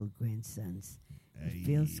grandsons. It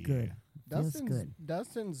feels good.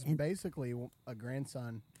 Dustin's basically a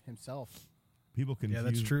grandson himself. People confuse. Yeah,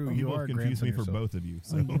 that's true. People You are have confused me grandson for yourself. both of you.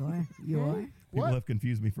 So. Oh, you are? You are? People What? have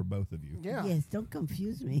confused me for both of you. Yeah. Yes, don't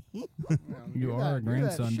confuse me. You are a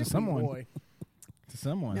grandson to someone. Boy. To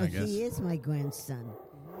someone, No, I guess. he is my grandson.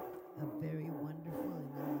 A very wonderful,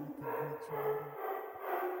 and I want to congratulate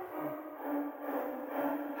him.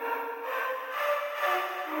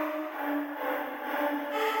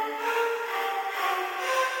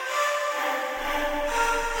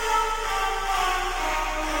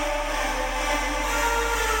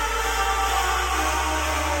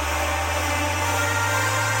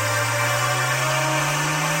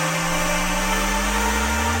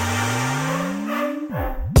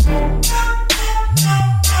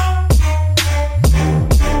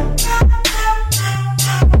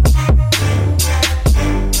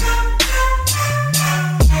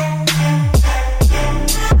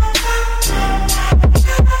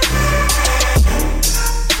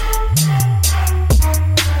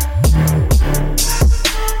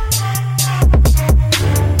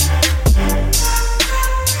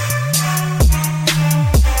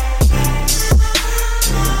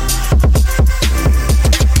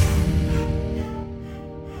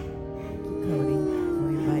 Cody, for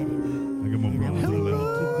inviting me. Like I'm And I gonna want put to a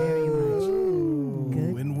little- thank you very much.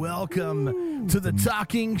 Good. And welcome to the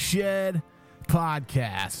Talking Shed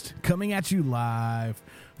podcast, coming at you live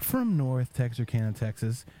from North Texarkana,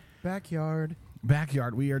 Texas. Backyard.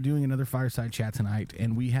 Backyard. We are doing another fireside chat tonight,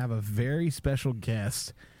 and we have a very special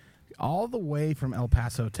guest all the way from El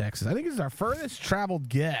Paso, Texas. I think this is our furthest traveled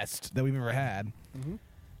guest that we've ever had. Mm-hmm.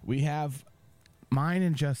 We have mine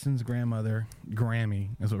and Justin's grandmother, Grammy,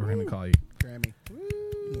 is what we're going to call you. Grammy.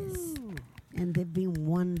 Yes. And they've been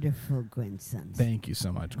wonderful grandsons. Thank you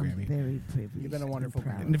so much, I'm Grammy. very privileged. You've been a and wonderful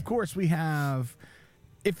proud. And of course, we have,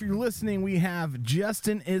 if you're listening, we have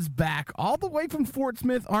Justin is back all the way from Fort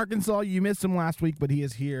Smith, Arkansas. You missed him last week, but he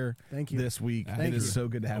is here Thank you. this week. Thank It is you. so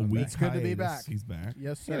good to have A him week's back. good to be hiatus. back. He's back.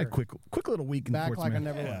 Yes, He had sir. a quick little week in Back Fort like I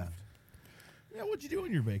Smith. never Yeah. left. Yeah, what'd you do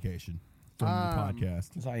on your vacation? During the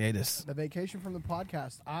podcast. It's hiatus. The vacation from the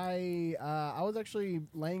podcast. I was actually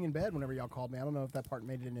laying in bed whenever y'all called me. I don't know if that part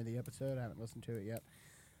made it into the episode. I haven't listened to it yet.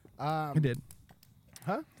 It did.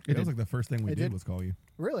 Huh? That was like the first thing we It did did? was call you.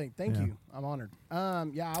 Really? Thank Yeah. you. I'm honored.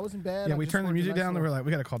 Yeah, I was in bed. Yeah, I we just turned the worked a music nice down, and we little- were like,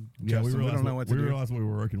 we got to call Yeah, Justin. We don't know what to we do. realized what we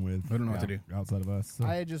were working with. We don't know what to do. outside of us. So.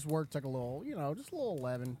 I had just worked like a little, just a little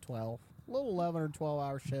 11, 12. A little 11 or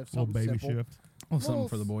 12-hour shift. little Something baby simple. shift. A little something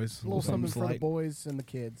for the boys. A little something for the slight. boys and the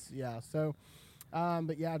kids. Yeah. So,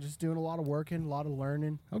 but yeah, just doing a lot of working, a lot of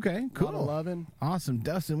learning, Okay, a lot of cool. loving. Awesome.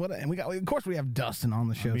 Dustin, and we got, of course, we have Dustin on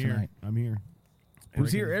the show I'm here. tonight. I'm here.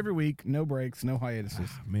 Who's here Breaking- every week, no breaks, no hiatuses.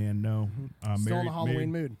 Man, no. Still in a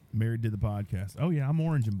Halloween mood. Mary did the podcast. Oh yeah, I'm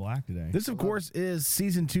orange and black today. This, of course, is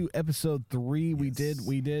season 2, episode 3. We did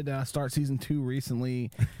start season 2 recently,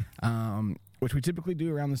 which we typically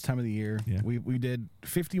do around this time of the year. Yeah. We did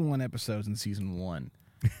 51 episodes in season 1.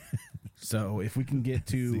 So if we can get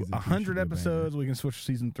to Season 2 should 100 be a episodes, we can switch to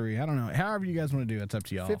season 3. I don't know. However you guys want to do it, it's up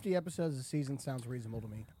to y'all. 50 episodes a season sounds reasonable to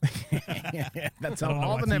me. That's I how don't know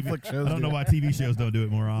all why the TV Netflix shows I don't do know it. why TV shows don't do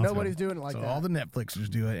it more often. Nobody's doing it like So that. all the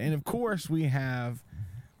Netflixers do it. And of course, we have,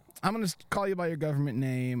 I'm going to call you by your government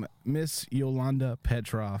name, Miss Yolanda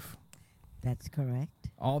Petrov, That's correct.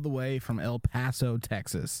 all the way from El Paso,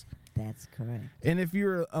 Texas. That's correct. And if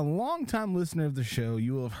you're a longtime listener of the show,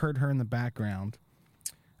 you will have heard her in the background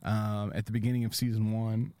at the beginning of season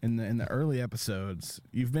 1 in the early episodes.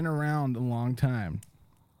 You've been around a long time.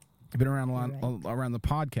 You've been around around the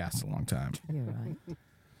podcast a long time. You're right.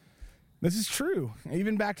 This is true.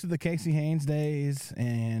 Even back to the Casey Haynes days,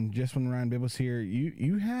 and just when Ryan Bibb was here,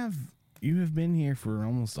 you have been here for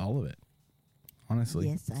almost all of it. Honestly,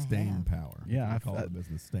 Yes, I Staying have. power. Yeah, I I- call it the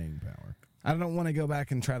business staying power. I don't want to go back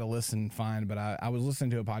and try to listen fine, but I was listening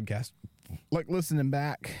to a podcast, like listening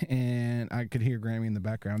back, and I could hear Grammy in the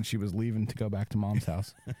background. She was leaving to go back to Mom's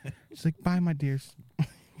house. She's like, "Bye, my dears."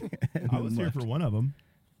 I was here for one of them.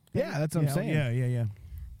 Yeah, that's what I'm saying. Yeah.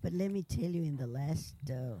 But let me tell you, in the last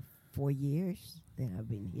 4 years that I've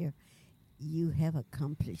been here, you have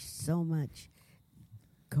accomplished so much,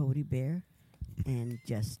 Cody Bear and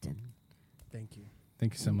Justin. Thank you.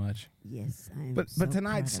 Thank you so much. Yes, I am. But so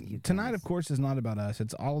tonight, proud of you of guys. course, is not about us.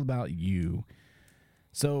 It's all about you.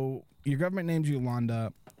 So your government names you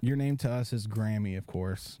Yolanda. Your name to us is Grammy, of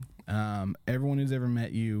course. Everyone who's ever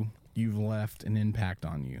met you, you've left an impact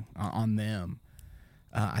on you, on them.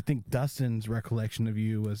 I think Dustin's recollection of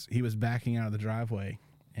you was he was backing out of the driveway,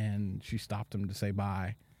 and she stopped him to say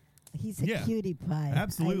bye. He's a Yeah, cutie pie.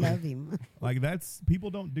 absolutely. I love him. Like that's people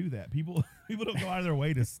don't do that. People don't go out of their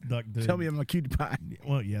way to Tell me I'm a cutie pie.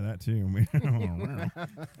 Well, yeah, that too. I mean,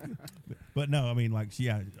 but no, I mean, like,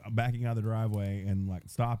 backing out of the driveway and like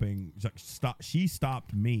stopping. She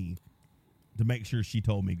stopped me to make sure she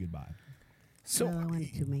told me goodbye. So well, I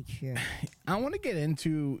wanted to make sure. I want to get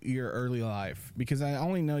into your early life because I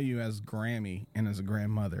only know you as Grammy and as a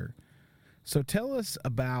grandmother. So tell us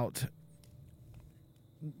about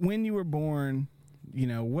when you were born. You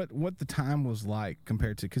know what the time was like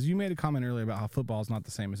compared to, because you made a comment earlier about how football is not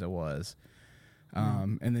the same as it was,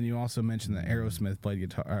 and then you also mentioned that Aerosmith played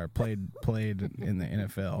guitar, or played in the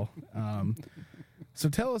NFL. So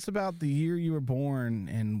tell us about the year you were born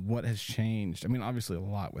and what has changed. I mean, obviously a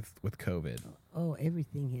lot with COVID. Oh,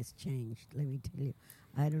 everything has changed. Let me tell you.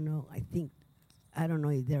 I don't know. I don't know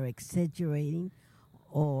if they're exaggerating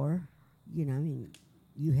or, I mean,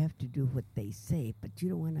 you have to do what they say, but you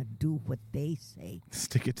don't want to do what they say.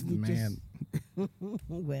 Stick it to the man.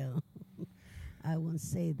 Well, I won't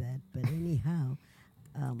say that, but anyhow,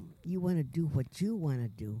 you want to do what you want to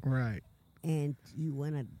do. Right. And you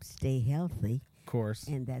want to stay healthy. Of course.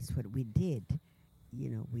 And that's what we did.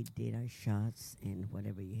 We did our shots and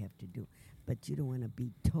whatever you have to do. But you don't want to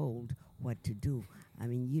be told what to do. I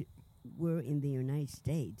mean, we're in the United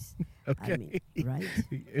States. Okay. I mean, right?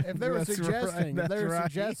 If they were suggesting,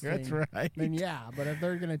 That's right. then yeah. But if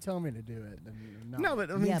they're going to tell me to do it, then no. No, but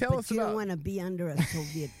I mean, yeah, tell but us you about. don't want to be under a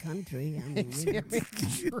Soviet country. I mean, really.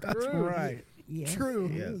 That's right. Yes, True.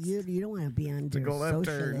 Yes. You don't want to be under go left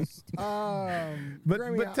turn. socialist. But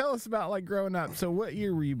Grammy, tell us about like growing up. So what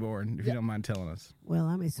year were you born, if you don't mind telling us? Well,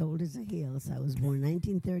 I'm as old as the hills. I was born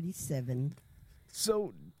 1937.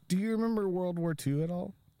 So do you remember World War II at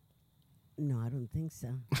all? No, I don't think so.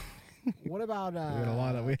 what about?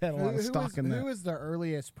 We had a lot of stock in that. Who was the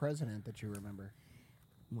earliest president that you remember?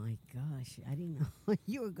 My gosh, I didn't know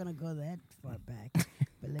you were going to go that far back.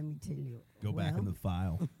 But let me tell you. Go back in the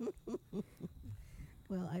file.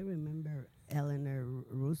 Well, I remember Eleanor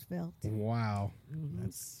Roosevelt. Wow. Mm-hmm.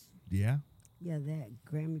 That's yeah. Yeah, that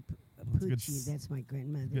Grammy That's good Pucci, that's my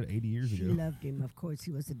grandmother. Good 80 years She ago. loved him. Of course,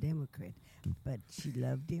 he was a Democrat, but she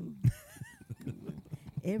loved him.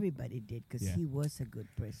 Everybody did because Yeah. he was a good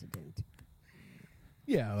president.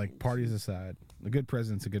 Yeah, like parties aside, a good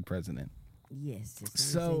president's a good president. Yes,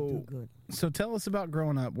 as long as they do good. So tell us about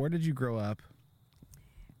growing up. Where did you grow up?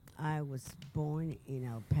 I was born in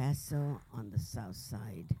El Paso on the south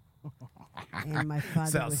side. And my father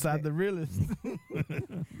was Southside the realest.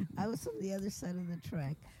 I was on the other side of the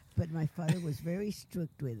track, but my father was very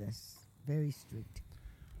strict with us, very strict.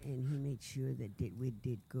 And he made sure that we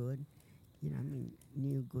did good,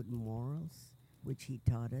 knew good morals, which he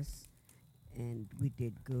taught us, and we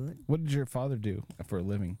did good. What did your father do for a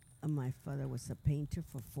living? My father was a painter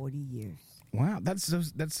for 40 years. Wow, that's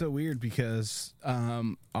so weird because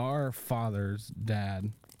our father's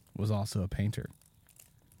dad was also a painter.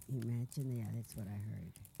 Imagine, yeah, that's what I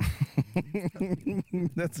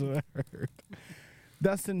heard. That's what I heard.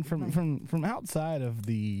 Dustin, from outside of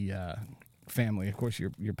the family, of course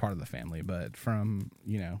you're part of the family, but from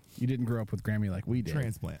you didn't grow up with Grammy like we did.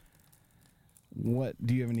 Transplant. What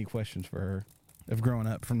do you have any questions for her of growing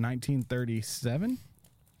up from 1937?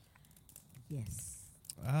 Yes.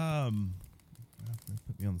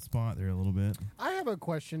 Put me on the spot there a little bit. I have a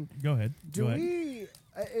question. Go ahead. Do we?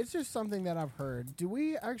 It's just something that I've heard. Do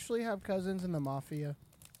we actually have cousins in the mafia?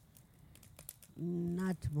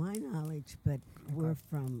 Not to my knowledge, but we're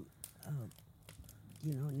from,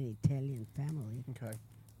 an Italian family. Okay.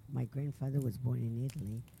 My grandfather was born in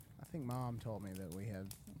Italy. I think Mom told me that we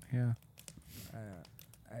had Yeah.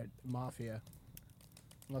 a mafia.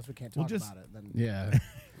 Unless we can't Well, talk just- about it, then Yeah.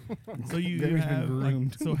 So you Gary's been have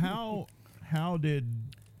groomed. so how did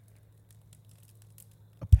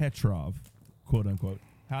a Petrov, quote unquote,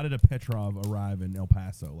 how did a Petrov arrive in El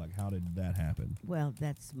Paso? Like, how did that happen? Well,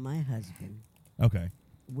 that's my husband, Okay.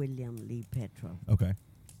 William Lee Petrov, Okay.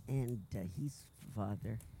 and his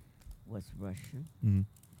father was Russian. Mm-hmm.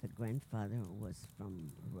 The grandfather was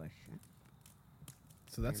from Russia.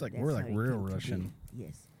 So that's And like we're how like he real came to Russian. be.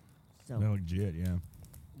 Yes. So No, legit, yeah.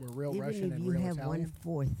 we're real even Russian if and you real have Italian.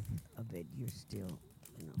 1/4 of it, you're still,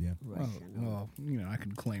 Yeah. Russian. Well, I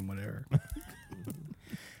can claim whatever.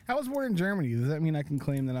 I was born in Germany. Does that mean I can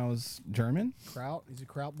claim that I was German? Kraut, he's a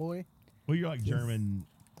Kraut boy. Well, you're like German.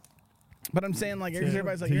 But I'm saying like To-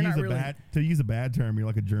 everybody's like to you're use not a really. to use a bad term, you're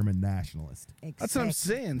like a German nationalist. That's what I'm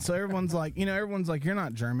Exactly. saying. So everyone's like, everyone's like, you're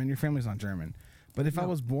not German. Your family's not German. But if I No.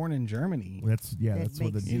 was born in Germany, That's That that's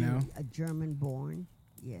what the makes you know? a German born.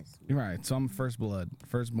 Yes. You're right. So I'm first blood,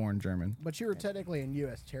 firstborn German. But you were technically in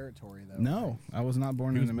U.S. territory, though. No, I was not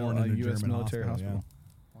born He in was a born in a U.S. German military hospital, hospital.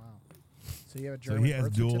 Wow. So you have a So German he has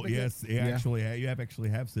birth dual. certificate? Yes, he actually. You actually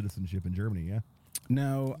have citizenship in Germany. Yeah.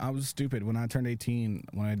 No, I was stupid. When I turned 18,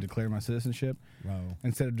 when I declared my citizenship, Wow.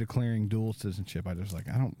 instead of declaring dual citizenship, I just like,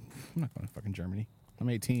 I'm not going to fucking Germany. I'm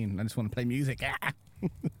 18. I just want to play music. Ah!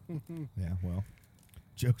 Yeah. Well,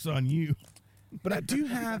 joke's on you. But I do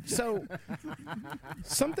have, so,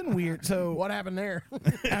 something weird. So, What happened there?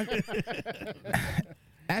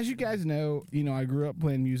 as you guys know, I grew up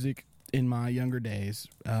playing music in my younger days.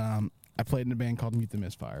 I played in a band called Mute the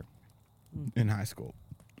Misfire in high school,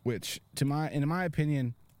 which, in my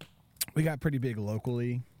opinion, we got pretty big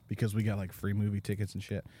locally because we got like free movie tickets and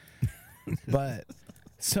shit. But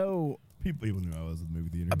so People knew I was in the movie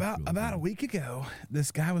theater. about a week ago,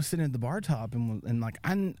 this guy was sitting at the bar top and like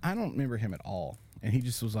I don't remember him at all, and he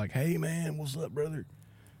just was like, "Hey man, what's up, brother?"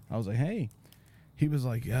 I was like, "Hey." He was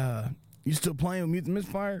like, "You still playing with Mute the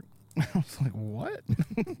Misfire?" I was like, "What?"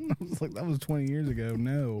 I was like, "That was 20 years ago."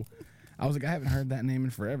 No, I was like, "I haven't heard that name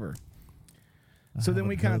in forever." So then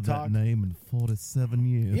we kind of talked. Name in 47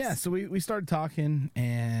 years. Yeah, so we started talking,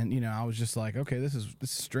 and I was just like, okay, this is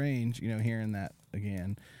strange, hearing that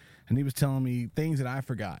again. And he was telling me things that I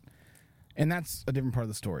forgot, and that's a different part of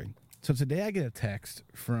the story. So today I get a text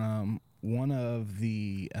from one of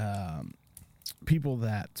the people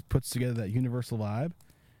that puts together that Universal Vibe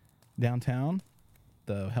downtown,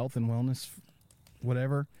 the health and wellness,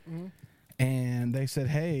 whatever. Mm-hmm. And they said,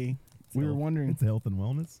 hey, we were wondering. It's health and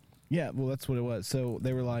wellness. Yeah, well, that's what it was. So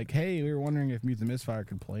they were like, hey, we were wondering if Mute the Misfire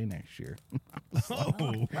could play next year.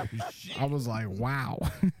 Oh shit! I was like, wow.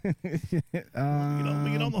 Get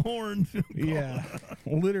on the horn. Yeah,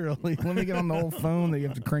 literally. Let me get on the old phone that you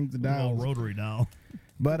have to crank the Dial dial. rotary dial.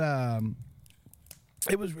 But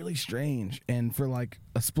it was really strange. And for like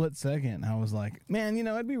a split second, I was like, man,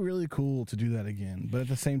 it'd be really cool to do that again. But at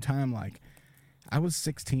the same time, like, I was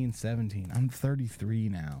 16, 17. I'm 33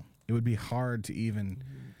 now. It would be hard to even...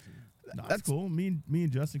 That's cool. Me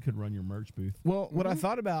and Justin could run your merch booth. Well, what I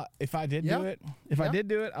thought about, if I did do it,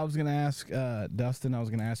 I was going to ask Dustin, I was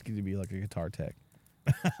going to ask you to be like a guitar tech.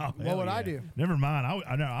 What would I do? Never mind.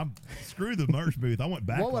 I know. I'm screw the merch booth. I went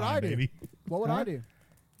back. What would I do? Baby. What would I do?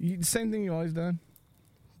 Same thing you always done.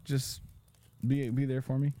 Just be there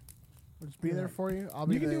for me. I'll just be there for you.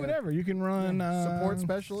 You can do whatever. You can run support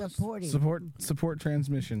specialist. Supporting. support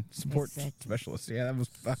transmission support Exactly. specialist. Yeah, that was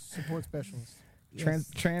Support specialist.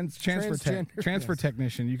 transfer Yes.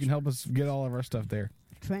 technician. You can help us get all of our stuff there.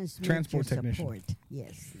 Transport technician. Support.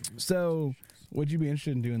 Yes. So, would you be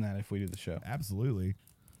interested in doing that if we do the show? Absolutely.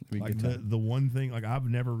 We Like get the one thing, like I've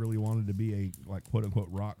never really wanted to be a like quote unquote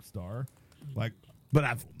rock star. Like but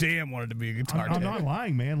I've damn wanted to be a guitar I'm not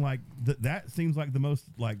lying, man. Like that seems like the most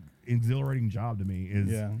like exhilarating job to me is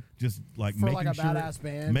just like For making like a sure, badass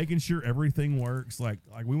band. making sure everything works. Like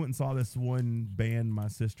we went and saw this one band my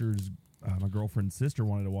girlfriend's sister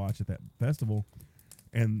wanted to watch at that festival,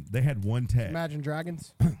 and they had one tech. Imagine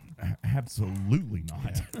Dragons. Absolutely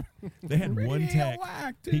not. They had one tech.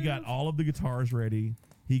 Radioactive. He got all of the guitars ready.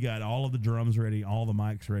 He got all of the drums ready, all the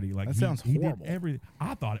mics ready. Like That sounds he horrible. did everything.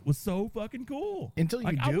 I thought it was so fucking cool. Until you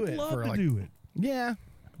like, I do would it love for, to like- do it. Yeah.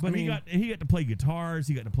 But I mean- he got to play guitars.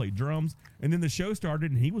 He got to play drums, and then the show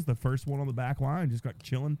started, and he was the first one on the back line, just got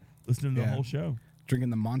chilling, listening to the Yeah. whole show.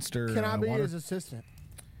 Drinking the Monster Can I be water. his assistant?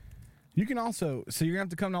 You can also, so you're gonna have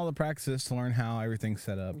to come to all the practices to learn how everything's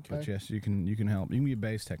set up. But Okay. yes, you can help. You can be a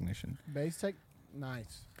bass technician. Bass tech?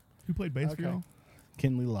 Nice. Who played bass for Okay. y'all?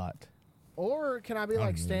 Kinley Lott. Or can I be don't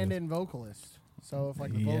like know stand-in vocalist? So if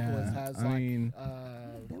like the Yeah, vocalist has I like, mean-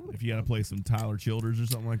 If you got to play some Tyler Childers or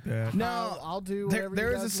something like that. No, I'll do There, whatever. there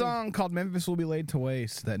you is a guys song called "Memphis Will Be Laid to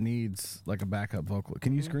Waste" that needs like a backup vocal.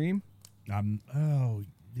 Can you scream?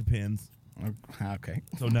 Depends. Okay, need.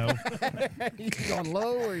 So no. You going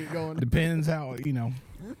low or you going? depends how depending on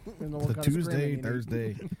what the kind of Tuesday, screaming you need.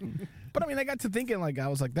 Thursday. But I mean, I got to thinking, like, I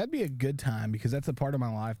was like, that'd be a good time because that's a part of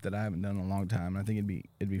my life that I haven't done in a long time. And I think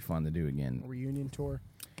it'd be fun to do again. Reunion tour.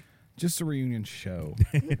 Just a reunion show.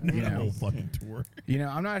 The whole fucking tour.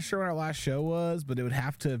 I'm not sure when our last show was, but it would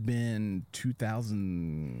have to have been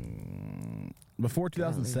 2000, before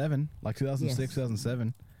 2007, like 2006, Yes.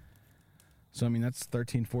 2007. So, I mean, that's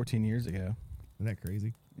 13, 14 years ago. Isn't that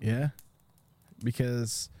crazy? Yeah.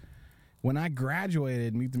 Because when I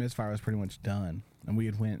graduated, Meet the Misfire was pretty much done. And we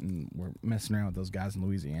had went and were messing around with those guys in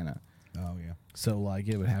Louisiana. Oh yeah. So, like,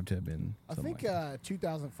 it would have to have been I something think like that.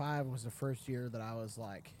 2005 was the first year that I was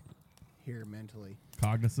like here mentally.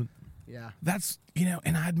 Cognizant. Yeah. That's,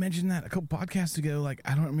 and I had mentioned that a couple podcasts ago. Like,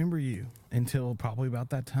 I don't remember you until probably about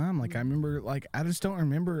that time. Like, I remember, like, I just don't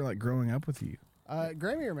remember, like, growing up with you.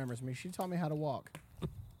 Grammy remembers me. She taught me how to walk.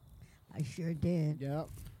 I sure did. Yep.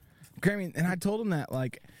 Grammy, and I told him that,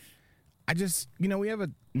 like, I just, we have a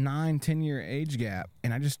 9-10 year age gap,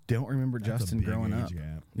 and I just don't remember That's a Justin big growing age up.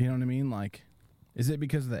 gap. You know what I mean? Like, is it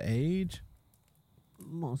because of the age?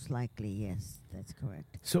 Most likely, yes. That's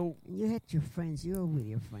correct. So, You had your friends. You were with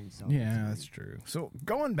your friends all yeah, the time. that's true. So,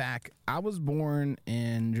 going back, I was born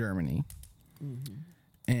in Germany,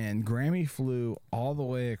 and Grammy flew all the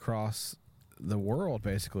way across the world,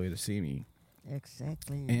 basically, to see me.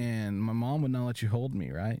 Exactly. And my mom would not let you hold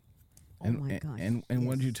me, right? Oh my gosh. And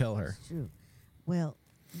what did you tell her? It's true. Well,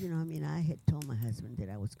 I had told my husband that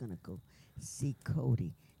I was going to go see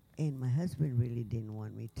Cody. And my husband really didn't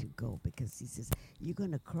want me to go because he says, you're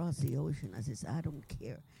going to cross the ocean. I says, I don't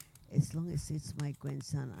care. As long as it's my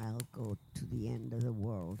grandson, I'll go to the end of the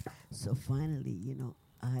world. So finally,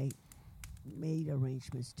 I made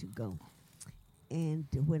arrangements to go. And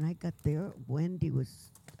when I got there, Wendy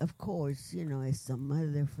was, of course, as a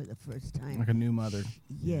mother for the first time. Like a new mother.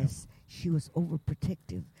 Yes, she was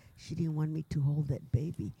overprotective. She didn't want me to hold that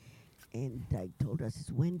baby. And I told her, I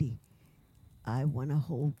says, Wendy, I want to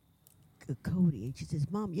hold Cody. And she says,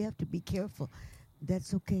 Mom, you have to be careful.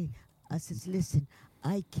 That's okay. I says, listen,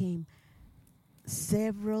 I came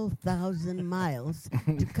several thousand miles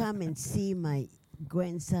to come and see my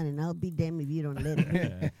grandson, and I'll be damned if you don't let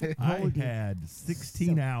me I hold him. had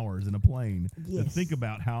 16 hours in a plane to Yes. think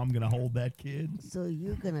about how I'm going to hold that kid. So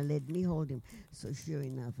you're going to let me hold him. So sure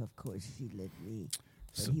enough, of course, she let me.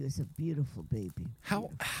 But So- he was a beautiful baby.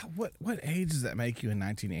 What age does that make you in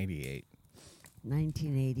 1988?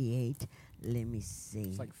 1988. Let me see.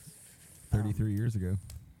 It's like 33 years ago.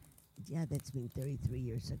 Yeah, that's been 33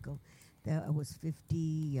 years ago. That I was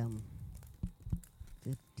 50.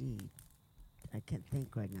 50. I can't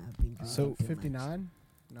think right now. I've been drinking So, too much. 59?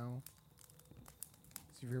 No.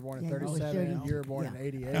 So if you're born in Yeah, I was 37, 30. you were born in Yeah.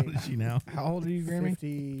 88. How is she now? How old are you, Grammy?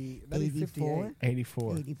 50, that'd be 84? 58.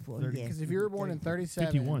 84. 84. 30. Yes. Because if you were born in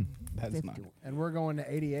 37 51. That's 50. not and we're going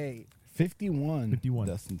to 88, 51. 51.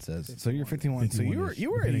 Dustin says. So you're 51. 51 So -ish,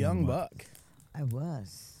 you were a depending on young what. buck. I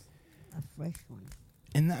was a fresh one.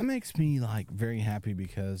 And that makes me like very happy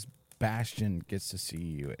because Bastion gets to see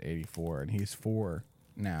you at 84 and he's 4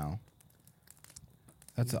 now.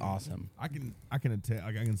 That's awesome. I can attest,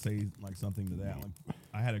 I can say like something to that. Like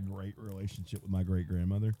I had a great relationship with my great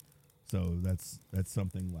grandmother, so that's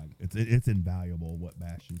something like it's invaluable what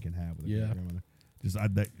Bastion can have with a Yeah. great grandmother. Just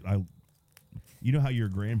I, you know how your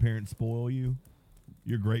grandparents spoil you.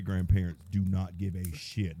 Your great grandparents do not give a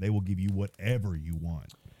shit. They will give you whatever you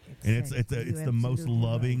want, and it's You're the most absolutely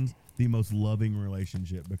loving right. the most loving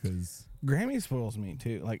relationship because. Grammy spoils me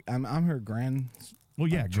too. Like I'm her grand. Well,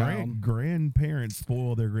 yeah, child. grandparents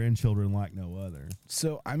spoil their grandchildren like no other.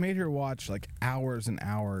 So I made her watch like hours and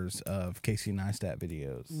hours of Casey Neistat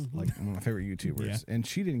videos, like one of my favorite YouTubers, Yeah. and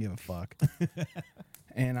she didn't give a fuck.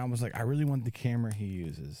 And I was like, I really want the camera he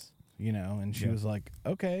uses, and she Yeah. was like,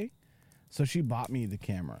 okay. So she bought me the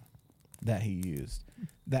camera that he used.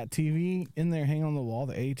 That TV in there hanging on the wall,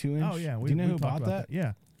 the 82-inch. Oh yeah, do you know we who talked bought about that?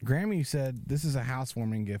 Yeah, Grammy said, this is a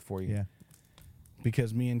housewarming gift for you. yeah.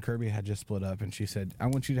 Because me and Kirby had just split up, and she said, I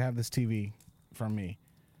want you to have this TV from me.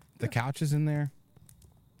 The couch is in there.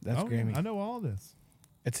 That's Oh, yeah, Grammy. I know all this.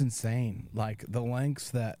 It's insane. Like the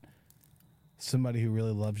lengths that somebody who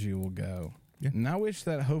really loves you will go. Yeah. And I wish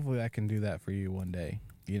that hopefully I can do that for you one day,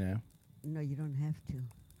 No, you don't have to.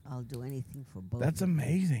 I'll do anything for both. That's of you.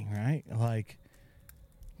 amazing, right? Like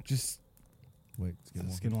just Wait,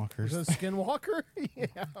 skinwalkers. is it Skinwalker?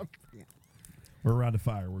 Yeah. We're around the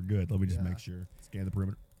fire. We're good. Let me just Yeah. make sure. Scan the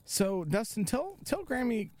perimeter. So Dustin, tell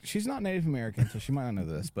Grammy, she's not Native American, so she might not know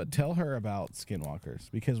this, but tell her about skinwalkers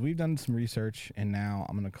because we've done some research, and now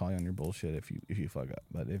I'm gonna call you on your bullshit if you fuck up.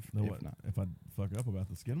 But if not, If I fuck up about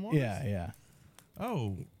the skinwalkers? yeah.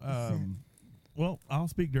 Oh, well, I'll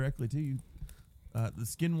speak directly to you. The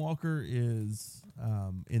skinwalker is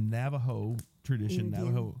in Navajo tradition.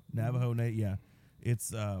 Indian. Navajo, yeah.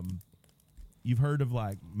 It's you've heard of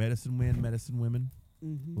like medicine men, medicine women.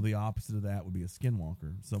 Mm-hmm. Well, the opposite of that would be a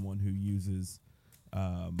skinwalker, someone who uses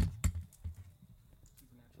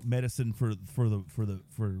medicine for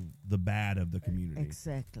the bad of the community.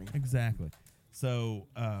 Exactly. Exactly. So,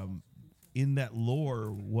 in that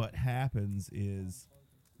lore, what happens is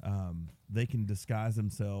they can disguise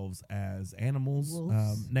themselves as animals,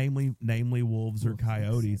 Wolves. namely wolves or Wolves,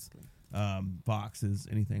 coyotes, exactly. foxes,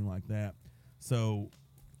 anything like that. So,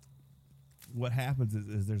 what happens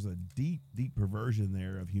is there's a deep perversion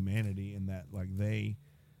there of humanity in that, like, they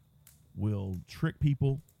will trick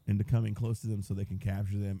people into coming close to them so they can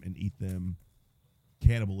capture them and eat them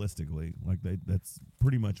cannibalistically. Like that's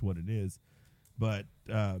pretty much what it is. But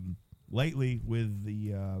lately, with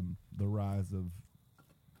the rise of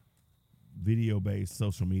video-based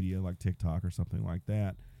social media like TikTok or something like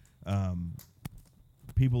that,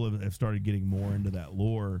 people have started getting more into that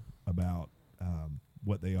lore about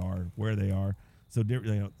what they are, where they are. So they're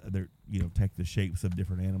take the shapes of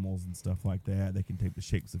different animals and stuff like that. They can take the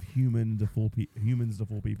shapes of humans to fool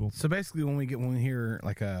people. So basically, when we hear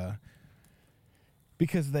like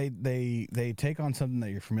because they take on something that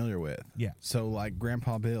you're familiar with. Yeah. So like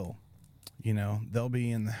Grandpa Bill, they'll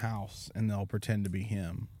be in the house and they'll pretend to be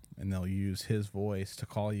him and they'll use his voice to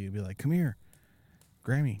call you, be like, "Come here,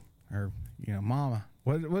 Grammy," or Mama.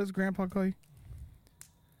 What does Grandpa call you?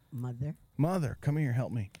 Mother, come here,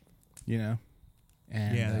 help me.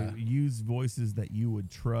 And they use voices that you would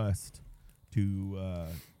trust to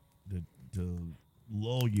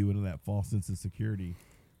lull you into that false sense of security,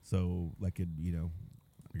 so they could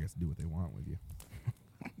I guess do what they want with you.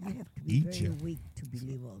 You have to be Eat very you. weak to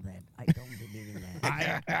believe all that. I don't believe in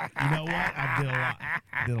that. You know what?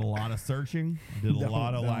 I did a lot of searching. Did a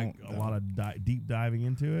lot of deep diving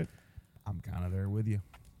into it. I'm kind of there with you.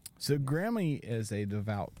 So Grammy is a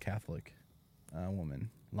devout Catholic woman.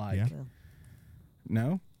 Like, Yeah. Well,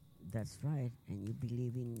 no? that's right. And you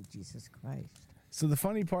believe in Jesus Christ. So the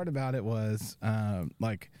funny part about it was,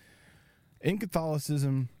 like, in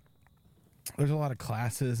Catholicism, there's a lot of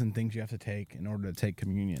classes and things you have to take in order to take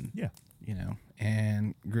communion. Yeah.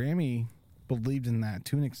 And Grammy believed in that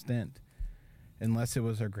to an extent, unless it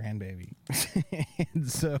was her grandbaby. And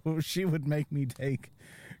so she would make me take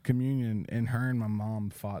communion, and her and my mom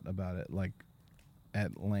fought about it, like,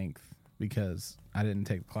 at length, because I didn't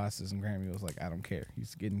take the classes, and Grammy was like, "I don't care.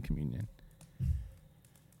 He's getting communion."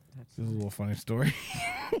 That's This is a little funny story.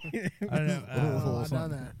 I don't know. Oh, I've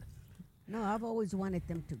done that. No, I've always wanted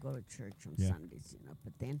them to go to church on Yeah. Sundays,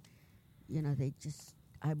 but then,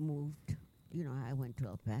 I moved, I went to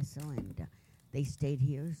El Paso and they stayed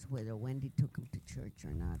here, so whether Wendy took them to church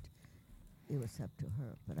or not, it was up to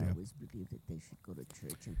her. But I Yeah. always believed that they should go to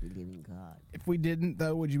church and believe in God. If we didn't,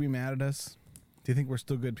 though, would you be mad at us? Do you think we're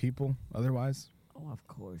still good people otherwise? Oh, of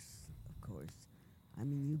course, of course. I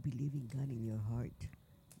mean, you believe in God in your heart.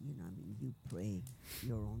 You pray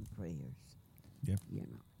your own prayers. Yeah.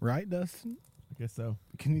 Right, Dustin? I guess so.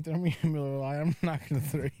 Can you throw me a Miller Lite? I'm not going to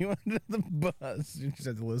throw you under the bus. You just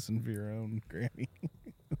have to listen for your own, Grammy.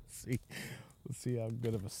 Let's see how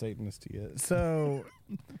good of a Satanist he is. So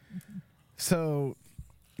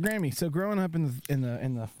Grammy. So growing up in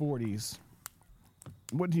the 40s,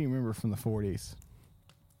 what do you remember from the 40s?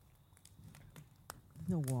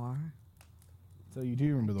 The war. So you do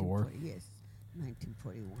remember the war? Yes,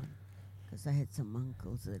 1941. Because I had some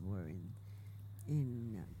uncles that were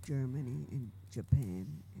in Germany and Japan,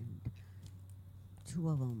 and two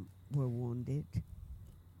of them were wounded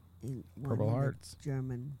in one Purple in Hearts. the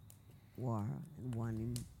German war and one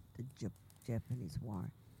in the Japanese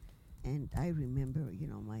war. And I remember,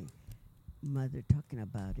 my mother talking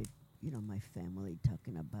about it, my family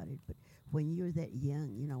talking about it. But when you're that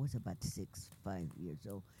young, I was about 5 years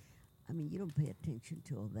old. I mean, you don't pay attention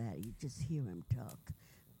to all that. You just hear them talk.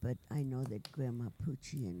 But I know that Grandma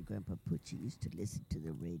Poochie and Grandpa Poochie used to listen to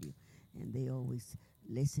the radio, and they always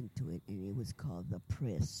listened to it, and it was called The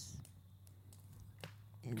Press.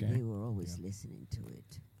 And Okay. they were always listening to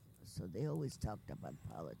it. So they always talked about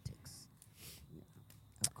politics.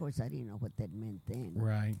 Of course, I didn't know what that meant then.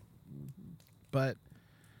 Right. But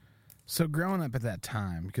so growing up at that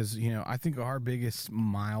time, because I think our biggest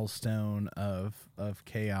milestone of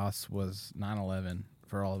chaos was 9/11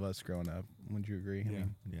 for all of us growing up. Would you agree? I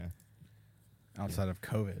mean, Yeah. outside of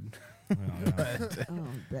COVID. Well, yeah.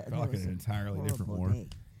 Oh, that Felt like was an a entirely different horrible war. day.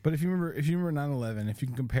 But if you remember 9/11, if you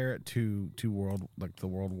can compare it to the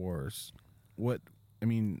world wars,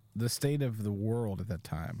 the state of the world at that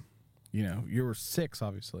time, you were 6,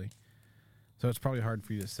 obviously, so it's probably hard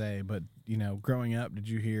for you to say. But growing up, did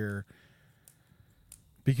you hear?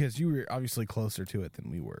 Because you were obviously closer to it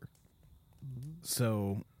than we were.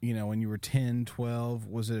 So when you were 10, 12,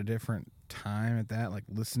 was it a different time at that? Like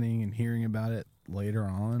listening and hearing about it later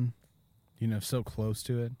on, so close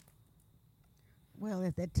to it. Well,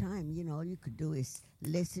 at that time, all you could do is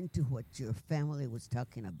listen to what your family was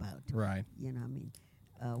talking about. Right.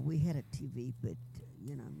 We had a TV, but,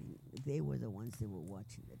 they were the ones that were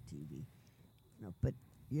watching the TV. But,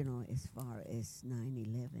 as far as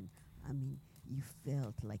 9/11, you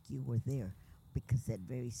felt like you were there because that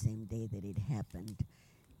very same day that it happened,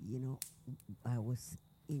 I was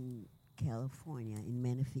in California, in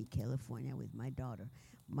Menifee, California, with my daughter.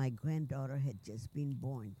 My granddaughter had just been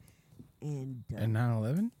born, and And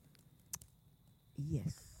 9/11?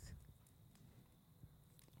 yes,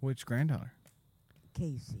 Which granddaughter?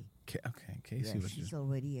 Casey. Okay, Casey Yeah, was she's just.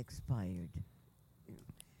 already expired. You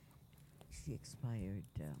know, she expired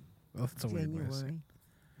Oh, that's a weird way to say it. January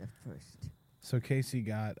the 1st. So Casey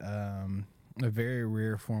got a very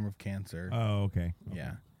rare form of cancer. Oh, okay.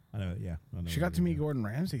 Yeah. I know. Yeah. I know She what got to it meet is. Gordon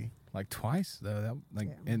Ramsay like twice though. That like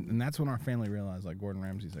Yeah. and that's when our family realized like Gordon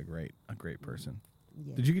Ramsay's a great person.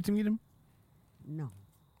 Yeah. Did you get to meet him? No.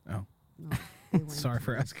 Oh. No. They went Sorry to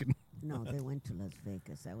for Las- asking. No, they went to Las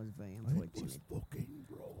Vegas. That was very unfortunate.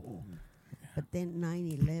 Mhm. But then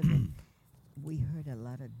 9/11, we heard a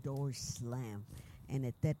lot of doors slam. And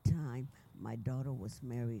at that time, my daughter was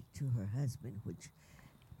married to her husband, which,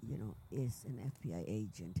 you know, is an FBI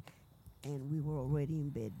agent. And we were already in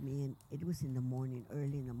bed. It was in the morning,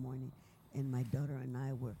 early in the morning. And my daughter and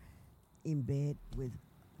I were in bed with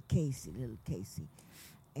Casey, little Casey.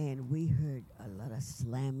 And we heard a lot of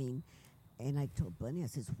slamming. And I told Bunny, I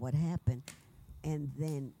says, what happened? And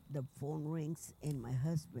then the phone rings, and my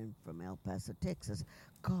husband from El Paso, Texas,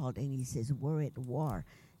 called, and he says, we're at war.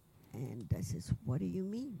 And I says, what do you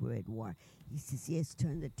mean we're at war? He says, yes,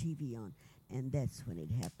 turn the TV on. And that's when it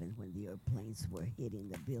happened, when the airplanes were hitting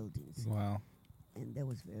the buildings. Wow. And that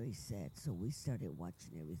was very sad. So we started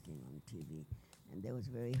watching everything on TV, and that was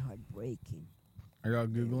very heartbreaking. Are y'all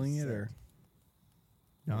Very googling it sad. or?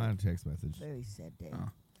 No, I had a text message. Very sad day. Oh.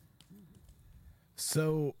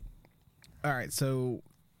 So, all right. So,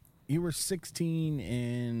 you were 16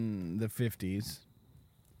 in the 50s.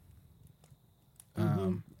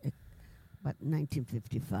 About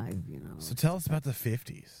 1955, you know. So tell us about the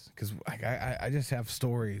 50s, because I just have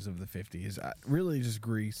stories of the 50s. Really, just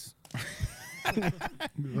Greece.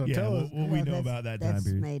 Well, Yeah, tell us. what we know that's- about that time that's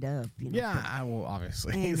period. made up, you know. Yeah, I will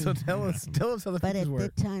obviously. And- So tell us how the But 50s at were.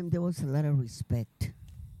 that time, there was a lot of respect.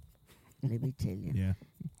 Let me tell you. Yeah.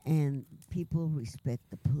 And people respect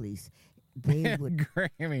the police. They would,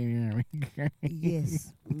 Grammy.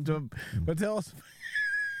 yes. But tell us.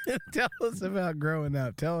 Tell us about growing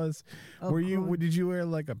up. Tell us, Oh, did you wear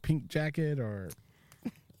like a pink jacket or?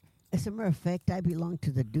 As a matter of fact, I belong to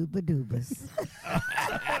the Dooba Doobas.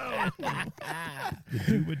 The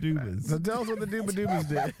Dooba Doobas. So tell us what the Dooba Doobas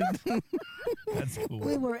did. That's cool.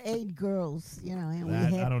 We were 8 girls, you know, and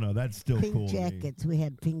That, we I had don't know. That's still pink cool. to me. jackets. We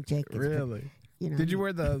had pink jackets. but, Really? you know, Did you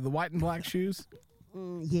wear the white and black shoes?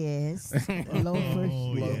 Yes. Loafers.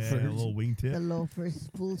 Oh yeah, Loafers. a little The wingtip. loafers,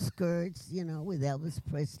 full skirts, you know, with Elvis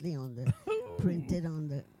Presley on the printed on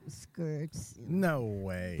the skirts. You know. No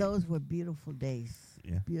way. Those were beautiful days.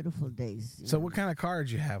 Yeah. Beautiful days. you So know. what kind of car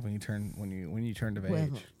did you have when you turned of Well,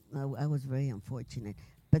 age? I was very unfortunate,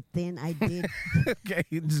 but then I did. Okay,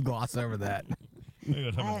 you just gloss over that. We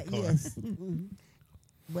were talking about the car. Yes. Mhm.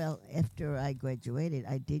 Well, after I graduated,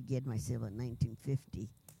 I did get myself a 1950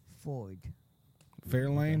 Ford.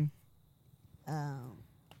 Fairlane,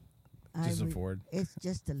 just a I Ford. It's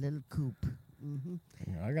just a little coupe. Hmm.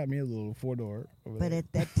 I got me a little 4-door. But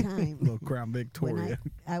at that time, little Crown when Victoria.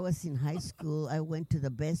 I was in high school, I went to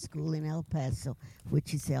the best school in El Paso,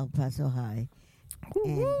 which is El Paso High.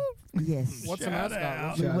 And yes, What's the Shout mascot? out.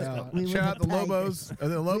 What's the Shout were- mascot? out! we were Shout out the the Lobos. Tigers. Are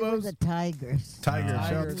the we were Lobos? the Tigers. Tigers. Shout out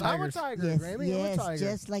Tigers. the I'm a Tigers. tiger, Yes, Grammy. I'm a yes, tiger.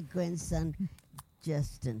 just like grandson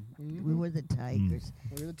Justin. Mhm. We were the Tigers.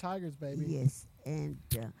 We're the Tigers, baby. Yes, and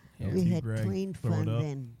Yeah. we T. had Greg, clean throw it fun up.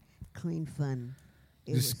 then. Clean fun.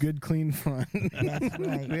 It Just was- good, clean fun. That's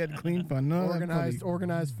right. We had clean fun. No,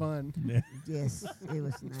 Organized fun. Yeah. Yes, it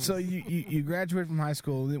was nice. So you graduated from high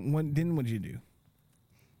school. Then what did you do?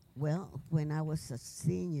 Well, when I was a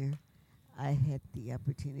senior, I had the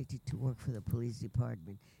opportunity to work for the police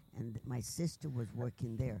department, and my sister was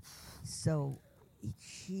working there. So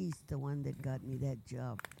she's the one that got me that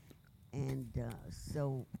job. And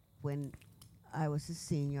so when I was a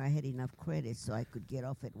senior, I had enough credits so I could get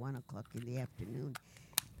off at 1 o'clock in the afternoon.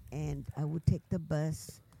 And I would take the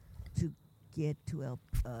bus to get to El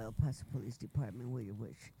Paso Police Department,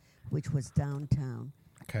 which was downtown.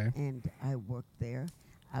 Okay. And I worked there.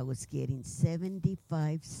 I was getting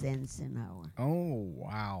 75 cents an hour. Oh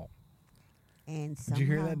wow! And Did somehow, you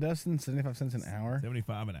hear that, Dustin? 75 cents an hour.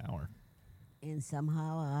 75 an hour. And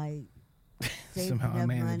somehow I saved Somehow I enough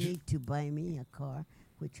managed. money to buy me a car,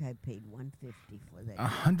 which I paid $150 for that.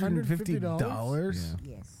 $150.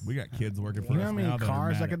 Yeah. Yes. We got kids working for You know us how many now that are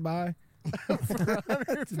cars I mad could buy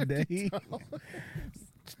today?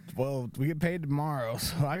 Well, we get paid tomorrow,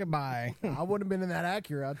 so I could buy I wouldn't have been in that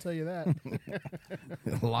Acura, I'll tell you that.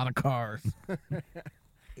 a lot of cars. So you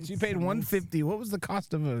It's paid amazing. $150. What was the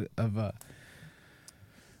cost of a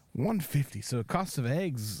 $1.50. So the cost of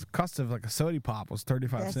eggs, cost of like a soda pop was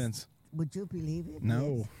 35 That's- cents. Would you believe it?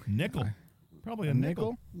 No. Nickel. Probably a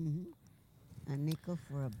nickel. Yes. A nickel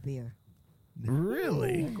for a beer.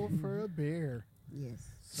 Really? Nickel for a beer.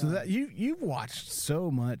 Yes. So that you've watched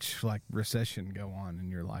so much like recession go on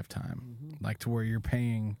in your lifetime, like to where you're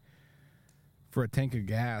paying for a tank of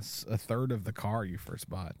gas a third of the car you first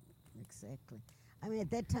bought. Exactly. I mean,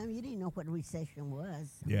 at that time, you didn't know what recession was.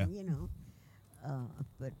 Yeah. You know.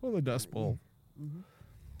 But Well, the Dust Bowl.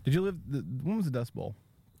 Did you live? When was the Dust Bowl?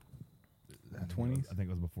 I think 20s. I think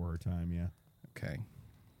it was before her time. Yeah. Okay,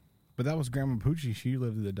 but that was Grandma Poochie. She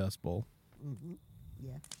lived at the Dust Bowl.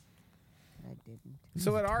 yeah, I didn't.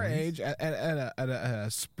 So at our 20s? age, at a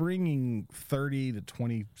springing 30 to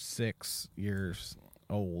 26 years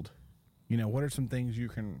old, you know, what are some things you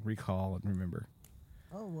can recall and remember?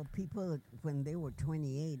 Oh well, people when they were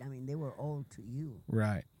 28, I mean, they were old to you.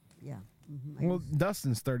 Right. Yeah. Well,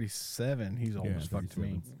 Dustin's 37. He's old Yeah, as fuck to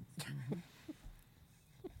me. 37.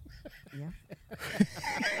 Yeah.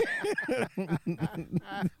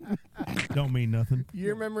 Don't mean nothing. You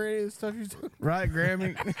remember any of the stuff you took? Right,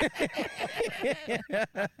 Grammy?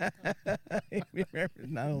 You remember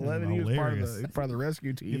 9/11? He was Hilarious. part of the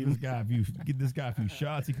rescue Give this team. guy a few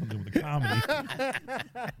shots. He comes in with a comedy.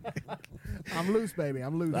 I'm loose, baby.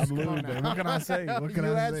 I'm loose. I'm Come on loose, now. baby. What can I say? What can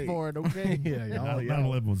you I asked say? for it, okay? Yeah, y'all.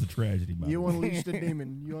 9/11 was a tragedy. By the You way. unleashed the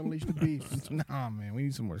demon. You unleashed the beast. Nah, man, we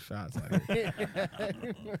need some more shots out here.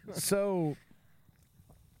 So,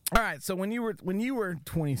 all right. So when you were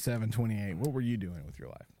 27, 28, what were you doing with your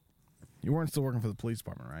life? You weren't still working for the police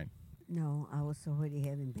department, right? No, I was already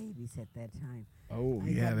having babies at that time. Oh I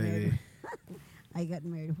yeah, got baby. married. I got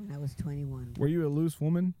married when I was 21. Were you a loose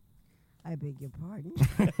woman? I beg your pardon.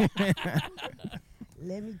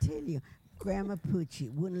 Let me tell you, Grandma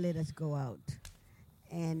Poochie wouldn't let us go out.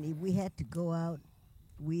 And if we had to go out,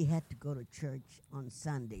 we had to go to church on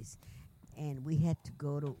Sundays. And we had to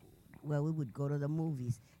go to, well, we would go to the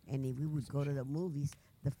movies. And if we would go to the movies,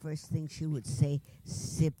 the first thing she would say,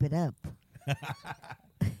 sip it up.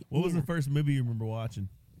 What was Yeah. the first movie you remember watching?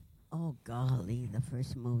 Oh, golly, the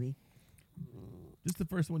first movie. Just the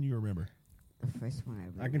first one you remember. The first one I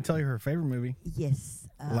remember. I can tell you her favorite movie, Yes.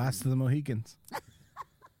 Last of the Mohicans.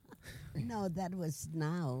 No, that was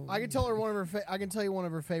now. I can tell her one of her. I can tell you one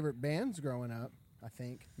of her favorite bands growing up. I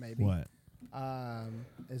think maybe. What?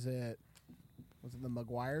 Was it the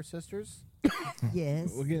McGuire Sisters?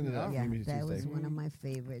 Yes. We'll get into that Yeah, for Music that was Tuesday. one of my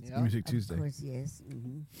favorites. Yeah. Music Tuesday. Of course, yes.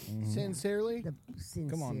 Sincerely. The sincerely.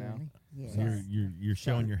 Come on now. Yes. You're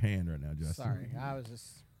showing your hand right now, Justin. Sorry, I was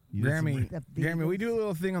just. You did some Grammy, The Grammy, we Beatles. do a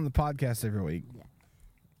little thing on the podcast every week.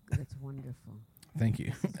 That's wonderful. Thank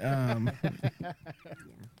you.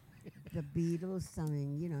 The Beatles. I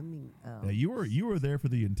mean, Yeah, you were there for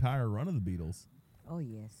the entire run of the Beatles. Oh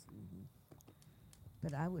yes.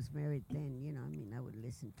 But I was married then. I would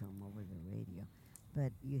listen to them over the radio.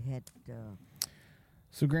 But you had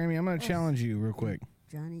So, Grammy, I'm going to challenge you real quick.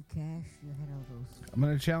 Johnny Cash. You had all those. I'm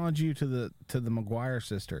going to challenge you to the McGuire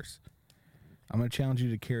sisters. I'm going to challenge you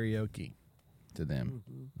to karaoke to them.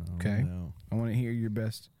 Oh, Okay. no. I want to hear your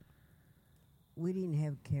best. We didn't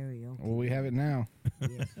have karaoke. Well, we have it now.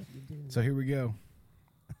 Yes, you do. So here we go.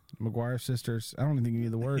 McGuire sisters. I don't even think you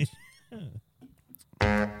need the words.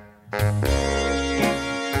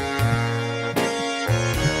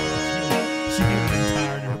 She gave the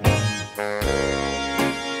entire run.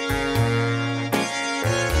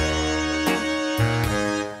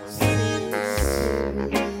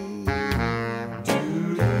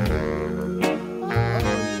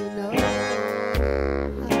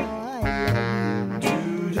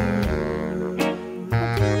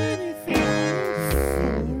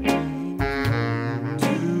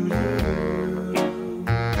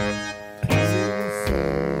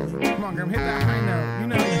 Come on, Grammy, hit that high note. You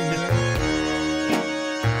know you can do it.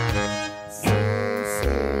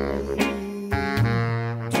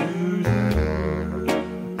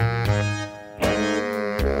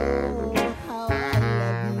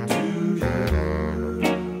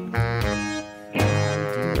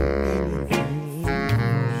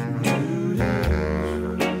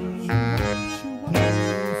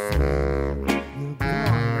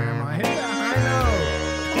 Come on, Grandma, hit that high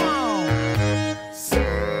note. Come on.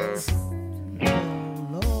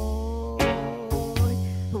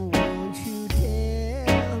 Won't you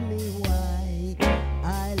tell me why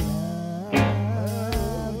I love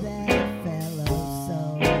that fellow so?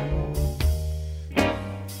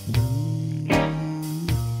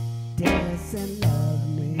 He doesn't love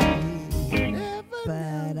me,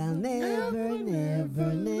 but I'll never,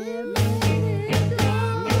 never, never.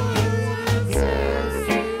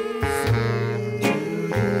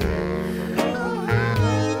 Come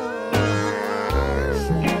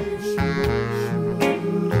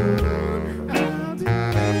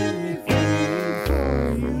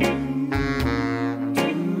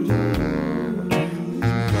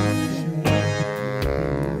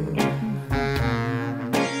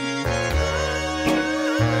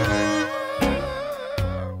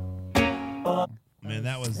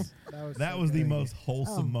Yes. That so was the good. most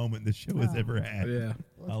wholesome moment the show has Oh. ever had. Yeah.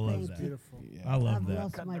 I love thank that. you. Beautiful. I love I've that.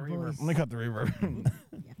 lost my voice. Let me cut the reverb.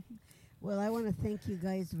 Well, I want to thank you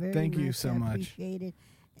guys very much. Thank you so I much. appreciate it.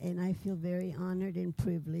 And I feel very honored and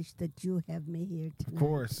privileged that you have me here tonight. Of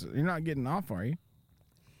course. You're not getting off, are you?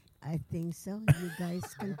 I think so. You guys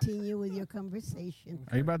continue with your conversation.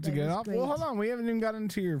 Are you about to That get was off? great. Well, hold on. We haven't even got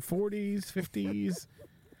into your 40s, 50s.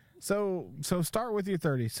 So start with your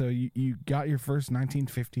 30s. So you got your first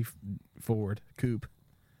 1950 Ford coupe.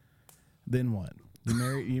 Then what? You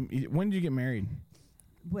married? When did you get married?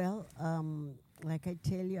 Well, like I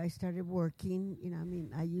tell you, I started working.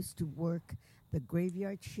 I used to work the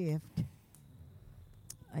graveyard shift.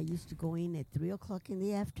 I used to go in at 3:00 in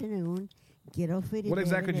the afternoon, get off at 11 What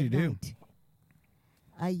exactly did you at do? night.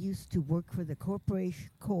 I used to work for the Corporation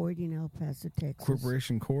Court in El Paso, Texas.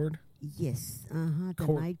 Corporation Cord? Yes, the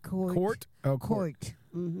Court- night court. Court? Oh, court. Court.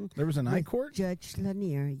 Mm-hmm. There was a night With court? Judge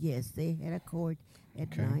Lanier, yes, they had a court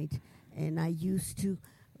at Okay. night, and I used to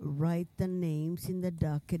write the names in the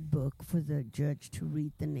docket book for the judge to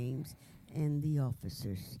read the names and the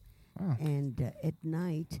officers. Oh. And at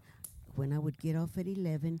night, when I would get off at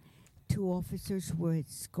 11, 2 officers would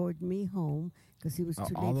escort me home because it was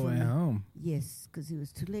too All late the for way me. home. Yes, because it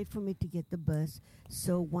was too late for me to get the bus.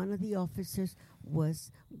 So one of the officers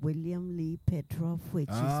was William Lee Petrov, which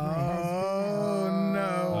is my husband. Oh,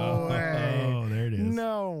 no way. Oh, there it is.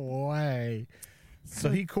 No way. So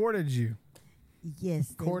he courted you. Yes,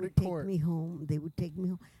 they Court would at take court. me home. They would take me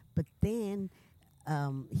home. But then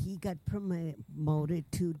he got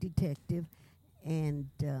promoted to detective, and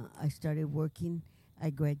I started working. I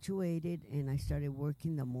graduated, and I started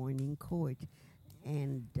working the morning court.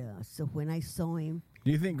 And so when I saw him,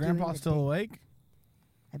 Do you think During Grandpa's the still day. awake?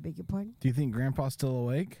 I beg your pardon? Do you think Grandpa's still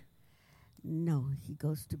awake? No, he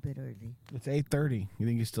goes to bed early. It's 8:30. You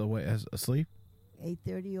think he's still asleep?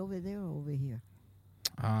 8:30 over there or over here?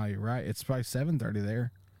 Ah, you're right. It's probably 7:30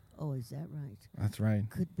 there. Oh, is that right? That's right.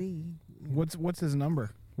 Could be. Yeah. What's his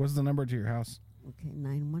number? What's the number to your house? Okay,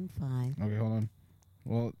 915 Okay, hold on.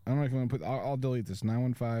 Well, I don't know if you want to put. I'll delete this.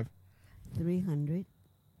 915. 300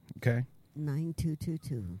 Okay.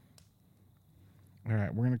 9222. All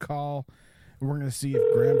right. We're gonna call. We're gonna see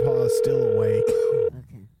if Grandpa is still awake.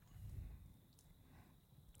 Okay.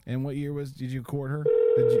 And what year did you court her?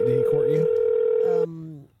 Did he court you?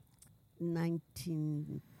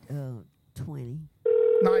 1920.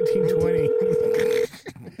 1920.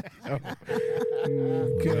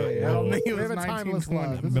 Okay. I don't think it We was have a timeless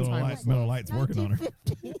love. 1920. This is timeless. Miller Lite's working on her.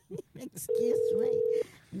 1950. Excuse me.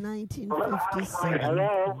 1957.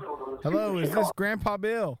 Hello? Hello, is this Grandpa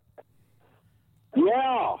Bill?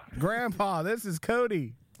 Yeah. Grandpa, this is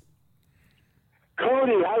Cody.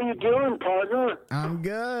 Cody, how you doing, partner? I'm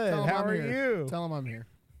good. Tell him How I'm are here. you? Tell him I'm here.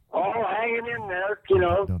 Oh, hanging in there,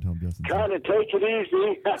 Don't tell him Justin. trying to take it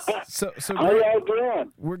easy. So How y'all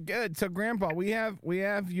doing? we're good. So Grandpa, we have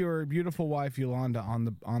your beautiful wife Yolanda on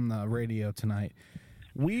the radio tonight.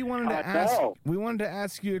 We wanted to I know.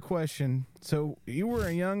 ask you a question. So you were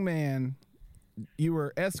a young man. You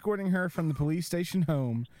were escorting her from the police station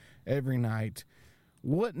home every night.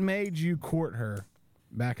 What made you court her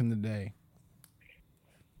back in the day?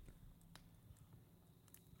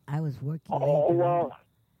 I was working. Oh, late. well,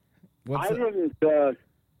 What's I the- didn't,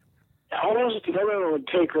 I wasn't the only one would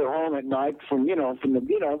take her home at night from they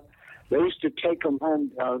used to take them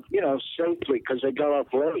home, safely because they got off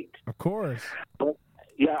late. Of course. But,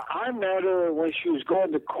 yeah, I met her when she was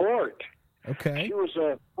going to court. Okay. She was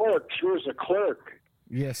a clerk. She was a clerk.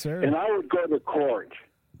 Yes, sir. And I would go to court.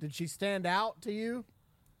 Did she stand out to you?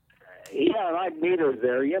 Yeah, and I'd meet her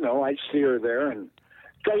there, I'd see her there and,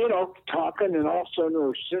 talking, and also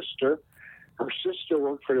her sister. Her sister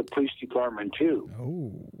worked for the police department, too.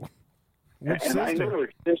 Oh. Which and I knew sister? her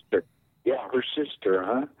sister. Yeah, her sister,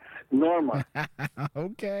 huh? Norma.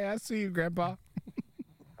 Okay, I see you, Grandpa.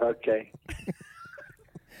 Okay.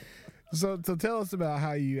 So tell us about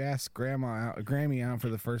how you asked Grammy out for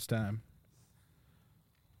the first time.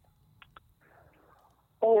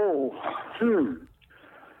 Oh,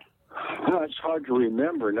 Well, it's hard to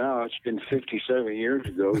remember now. It's been 57 years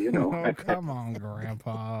ago, Oh, come on,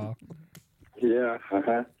 Grandpa. Yeah,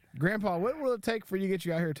 uh-huh. Grandpa, what will it take for you to get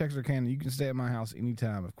you out here to Texarkana? You can stay at my house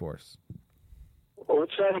anytime, of course.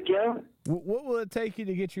 What's that again? What will it take you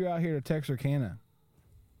to get you out here to Texarkana?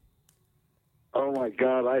 Oh, my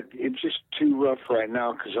God. It's just too rough right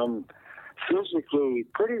now because I'm physically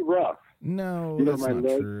pretty rough. No, You know, that's my not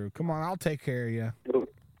leg- true. Come on, I'll take care of you.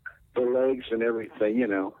 The legs and everything,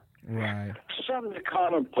 Right. Something to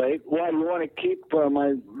contemplate. Why, you want to keep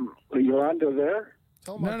my Yolanda there?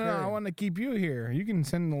 Tell him No, I'll no, carry I him. want to keep you here. You can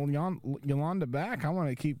send Yolanda back. I want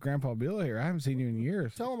to keep Grandpa Bill here. I haven't seen you in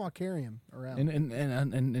years. Tell him I'll carry him around.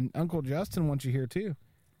 And Uncle Justin wants you here too.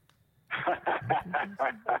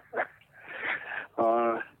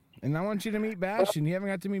 And I want you to meet Bastion. You haven't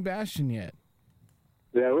got to meet Bastion yet.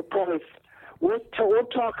 Yeah, we'll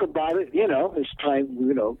talk about it, as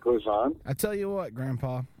time, goes on. I tell you what,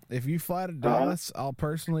 Grandpa, if you fly to Dallas, I'll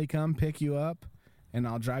personally come pick you up, and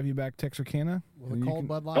I'll drive you back to Texarkana. With and a you cold can-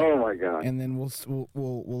 Bud Light. Oh my God. And then we'll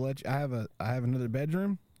let you. I have another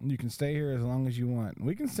bedroom. And you can stay here as long as you want.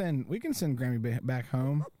 We can send Grammy back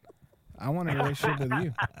home. I want a relationship with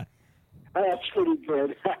you. That's pretty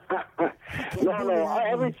good. No,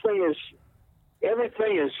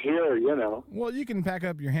 everything is here, Well, you can pack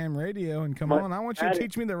up your ham radio and come on. I want you to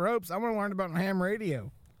teach me the ropes. I want to learn about ham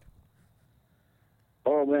radio.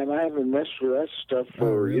 Oh man, I haven't messed with that stuff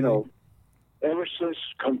for really? ever since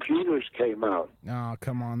computers came out. Oh,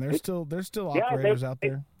 come on. There's still Yeah, operators out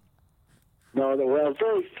there. No, well,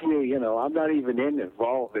 very few. I'm not even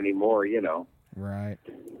involved anymore. Right.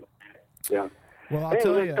 Yeah. Well, I'll Hey,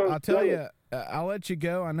 tell let's you. go I'll tell play you. it. I'll let you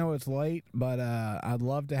go. I know it's late, but I'd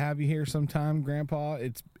love to have you here sometime, Grandpa.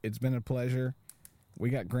 It's been a pleasure. We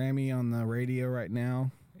got Grammy on the radio right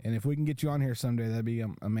now, and if we can get you on here someday, that'd be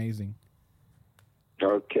amazing.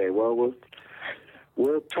 Okay. Well,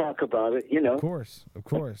 we'll talk about it. Of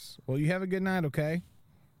course. Well, you have a good night. Okay.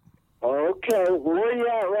 Okay. Where are you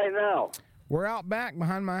at right now? We're out back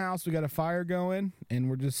behind my house. We got a fire going, and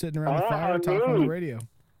we're just sitting around the Ah, fire talking on the neat. radio.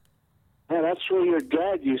 Yeah, that's where your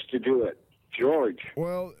dad used to do it, George.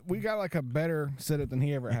 Well, we got like a better setup than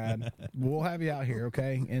he ever had. We'll have you out here,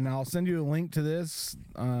 okay? And I'll send you a link to this.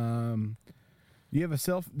 You have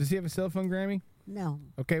does he have a cell phone, Grammy? No.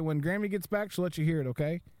 Okay, when Grammy gets back, she'll let you hear it,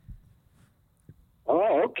 okay?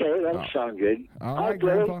 Oh, okay. That sounds good. All right, Okay.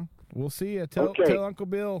 Grandpa. We'll see you. Tell Okay. Uncle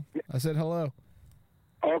Bill I said hello.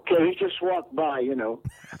 Okay, he just walked by,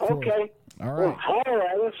 Okay. All Well, right. holler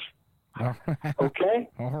at us. All right. Okay?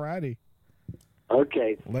 All righty.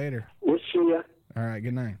 Okay. Later. We'll see you. All right,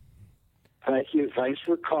 good night. Thank you. Thanks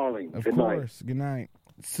for calling. Of Good night. course. Good night.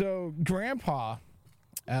 So, Grandpa,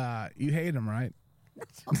 you hate him, right?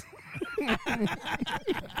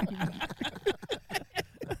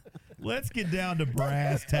 Let's get down to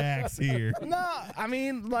brass tacks here. No, I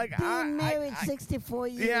mean, like, Being married 64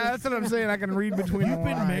 years. yeah, that's what I'm saying. I can read between You've the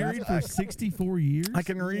been lines. married for 64 years? I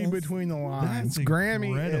can read Yes. between the lines. That's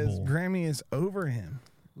incredible. Grammy is over him.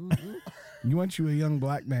 You want you a young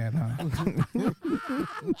black man, huh?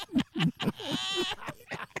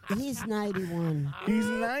 He's 91. He's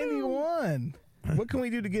 91. What can we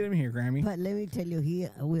do to get him here, Grammy? But let me tell you, he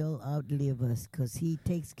will outlive us because he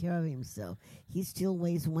takes care of himself. He still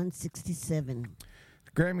weighs 167.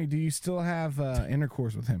 Grammy, do you still have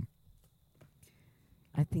intercourse with him?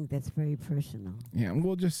 I think that's very personal. Yeah,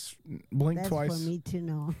 we'll just blink That's twice. for me to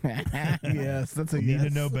know. Yes, that's a Need yes. to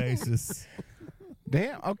know basis.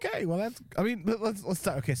 Damn. Okay. Well, that's. I mean, let's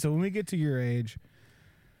talk. Okay, so when we get to your age,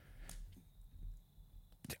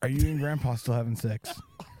 are you and Grandpa still having sex?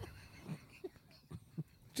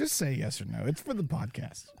 Just say yes or no. It's for the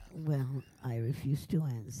podcast. Well, I refuse to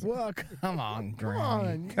answer. Well, come on, Come Grammy.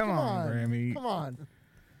 on. Come on, Grammy. Come on.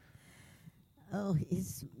 Oh,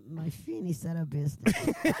 my finis out of business.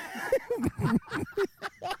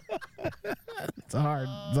 It's hard.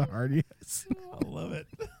 It's a hard yes. I love it.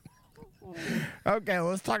 Okay,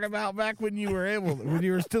 let's talk about back when you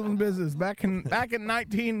were still in business. Back in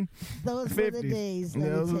 1950s. Those were the days. Let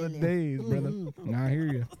Those me were tell the you. days, brother. I hear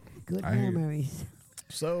you. Good I hear you. memories.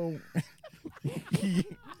 So,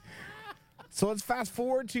 so let's fast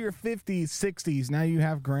forward to your 50s, 60s. Now you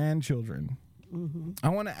have grandchildren. Mm-hmm. I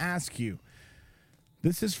want to ask you.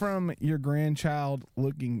 This is from your grandchild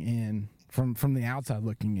looking in, from the outside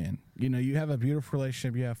looking in. You know, you have a beautiful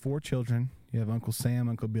relationship. You have 4 children. You have Uncle Sam,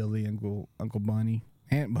 Uncle Billy, Uncle Bunny,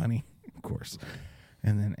 Aunt Bunny, of course,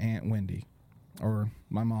 and then Aunt Wendy, or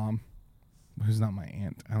my mom, who's not my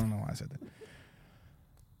aunt. I don't know why I said that.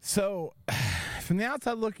 So, from the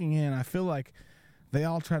outside looking in, I feel like they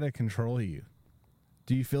all try to control you.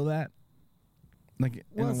 Do you feel that? Like, in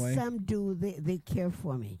Well, a way? some do. They care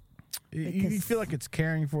for me. You because- feel like it's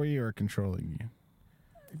caring for you or controlling you?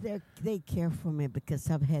 They care for me because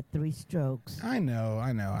I've had 3 strokes. I know,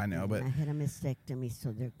 but I had a mastectomy,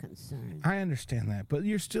 so they're concerned. I understand that. But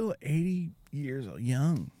you're still 80 years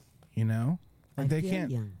young, you know? I Like they feel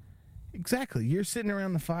can't. young. Exactly. You're sitting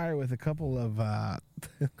around the fire with a couple of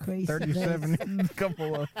Crazy 37,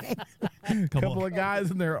 couple of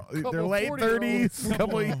guys in their late 40-year-olds. 30s,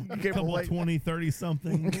 couple couple 20, 30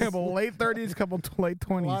 something. couple late 30s, couple late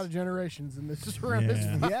A lot 20s. of generations in this, just around this.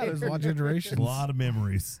 Yeah. Yeah, there's a lot of generations. A lot of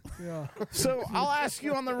memories. Yeah. So I'll ask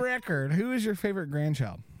you on the record, who is your favorite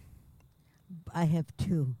grandchild? I have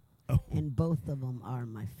two, Oh. and both of them are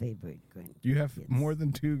my favorite grandkids. You have more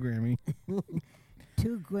than two, Grammy.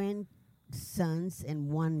 Two grandsons and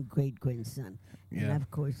one great grandson. Yeah. And of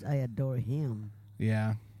course, I adore him.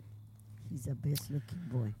 Yeah. He's the best looking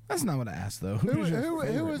boy. That's not what I asked, though. Who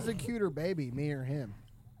was the cuter baby, me or him?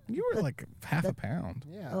 You were like half a pound.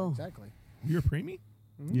 Yeah, Oh. exactly. You're a preemie?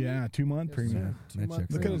 Yeah, 2 month Yes, premium. sir. 2 That month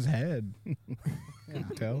checks Look at out. his head. You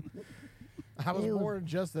can tell. I was Ew. born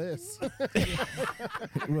just this.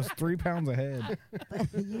 It was 3 pounds a head.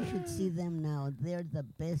 But you should see them now. They're the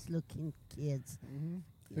best looking kids.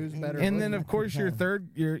 Who's And- better? And then, I of could course, your tell.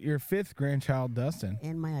 your fifth grandchild, Dustin.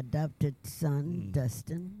 And my adopted son,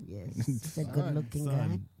 Dustin. Yes, he's a good looking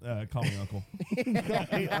guy. Son, call me Uncle.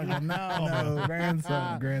 no,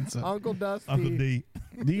 grandson. Uncle Dusty. Uncle D.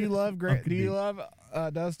 Do you love Uncle Do you D. love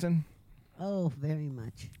Dustin? Oh, very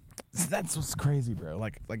much. That's what's crazy, bro.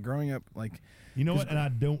 Like growing up, like You know what? And I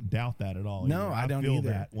don't doubt that at all. No, either. I don't feel either.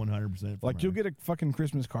 that 100%. you'll get a fucking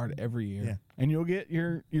Christmas card every year, Yeah. and you'll get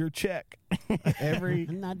your check every.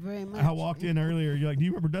 Not very much. I walked in earlier. You're like, "Do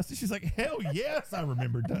you remember Dustin?" She's like, "Hell yes, I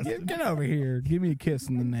remember Dustin." Get over here. Give me a kiss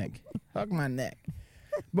in the neck. Hug my neck.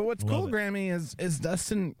 But what's Love cool, it. Grammy, is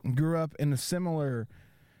Dustin grew up in a similar,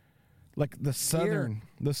 like the southern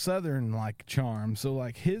like charm. So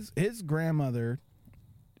like his grandmother,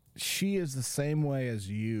 she is the same way as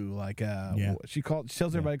you. Like Yeah. she tells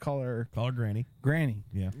everybody to call her Call her Granny. Granny.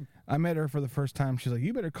 Yeah. I met her for the first time. She's like,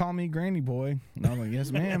 "You better call me Granny boy." And I'm like,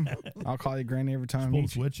 "Yes, ma'am. I'll call you Granny every time I Pulled the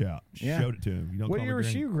meet you." switch out. Yeah. Showed it to him. You don't What call year her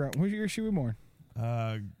was Granny. she? What year was she born?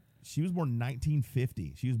 She was born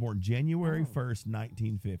 1950. She was born January 1st,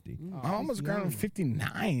 1950. I'm almost grown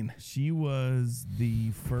 59. She was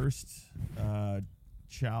the first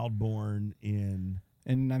child born in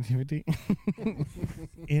In 1950.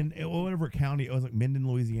 whatever county it was, like Minden,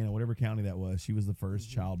 Louisiana, whatever county that was. She was the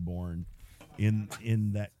first child born in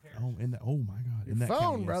that. Oh my God! In that Phone,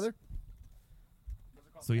 county, yes. brother.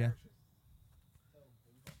 So yeah.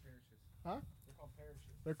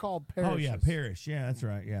 They're called parishes. Oh yeah, Parish. Yeah, that's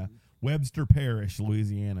right. Yeah, Webster Parish,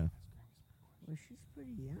 Louisiana. Well, she's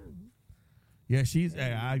pretty young. Yeah, she's.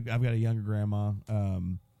 I've got a younger grandma.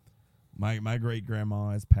 My great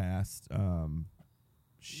grandma has passed.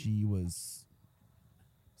 She was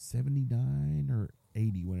 79 or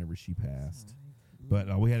 80 whenever she passed. But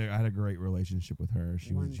I had a great relationship with her.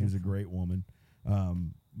 She was a Wonderful. great woman.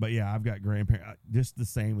 But yeah, I've got grandparents just the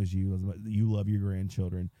same as you. You love your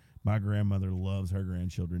grandchildren. My grandmother loves her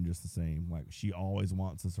grandchildren just the same. Like she always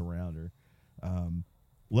wants us around her.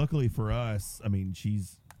 Luckily for us, I mean,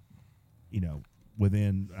 she's,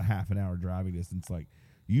 within a half an hour driving distance. Like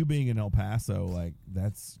you being in El Paso, like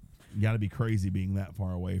that's you got to be crazy being that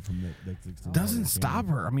far away from the Doesn't stop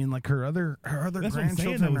her. I mean, like her other That's what I'm saying.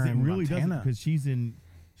 grandchildren Though, are is it in really doesn't Montana. because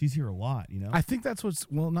she's here a lot. I think that's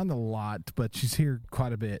not a lot, but she's here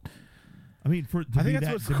quite a bit. I mean, I think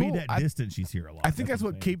that's what's to cool. be that distant, she's here a lot. I think that's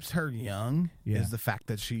what I'm saying. keeps her young Yeah. is the fact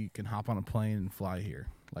that she can hop on a plane and fly here,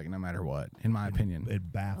 like no matter what. In my opinion,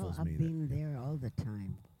 It baffles I've me. been there all the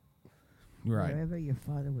time. right? Wherever your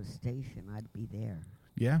father was stationed, I'd be there.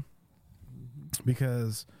 Yeah,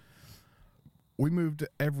 because we moved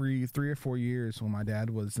every 3 or 4 years when my dad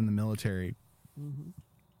was in the military,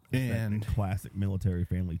 and that classic military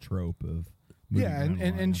family trope of moving yeah, around a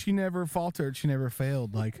lot, and yeah. she never faltered. She never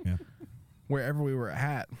failed. Like Yeah. wherever we were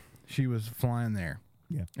at, she was flying there.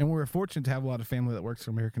 Yeah. And we were fortunate to have a lot of family that works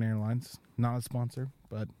for American Airlines. Not a sponsor,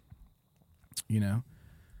 but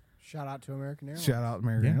Shout out to American Airlines. shout out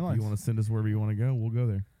American Yeah, if Airlines. you want to send us wherever you want to go, we'll go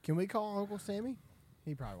there. Can we call Uncle Sammy?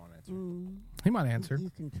 He probably won't answer. He might answer. You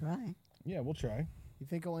can try. Yeah, we'll try. You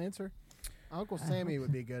think he'll answer? Uncle Sammy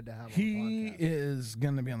would be good to have on He the podcast. is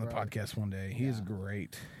going to be on the Brother. podcast one day. He is Yeah.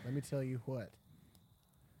 great. Let me tell you what.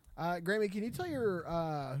 Grammy, can you tell your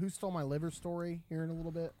who stole my liver story here in a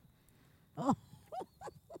little bit? Oh,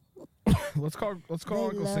 Let's call they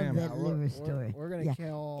Uncle love Sam. that liver story. We're gonna yeah.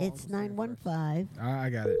 kill. It's Uncle Sam first. 915. I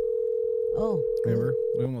got it. Oh, good. Remember?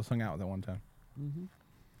 We almost hung out with that one time. Mhm.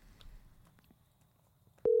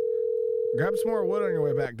 Grab some more wood on your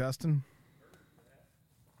way back, Dustin.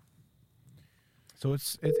 So it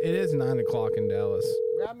is 9 o'clock in Dallas.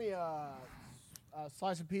 Grab me a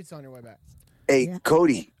slice of pizza on your way back. Hey, Yeah.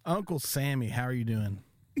 Cody, Uncle Sammy, how are you doing?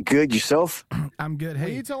 Good. Yourself? I'm good. Will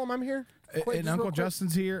Hey, you tell him I'm here? Quick, and just Uncle real quick.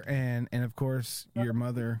 Justin's here, and of course your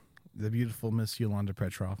mother, the beautiful Miss Yolanda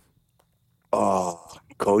Petrov. Oh,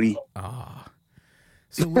 Cody.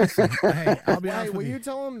 So listen, hey, I'll be Hey, honest will with you you.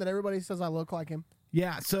 tell him that everybody says I look like him?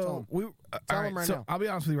 Yeah, Tell so him. we Tell all him right so now. I'll be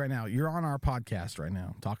honest with you right now. You're on our podcast right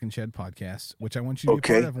now, Talking Shed podcast, which I want you to be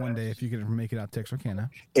Okay. part of one day if you can make it out to Texarkana.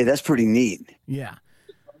 Hey, that's pretty neat. Yeah,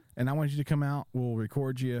 and I want you to come out. We'll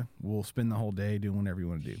record you. We'll spend the whole day doing whatever you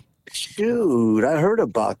want to do. Dude, I heard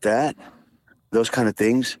about that. Those kind of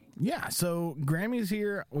things. Yeah, so Grammy's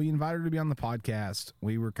here. We invited her to be on the podcast.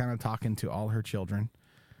 We were kind of talking to all her children.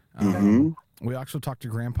 We also talked to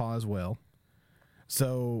Grandpa as well.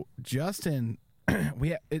 So Justin,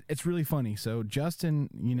 it's really funny. So Justin,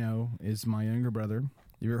 is my younger brother.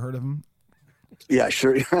 You ever heard of him? Yeah,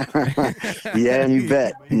 sure. Yeah, you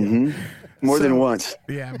bet. More than once.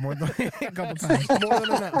 Yeah, more than a couple times. More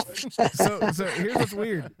than enough. So here's what's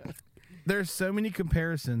weird. There's so many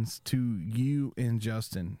comparisons to you and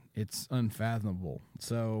Justin. It's unfathomable.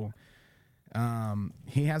 So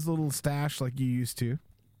he has a little stash like you used to.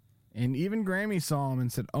 And even Grammy saw him and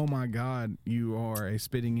said, "Oh my God, you are a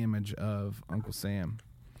spitting image of Uncle Sam."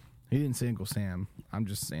 He didn't say Uncle Sam. I'm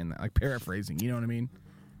just saying that, like paraphrasing. You know what I mean?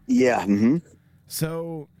 Yeah.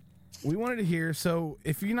 So we wanted to hear. So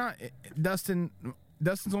if you're not Dustin's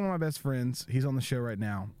one of my best friends. He's on the show right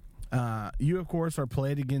now. You of course are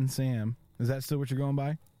Play It Again Sam. Is that still what you're going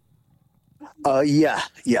by? Yeah.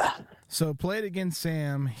 So Play It Again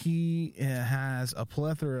Sam, he has a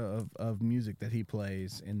plethora of music that he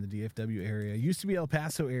plays in the DFW area. Used to be El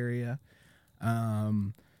Paso area,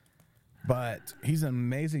 but he's an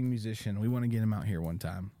amazing musician. We want to get him out here one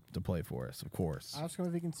time to play for us, of course. Ask him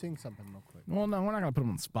if he can sing something real quick. Well, no, we're not going to put him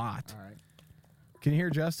on the spot. All right. Can you hear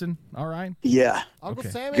Justin? All right. Yeah. Uncle Okay.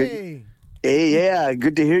 Sammy. Good. Hey, yeah.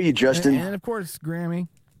 Good to hear you, Justin. And of course, Grammy.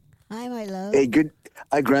 Hi, my love. Hey, good.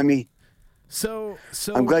 Hi, Grammy. So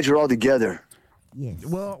I'm glad you're all together. Yes.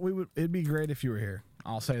 Well, it'd be great if you were here.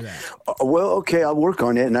 I'll say that. Well, okay. I'll work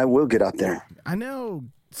on it, and I will get out there. I know,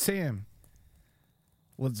 Sam.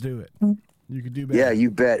 Let's do it. You could do better. Yeah,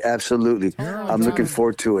 you bet. Absolutely. I'm looking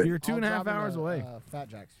forward to it. You're 2.5 I'll drop hours him a, away. Fat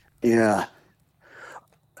Jacks. Yeah.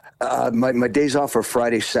 My days off are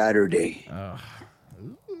Friday, Saturday.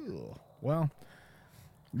 Well,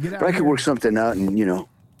 get out But I could here. work something out, and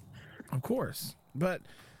Of course. But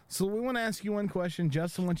so we want to ask you one question.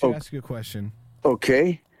 Justin wants you to ask you a question.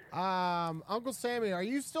 Okay. Uncle Sammy, are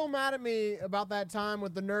you still mad at me about that time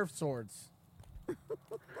with the Nerf swords?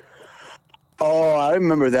 Oh, I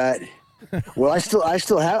remember that. Well, I still have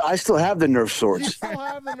the Nerf You swords. still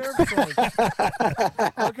have the Nerf swords.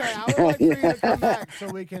 Okay, I would like for you to come back so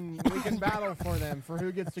we can battle for them for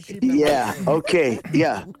who gets to keep them. Yeah. Okay.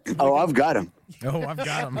 Yeah. Oh, I've got them. Oh, I've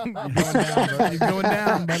got him. You're going down, bro. You're going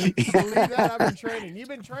down, buddy. Believe that I've been training. You've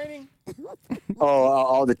been training? Oh,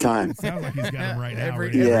 all the time. Sounds like he's got him right now. Every-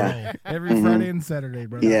 ready to Yeah. roll. Every Friday and Saturday,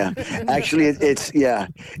 brother. Yeah. Actually,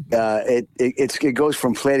 it goes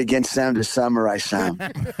from Play It Again Sam to Samurai Sam.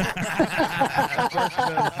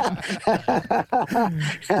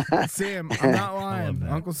 Sam, I'm not lying. that.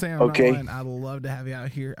 Uncle Sam, I'm Okay. not lying. I'd love to have you out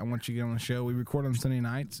here. I want you to get on the show. We record on Sunday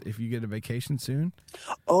nights. If you get a vacation soon,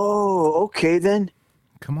 Oh, okay then.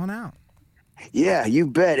 come on out. Yeah, you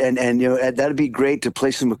bet. And that'd be great to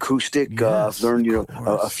play some acoustic. Yes, Learn of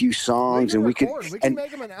course. a few songs, and we could. record. We can And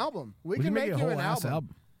make them an album. We We can make make a you whole an ass album.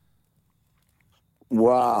 album.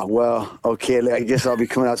 wow, well, okay. I guess I'll be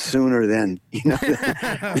coming out sooner then. I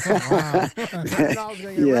was going to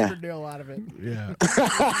get a Yeah. record deal out of it. Yeah.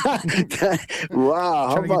 Wow,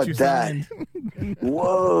 how Trying to get about you that? signed.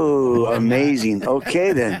 Whoa, amazing.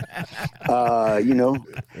 Okay then. Well,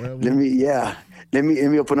 Let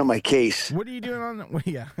me open up my case. what are you doing on? Well,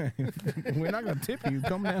 yeah, we're not gonna tip you.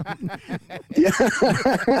 Come down. Yeah.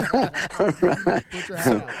 Put your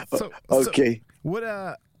hat out. So, Okay. what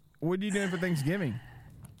are you doing for Thanksgiving?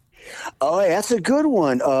 Oh, hey, that's a good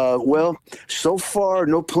one. Well, so far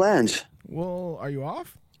no plans. Well, are you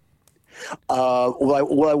off? Well,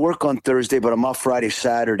 I work on Thursday, but I'm off Friday,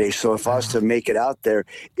 Saturday. So if I was to make it out there,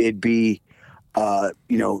 it'd be,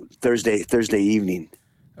 Thursday evening.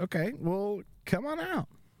 Okay. Well, come on out.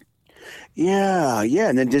 Yeah,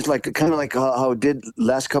 and then just kind of like how I did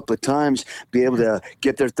last couple of times, be able to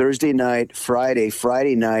get there Thursday night,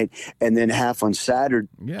 Friday night, and then half on Saturday,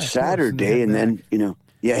 Yeah, of course, Saturday, and and head then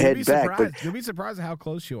You'll head be back. surprised. But You'll be surprised at how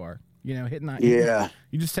close you are. Hitting that. yeah,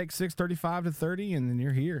 You just take 6:35 to 30, and then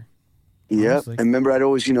you're here. Yep. Honestly. And remember, I'd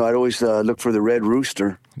always look for the Red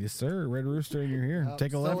Rooster. Yes, sir. Red Rooster, and you're here.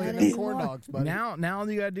 Take a Still left. eating corn dogs, buddy. Now all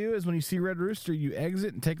you gotta do is when you see Red Rooster, you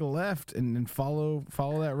exit and take a left, and then follow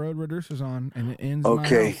that road Red Rooster's on, and it ends in my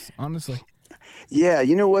Okay. house. Honestly, Yeah,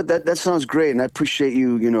 you know what? That sounds great, and I appreciate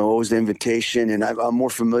you. Always the invitation, and I'm more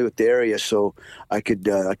familiar with the area, so I could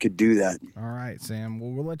do that. all right, Sam.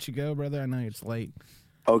 Well, we'll let you go, brother. I know it's late.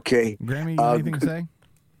 Okay. Grammy, you got anything to say?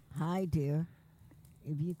 Hi, dear.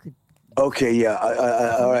 If you could. Okay. Yeah.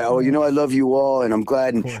 All right. Well, I love you all, and I'm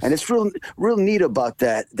glad, and course. it's real neat about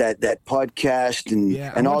that podcast and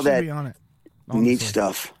Yeah, and I all want you to that be on it. neat honestly.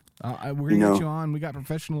 stuff. We're gonna get you on. We got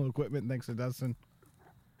professional equipment thanks to Dustin.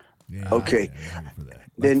 Yeah, Okay. yeah, I'm ready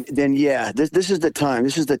for that. Then yeah, this is the time.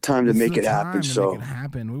 This is the time to This is make the it happen. time to So make it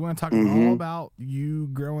happen. We want to talk all about you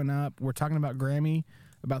growing up. We're talking about Grammy,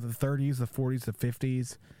 about the 30s, the 40s, the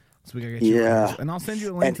 50s. So we gotta get you. Yeah. And I'll send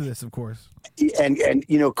you a link And- to this, of course. and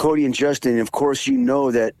Cody and Justin, of course,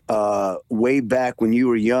 that way back when you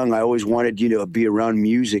were young, I always wanted to be around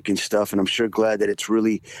music and stuff, and I'm sure glad that it's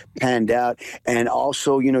really panned out. And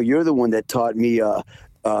also, you're the one that taught me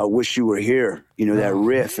 "Wish You Were Here," that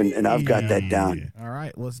riff, and I've got that down. All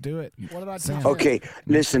right, let's do it. What did I Sam. teach you? Okay,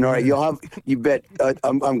 listen, all right, you bet.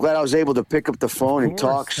 I'm glad I was able to pick up the phone and course.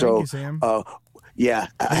 talk. Thank So, you, Sam. yeah,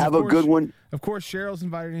 And have of a course- good one. Of course, Cheryl's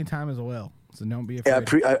invited anytime as well, so don't be Yeah,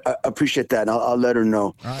 afraid. I appreciate that. And I'll let her know.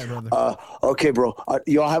 All right, brother. Okay, bro.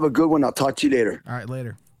 Y'all have a good one. I'll talk to you later. All right,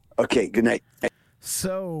 later. Okay, good night.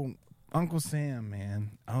 So, Uncle Sam,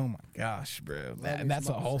 man. Oh my gosh, bro. That's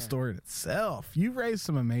a Uncle whole Sam. story in itself. You raised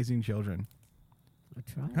some amazing children. I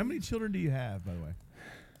tried. How many children do you have, by the way?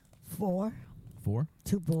 4, 4?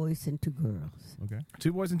 2 boys and 2 girls. Okay.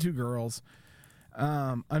 2 boys and 2 girls.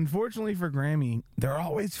 Unfortunately for Grammy, they're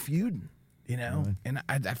always feuding, Really? and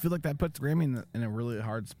I feel like that puts Grammy in a really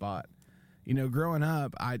hard spot. Growing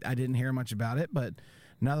up, I didn't hear much about it, but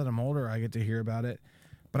now that I'm older, I get to hear about it.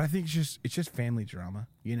 But I think it's just family drama,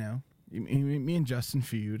 Me and Justin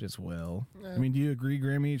feud as well. I mean, do you agree,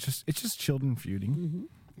 Grammy? It's just children feuding.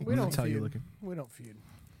 We don't That's how feud. you looking. We don't feud.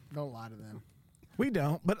 Don't lie to them. We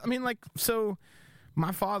don't, but I mean, so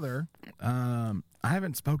my father, I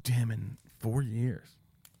haven't spoke to him in 4 years.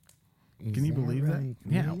 Is Can you believe that? right?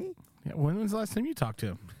 Yeah. Really? Yeah, when was the last time you talked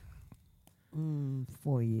to him?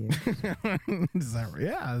 4 years. Is that right?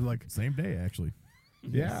 Yeah, Same day, actually.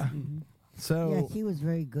 yeah. So Yeah, he was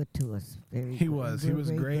very good to us. Very. He good. was. We're He was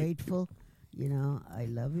very great. Grateful. I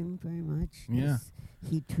love him very much. Yeah.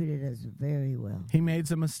 He treated us very well. he made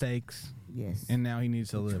some mistakes, Yes. and now he needs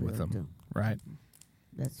to Which live with we'll them. do. Right?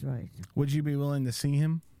 That's right. Would you be willing to see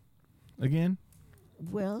him again?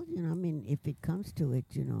 Well, if it comes to it,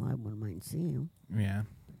 I wouldn't mind seeing him. Yeah.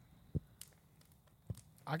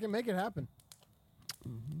 I can make it happen.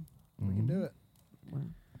 We can do it. Well,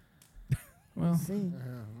 Well, see.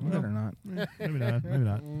 better not. Maybe not. Maybe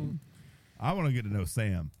not. I want to get to know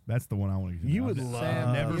Sam. That's the one I want to get to know. You would I've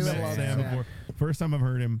love never You would met love Sam Sam. before. First time I've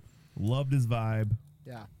heard him. Loved his vibe.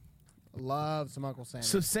 Yeah. Love some Uncle Sam.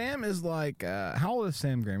 So Sam is like, how old is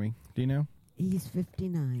Sam, Grammy? Do you know? He's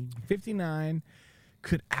 59. 59.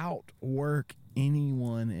 Could outwork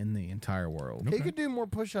anyone in the entire world. He could do more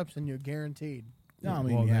push-ups than you, guaranteed. No, I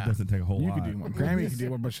mean, Well, yeah. that doesn't take a whole You lot. could do more. Grammy could do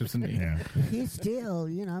more push-ups than me. Yeah. He still,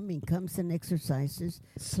 comes and exercises,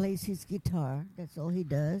 plays his guitar. That's all he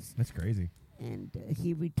does. That's crazy. And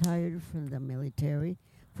he retired from the military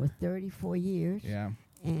for 34 years. Yeah.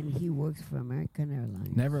 And he works for American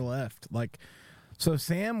Airlines. Never left. So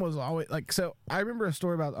Sam was always so I remember a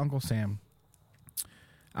story about Uncle Sam.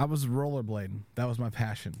 I was rollerblading. That was my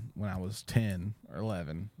passion when I was 10 or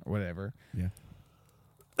 11 or whatever. Yeah.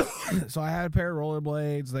 So I had a pair of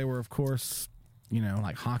rollerblades. They were, of course,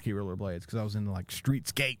 like hockey rollerblades because I was into street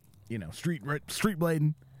skate, street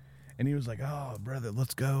blading. And he was like, "Oh, brother,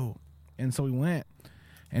 let's go." And so we went,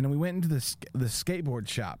 and we went into the skateboard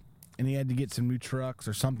shop, and he had to get some new trucks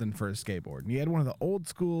or something for his skateboard. And he had one of the old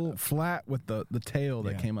school flat with the tail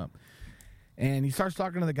that Yeah. came up. And he starts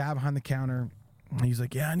talking to the guy behind the counter. And he's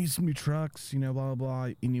like, "Yeah, I need some new trucks, blah, blah, blah."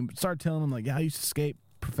 And you start telling him, "Yeah, I used to skate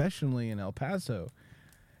professionally in El Paso."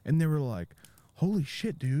 And they were like, "Holy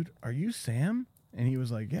shit, dude, are you Sam?" And he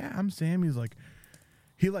was like, "Yeah, I'm Sam." He's like,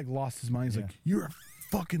 he lost his mind. He's Yeah. like, "You're a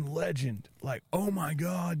fucking legend. Oh my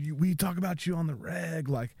God, we talk about you on the reg."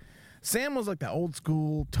 Sam was that old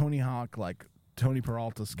school Tony Hawk, Tony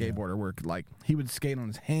Peralta skateboarder where he would skate on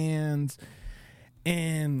his hands.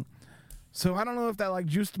 And so I don't know if that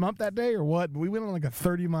juiced him up that day or what, but we went on a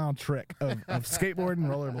 30-mile trek of skateboarding,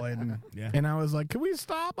 rollerblading. Yeah. And I was like, "Can we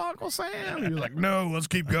stop, Uncle Sam?" He was like, "No, let's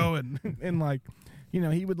keep going."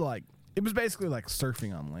 And he would it was basically like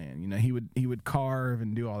surfing on land. You know, he would carve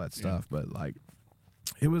and do all that stuff, but like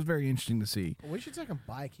it was very interesting to see. We should take him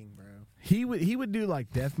biking, bro. He would do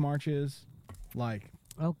like death marches, like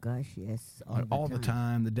Oh gosh, yes, all the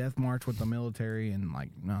time. The death march with the military, and like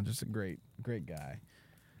no, just a great guy.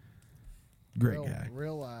 Great guy.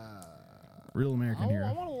 Real American I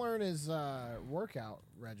hero. want to learn his workout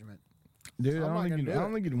regimen. Dude, I'm I not don't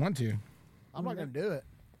gonna think you'd want to. I'm not going to do it.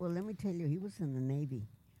 Well, let me tell you, he was in the Navy.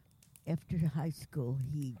 After high school,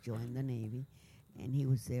 he joined the Navy, and he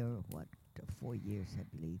was there 4 years, I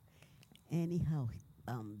believe. Anyhow,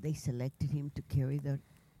 they selected him to carry the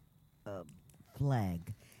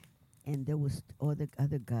flag, and there was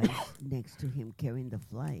other guys next to him carrying the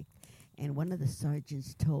flag, and one of the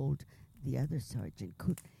sergeants told the other sergeant,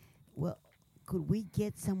 could we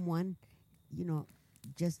get someone,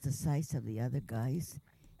 just the size of the other guys?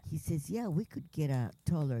 He says, yeah, we could get a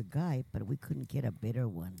taller guy, but we couldn't get a better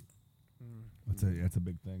one. That's a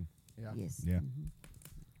big thing. Yeah. Yes. Yeah. Mhm.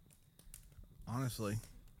 Honestly,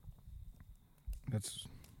 that's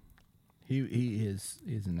he is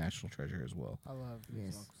a national treasure as well. I love Yes.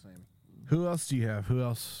 his Uncle Sammy. Who else do you have? Who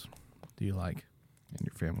else do you like in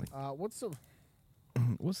your family? What's the...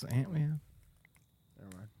 What's the aunt we have?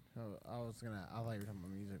 Never mind. I thought you were talking about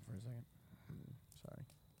music for a second. Sorry.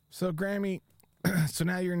 So Grammy, so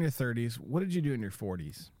now you're in your 30s. What did you do in your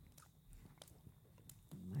 40s?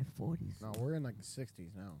 My 40s No, we're in like the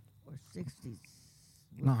 60s now. or 60s.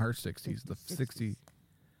 Not her 60s, the 60s. 60s.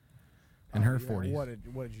 And her Yeah, 40s.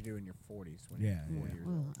 What did you do in your 40s? When Yeah, you were 40 yeah. years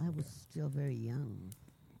Well, old? I was still very young.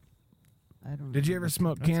 I don't. Did you know ever what-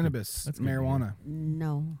 smoke That's good. cannabis, That's good to hear. marijuana?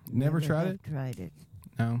 No. Never tried have it? Tried it.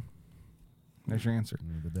 No. There's your answer,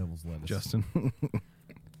 The devil's lettuce. Justin.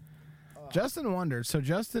 Justin wondered. So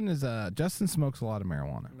Justin smokes a lot of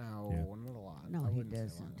marijuana. No, Yeah. not a lot. No, I he wouldn't say a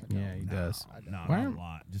lot. doesn't. Yeah, he does. No, Why- not a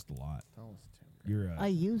lot. Just a lot. Don't listen to him. You're I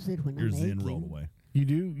use it when you're I'm zen aching. rolled away. You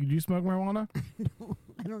do smoke marijuana? No,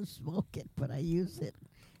 I don't smoke it, but I use it.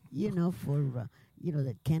 For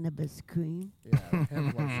that cannabis cream. Yeah, hemp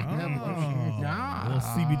lotion. Hemp lotion. A little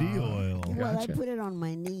CBD oil. Well, I Gotcha. put it on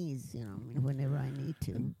my knees. Whenever I need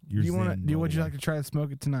to. You're Do you want to? zen Do rolled would you away. like to try to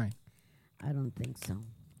smoke it tonight? I don't think so.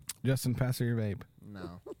 Justin, pass her your vape.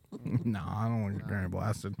 No, No, I don't want your Grammy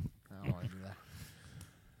blasted. I don't want to do that.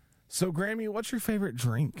 So Grammy, what's your favorite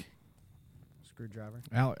drink? Screwdriver.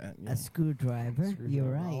 Yeah. A screwdriver.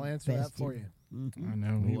 You're right. I'll answer that for Bestie. you. Mhm. I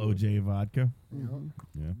know. A little OJ vodka. Mhm.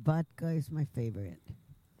 Yeah. Vodka is my favorite.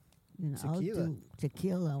 I'll Tequila. do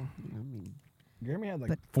tequila. Grammy had like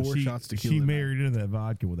But- 4 she, shots tequila. She tonight. married into that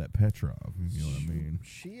vodka with that Petrov. You know what I mean?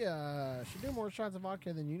 She did more shots of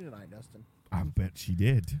vodka than you tonight, Dustin. I bet she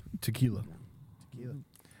did. tequila. Tequila.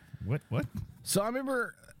 What? So I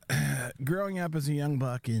remember growing up as a young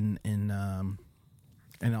buck in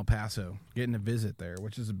El Paso, getting to visit there,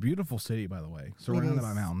 which is a beautiful city, by the way, surrounded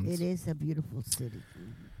by mountains. It is a beautiful city.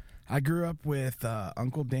 I grew up with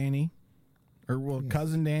Uncle Danny, Yes.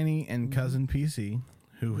 cousin Danny and cousin PC,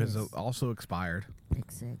 who has Yes. also expired.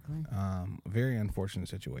 Exactly. Very unfortunate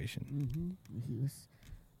situation. He was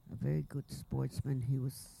a very good sportsman. He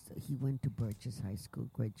went to Burgess High School,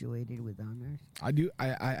 graduated with honors. I don't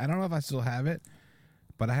know if I still have it,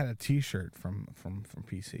 but I had a T-shirt from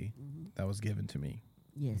PC that was given to me.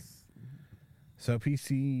 Yes. So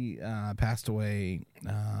PC passed away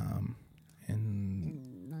in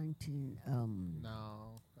In 19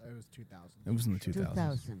 No, it was 2000. it was in the 2000s.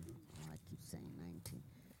 2000. Oh, I keep saying 19.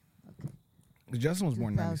 Okay. Justin was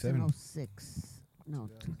born in 97. 2006. No,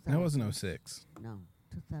 2000. That wasn't 06. No,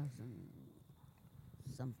 2000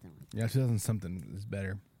 something. Yeah, 2000 something is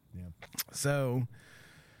better. Yeah. So,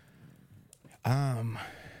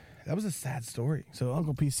 that was a sad story. So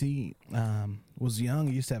Uncle PC was young.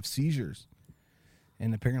 He used to have seizures,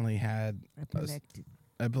 and apparently had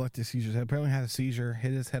epileptic seizures. Apparently had a seizure,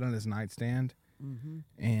 hit his head on his nightstand,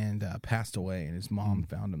 and passed away. And his mom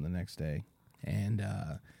found him the next day. And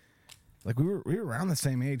like we were around the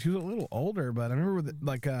same age. He was a little older, but I remember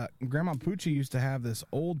Grandma Poochie used to have this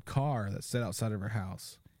old car that sat outside of her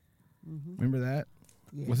house. Remember that?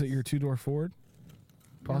 Yes. Was it your 2-door Ford?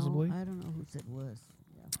 Possibly. No, I don't know whose it was.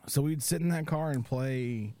 Yeah. So we'd sit in that car and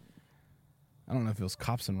play. I don't know if it was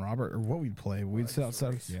Cops and Robert or what we'd play. We'd sit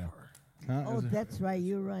outside. Yeah. Huh? Oh, that's right.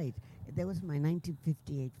 You're right. That was my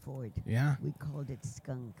 1958 Ford. Yeah. We called it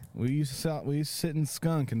Skunk. We used to sit in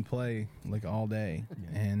Skunk and play like all day.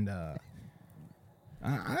 And I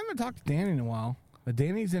haven't talked to Danny in a while, but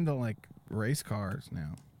Danny's into like race cars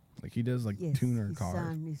now. Like he does like Yes, tuner his cars.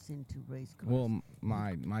 son is into race cars. Well,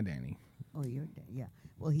 my Danny. Oh, your dad, yeah.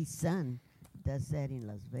 Well, his son does that in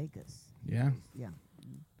Las Vegas. Yeah. Yeah.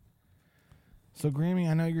 So, Grammy,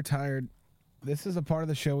 I know you're tired. This is a part of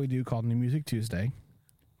the show we do called New Music Tuesday.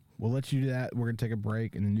 We'll let you do that. We're going to take a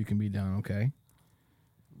break, and then you can be done, okay?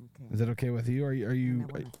 Okay. Is that okay with you? Are And I you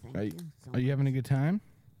wanna thank are, you so are you having a much. good time?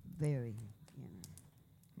 Very,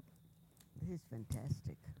 This is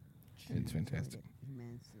fantastic. It's Enjoyed fantastic. it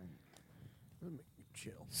immensely.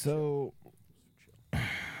 Chill. So,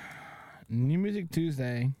 New Music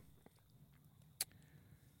Tuesday.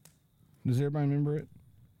 Does everybody remember it?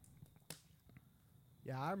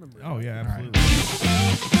 Yeah, I remember. Oh that. yeah, All right.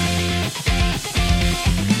 absolutely.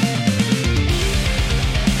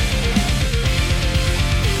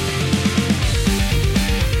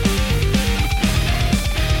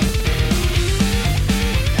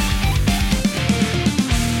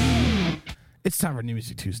 It's time for New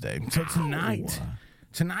Music Tuesday. So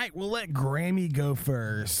tonight we'll let Grammy go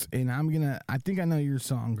first, and I think I know your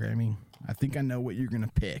song, Grammy. I think I know what you're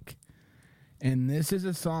gonna pick, and this is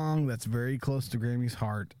a song that's very close to Grammy's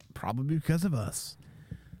heart, probably because of us.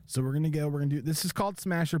 So we're gonna do. This is called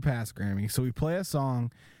Smash or Pass, Grammy. So we play a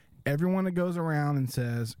song. Everyone that goes around and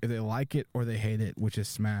says if they like it or they hate it, which is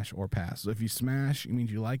smash or pass. So if you smash, it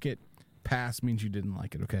means you like it. Pass means you didn't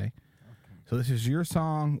like it. Okay. So this is your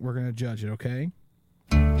song. We're going to judge it, okay?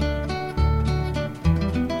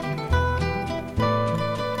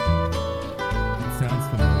 Sounds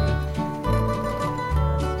familiar.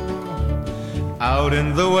 Out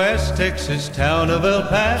in the West Texas town of El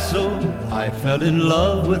Paso, I fell in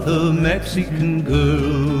love with a Mexican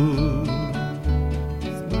girl.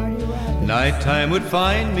 Marty Robbins. Nighttime would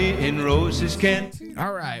find me in Rose's Canteen.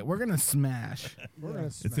 All right, we're going to smash. We're gonna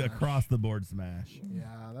It's smash. across the board smash.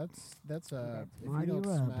 Yeah, that's a. If Marty you don't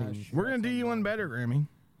Robbins. smash, We're going to do you one better, Grammy.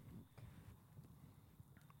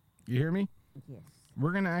 You hear me? Yes,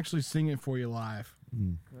 We're going to actually sing it for you live.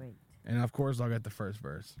 great. And of course, I'll get the first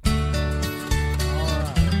verse. All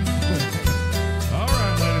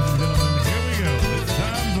right, ladies and gentlemen, here we go. It's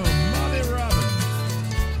time for Marty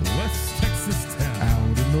Robbins, West Texas Town.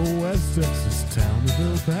 Out in the West Texas town of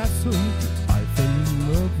El Paso, I fell in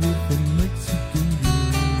love with a Mexican girl.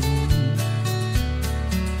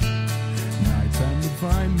 Nighttime would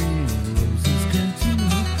find me in Rose's Cantina.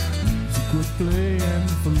 Music would play and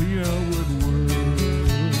Felina would whirl.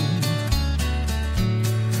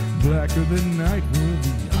 Blacker than night were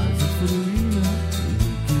the eyes of Felina,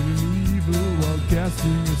 wicked and evil while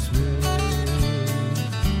casting a spell.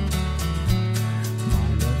 My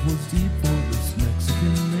love was deep for this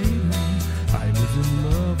Mexican maiden. I was in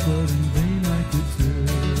love, but in vain I could tell.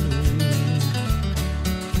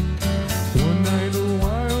 One night a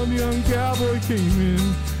wild young cowboy came in,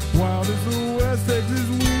 wild as the West Texas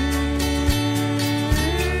wind.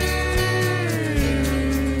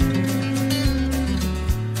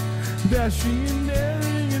 Dashing and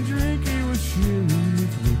daring and drink he was sharing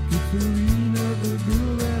with wicked Felina, the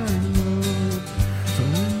girl that I love. So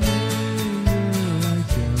one day I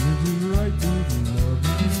challenged his right to the love of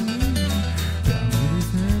his lady, down with his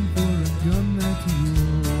hand for a gun that he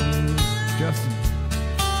wore. Justin.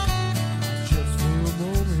 Just for a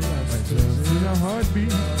moment I just in a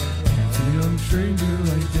heartbeat, and to the young stranger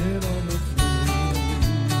lay dead on the floor.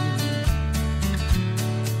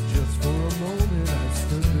 Just for a moment I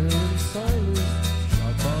stood there in silence,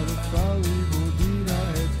 shot by the foul evil deed I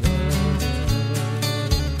had done.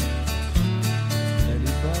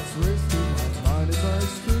 Many thoughts raced through my mind as I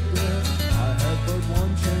stood there. I had but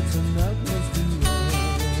one chance and that was to run.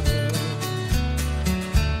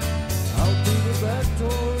 Out through the back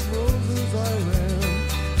door of Roses I ran,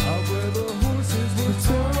 out where the horses were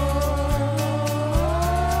tied.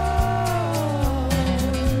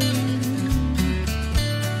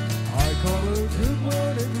 I caught a good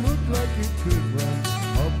one, it looked like it could run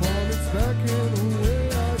up on its back and away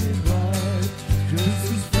I did glide, just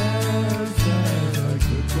as fast as I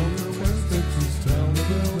could from the West Texas town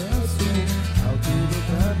of El Paso out through the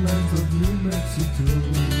badlands of New Mexico.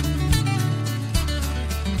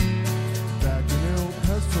 Back in El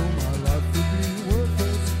Paso, my life would be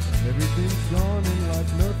worthless. Everything's gone and like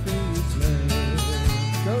nothing is left.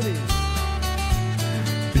 Cody.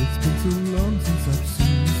 It's been so long since I've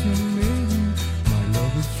seen this young lady. My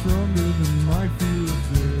love is stronger than my fear of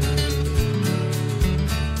death.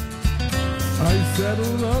 I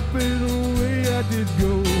saddled up and away I did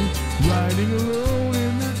go, riding alone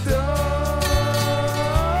in the dark.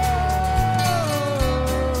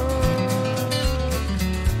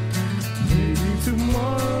 Maybe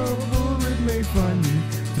tomorrow a bullet may find me.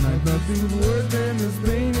 Tonight nothing's worse than this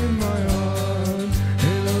pain in my heart.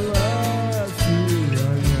 And alas, here I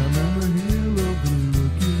am in the hill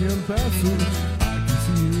overlooking El Paso. I can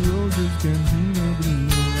see Rose's Cantina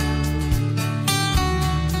below.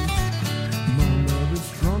 My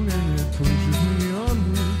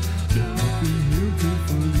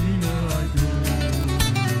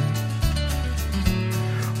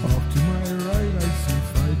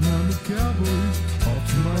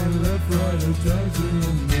Shouting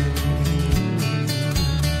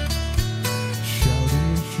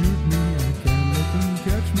and shoot me, I can't let them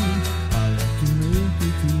catch me. I have to make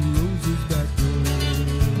it to Rose's back door.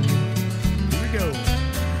 Here we go.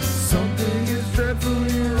 Something is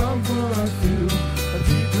dreadfully wrong, for I feel a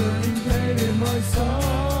deep burning pain in my side.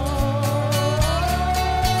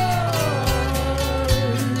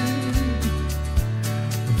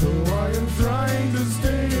 Though I am trying to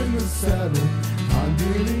stay in the saddle, I'm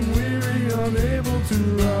getting weary, unable to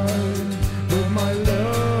ride. But my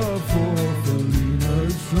love for Felina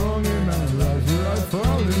is strong, and I rise where I've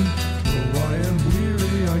fallen. Though I am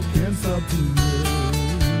weary, I can't stop to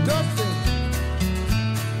live. Dustin!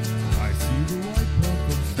 I see the white puff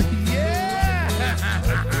of smoke. Yeah! I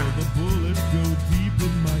feel the bullets go deep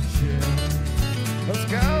in my chest. Let's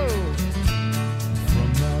go.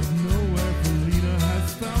 From out of nowhere, Felina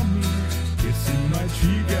has found me, kissing my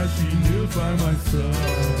cheek as she kneels by my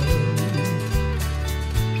side.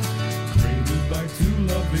 Cradled by two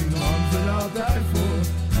loving arms that I'll die for.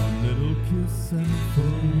 One little kiss and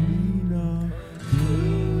Felina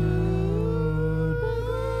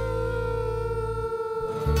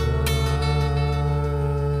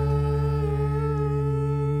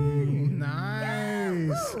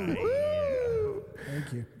Nice. Thank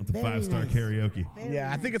you. With the Very 5-star nice. karaoke.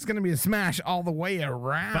 Yeah, I think it's going to be a smash all the way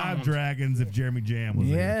around. 5 dragons if Jeremy Jam was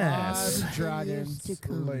there. Yes. 5 dragons to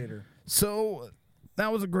come. later. So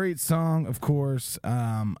that was a great song, of course.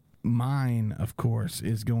 Mine, of course,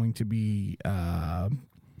 is going to be a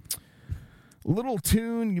little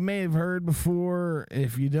tune you may have heard before.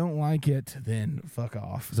 If you don't like it, then fuck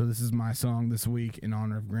off. So this is my song this week in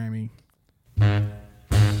honor of Grammy.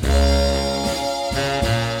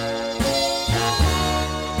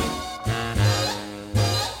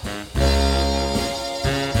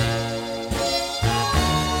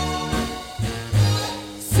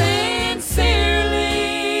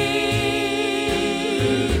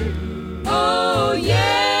 Sincerely, oh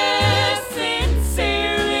yes,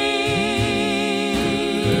 sincerely,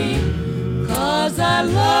 'cause I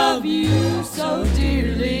love you so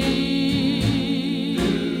dearly.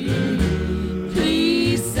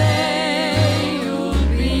 Please say you'll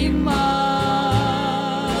be mine.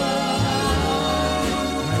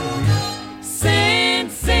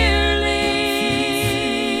 Sincerely,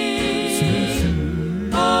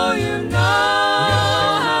 oh, you know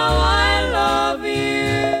how I love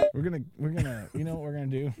you. We're gonna, you know what we're gonna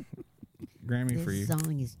do? Grammy for you, This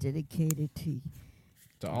song is dedicated to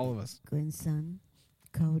to all of us. grandson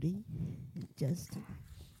Cody, Justin,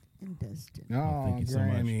 and Dustin. Oh, thank you so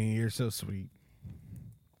much. Grammy, you're so sweet.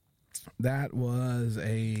 That was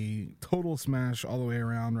a total smash all the way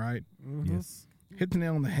around, right? Yes. Hit the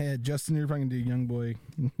nail on the head. Justin, you're probably gonna do Young Boy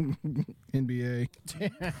NBA.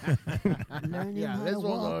 Learning Yeah, how this to was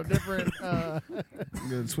a walk. different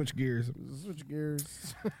Good, switch gears. switch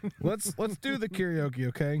gears. Let's do the karaoke,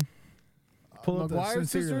 okay? Pull up the McGuire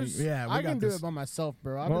Sincerely. sisters? Yeah, we I got can this. do it by myself,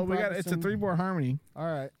 bro. I've Well, been we got it's a practicing. 3-bar harmony. All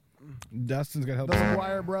right, Dustin's got help. the Here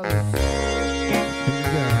McGuire brothers. we go.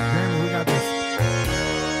 Grammy, we got this.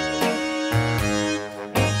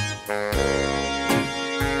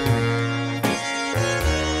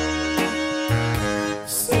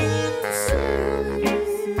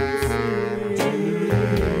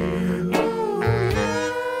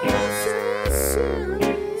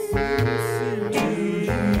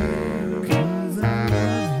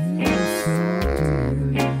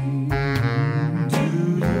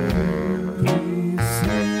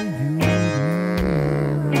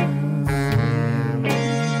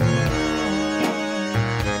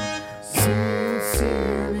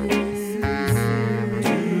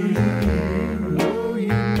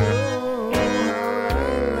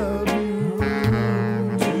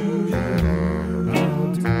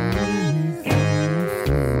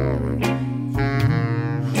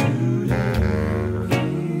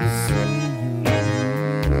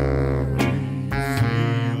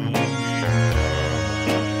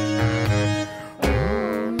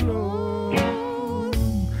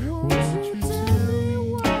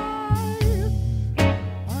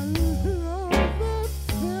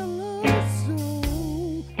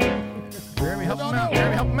 Grammy, help him out.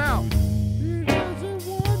 Grammy, help him out.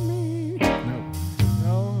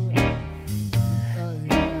 Nope.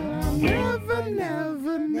 Never,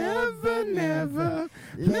 never, never, never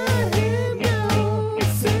let him go.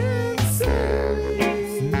 Sincerely,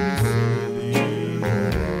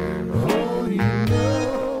 oh, he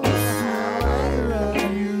knows how I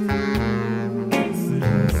love you.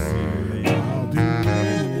 Sincerely, I'll do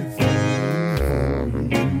anything for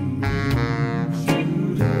you.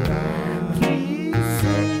 Please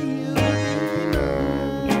say you'll be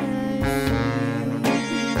mine.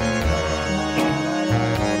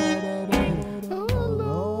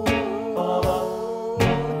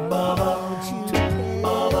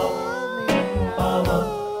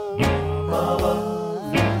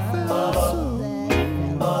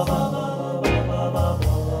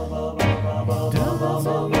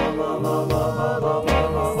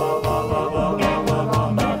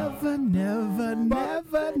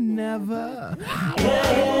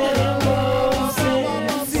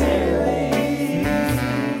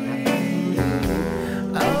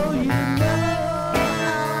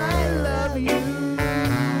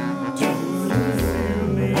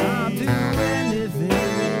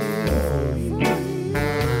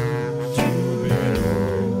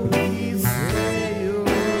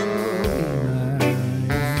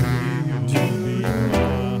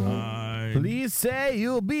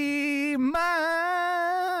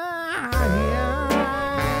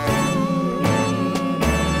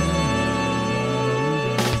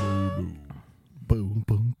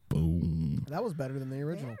 That was better than the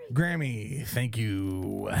original. Grammy, thank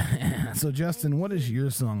you. So, Justin, what is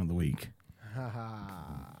your song of the week?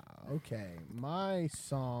 Okay, my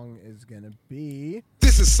song is gonna be.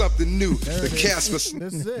 This is something new. There The it is. Casper.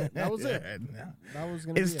 This is it. That was it. That was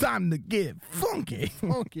gonna. It's be time to get funky.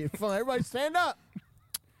 Funky, fun. Everybody, stand up.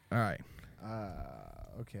 All right.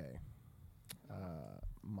 Okay.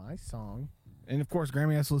 My song. And of course,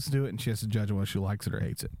 Grammy has to listen to it, and she has to judge whether she likes it or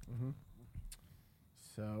hates it.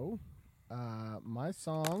 So, my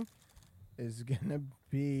song is gonna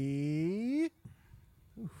be.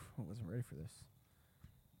 Oof, I wasn't ready for this.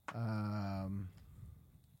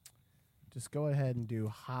 Just go ahead and do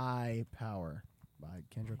 "High Power" by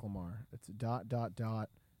Kendrick Lamar. It's a ...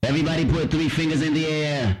 Everybody put 3 fingers in the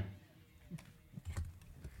air.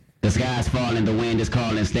 The sky's falling, the wind is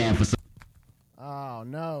calling, stand for some. Oh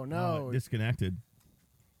no! Disconnected.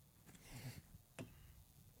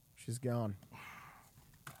 She's gone.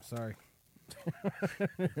 Sorry.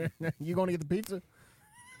 You going to get the pizza?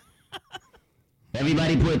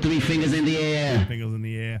 Everybody put 3 fingers in the air. Fingers in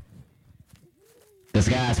the air. The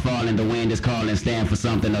sky's falling, the wind is calling, stand for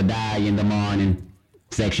something or die in the morning.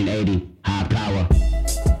 Section 80, high power.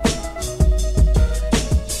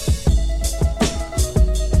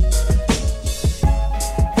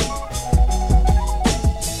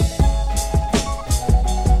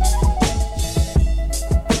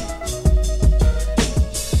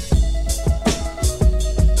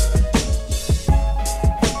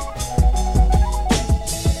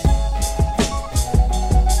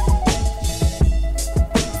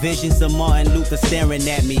 Visions of Martin Luther staring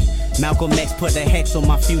at me. Malcolm X put a hex on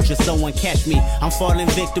my future, someone catch me. I'm falling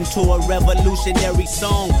victim to a revolutionary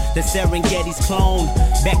song. The Serengeti's clone.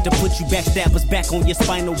 Back to put you backstabbers back on your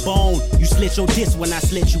spinal bone. You slit your disc when I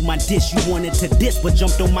slit you my dish. You wanted to diss but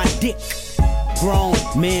jumped on my dick. Grown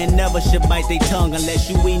men never should bite their tongue unless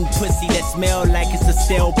you eating pussy that smell like it's a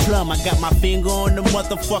stale plum. I got my finger on the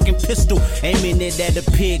motherfucking pistol, aiming it at a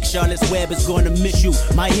pig. Charlotte's Web is gonna miss you.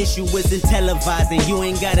 My issue isn't televised, and you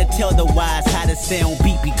ain't gotta tell the wise how to stay on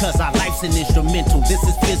beat because our life's an instrumental. This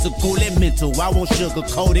is physical and mental. I won't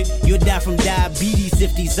sugarcoat it. You'll die from diabetes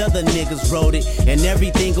if these other niggas wrote it. And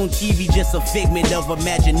everything on TV just a figment of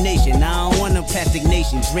imagination. I don't want a plastic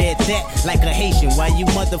nation. Dread that like a Haitian. Why you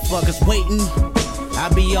motherfuckers waiting? I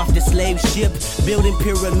be off the slave ship, building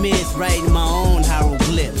pyramids, writing my own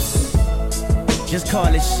hieroglyphs. Just call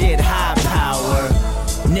it shit high power.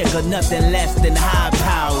 Nigga, nothing less than high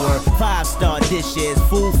power. 5-star dishes,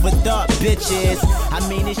 food for thought, bitches. I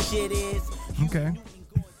mean, this shit is. Okay.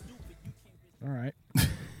 All right.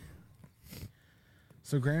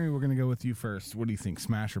 So, Grammy, we're going to go with you first. What do you think,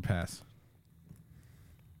 smash or pass?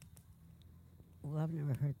 Well, I've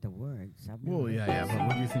never heard the words. Well, yeah, but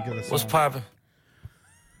what do you think of the song? What's poppin'?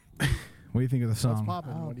 What do you think of the song? What's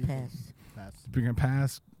poppin'? Oh, What do you pass. think? Pass. You're going to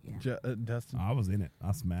pass, Yeah. Dustin? I was in it.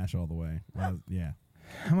 I smash all the way. Yeah.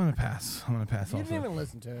 I'm going to pass. I'm going to pass You also. didn't even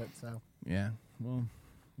listen to it, so. Yeah. Well,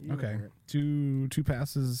 You okay. hear it. Two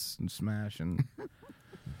passes and smash. And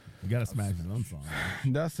You got to smash your own song.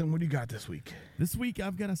 Dustin, what do you got this week? This week,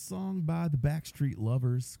 I've got a song by the Backstreet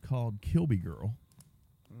Lovers called Kilby Girl.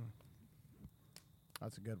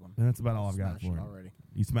 That's a good one. And that's about all I've got Smashed for it it. already.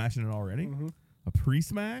 You smashing it already? Mm-hmm. A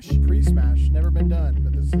pre-smash? Pre-smash. Never been done,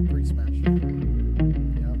 but this is a pre-smash. Yep.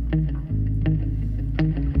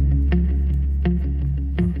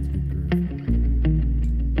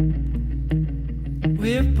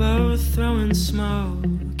 We're both throwing smoke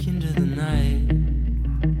into the night.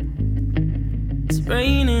 It's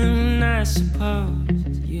raining, I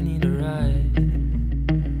suppose you need a ride.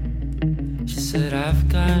 She said, I've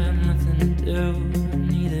got nothing to do,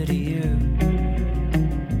 neither do you.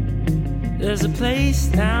 There's a place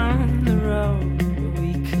down the road where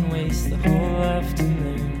we can waste the whole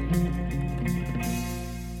afternoon.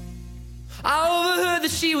 I overheard that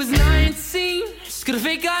she was 19. She's got a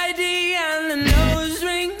fake ID and a nose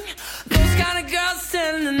ring. Those kind of girls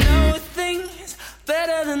tend to know things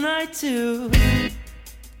better than I do.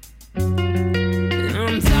 And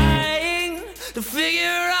I'm dying to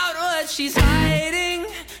figure out what she's hiding.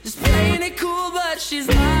 Just playing it cool, but she's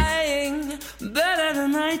lying better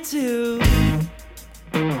than I do.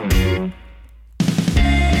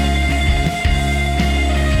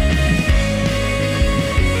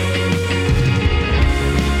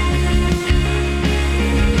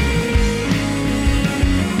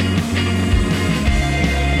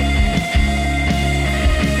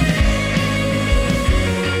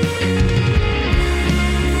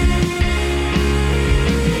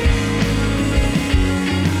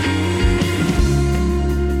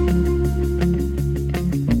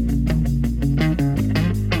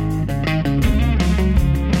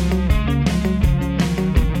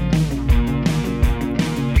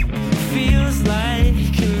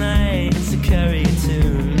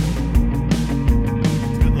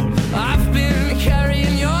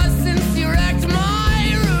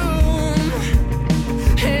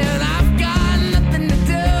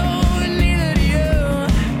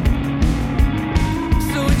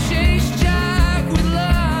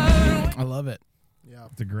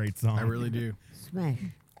 do. Smash.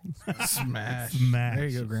 Smash. Smash. There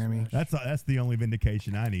you go, Grammy. That's the only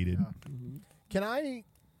vindication I needed. Can I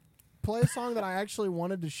play a song that I actually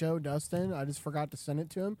wanted to show Dustin? I just forgot to send it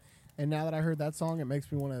to him. And now that I heard that song, it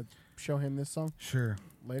makes me want to show him this song Sure.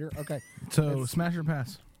 later. Okay. So, smash or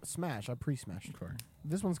pass? Smash. I pre-smashed.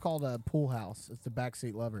 This one's called Pool House. It's the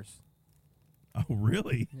Backseat Lovers. Oh,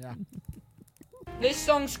 really? Yeah. This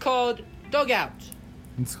song's called Dog Out.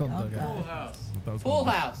 It's called Dugout. Pool House. That was Pool called-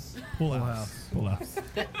 House. Pool House. Pool House.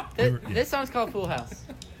 This song's called Pool House.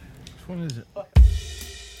 Which one is it?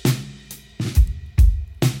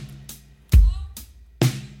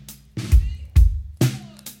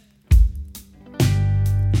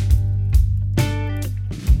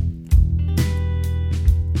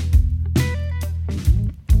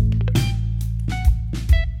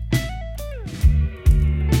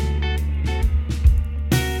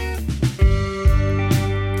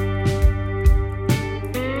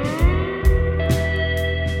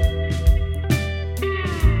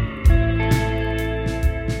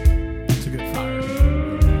 It's a good fire.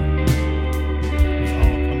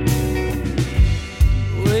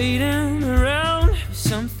 Waiting around for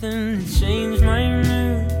something to change my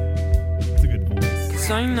mood. It's a good voice.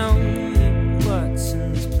 'Cause I know that what's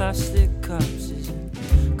in these plastic cups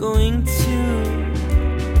isn't going to.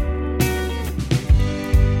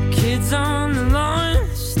 Kids on the lawn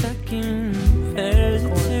stuck in pairs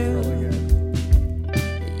of two.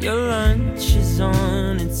 Your lunch is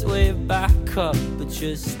on its way back up, but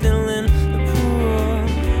you're still in the pool.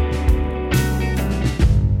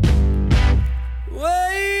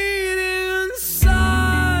 Wait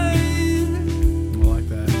inside. I like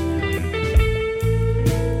that.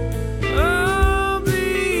 I'll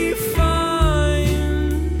be fine.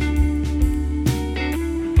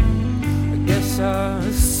 I guess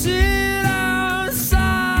I'll sit outside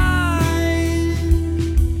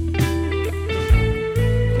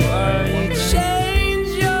while you change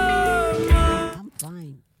your mind. I'm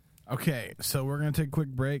fine. Okay, so we're going to take a quick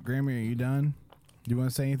break. Grammy, are you done? Do you want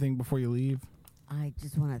to say anything before you leave? I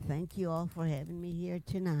just want to thank you all for having me here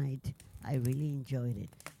tonight. I really enjoyed it.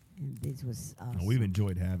 And this was awesome. We've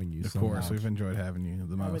enjoyed having you. Of so course, much. we've enjoyed having you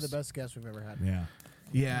the Probably most. the best guest we've ever had. Yeah.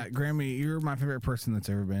 Yeah, Grammy, you're my favorite person that's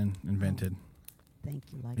ever been invented. Thank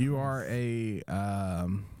you. You are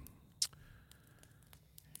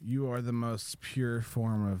you are the most pure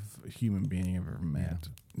form of human being I've ever met.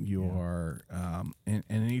 You are, and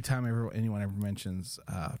anytime anyone ever mentions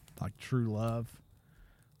like true love,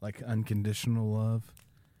 like unconditional love,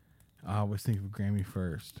 I always think of Grammy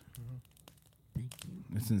first. Thank you.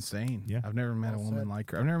 It's insane. Yeah. I've never met a Well woman said. like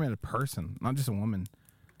her. I've never met a person, not just a woman.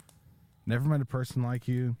 Never met a person like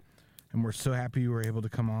you, and we're so happy you were able to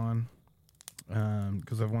come on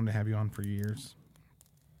because I've wanted to have you on for years.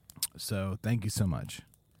 So thank you so much.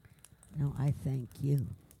 No, I thank you.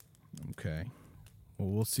 Okay. Well,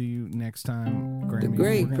 we'll see you next time, Grammy. The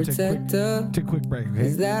great We're gonna protector. Take a quick break, okay?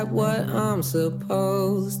 Is that what I'm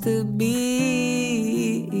supposed to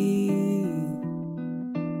be?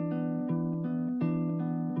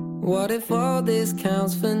 What if all this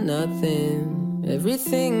counts for nothing?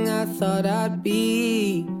 Everything I thought I'd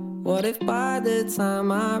be. What if by the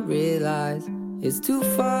time I realize it's too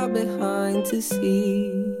far behind to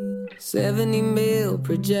see? 70 mil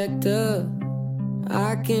projector,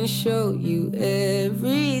 I can show you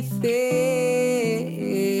everything,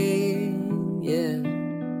 yeah.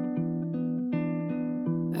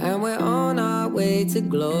 And we're on our way to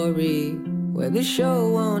glory, where the show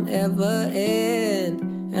won't ever end,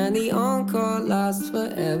 and the encore lasts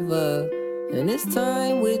forever, and it's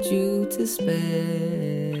time with you to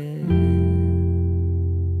spend.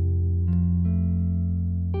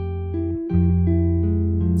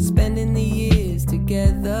 Spending the years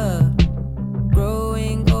together,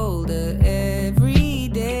 growing older every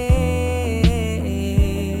day.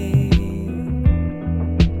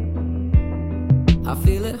 I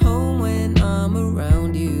feel at home when I'm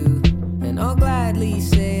around you, and I'll gladly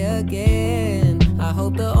say again, I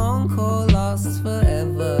hope the encore lasts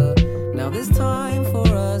forever. Now there's time for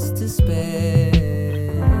us to spend,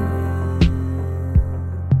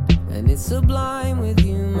 and it's sublime with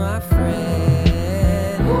you, my friend.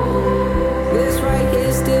 This right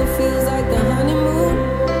here still feels like the honeymoon.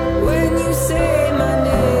 When you say my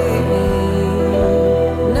name,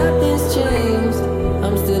 nothing's changed.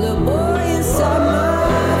 I'm still a boy inside my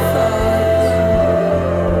thoughts.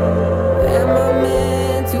 Am I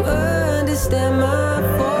meant to understand my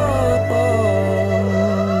faults?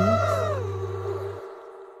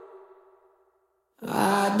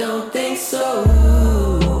 I don't think so.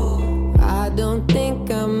 I don't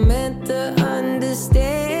think I'm meant to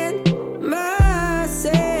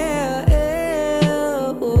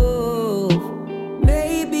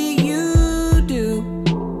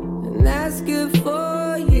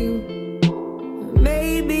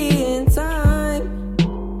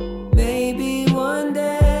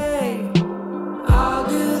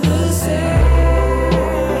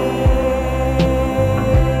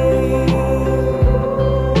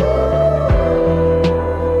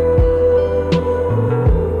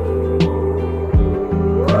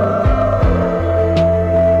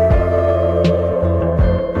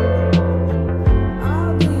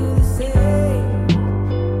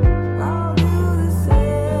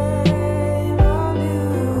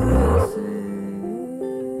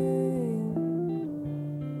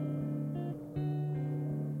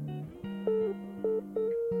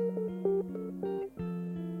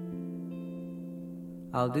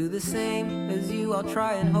I'll do the same as you, I'll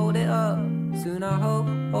try and hold it up. Soon I hope,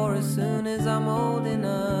 or as soon as I'm old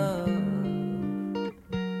enough.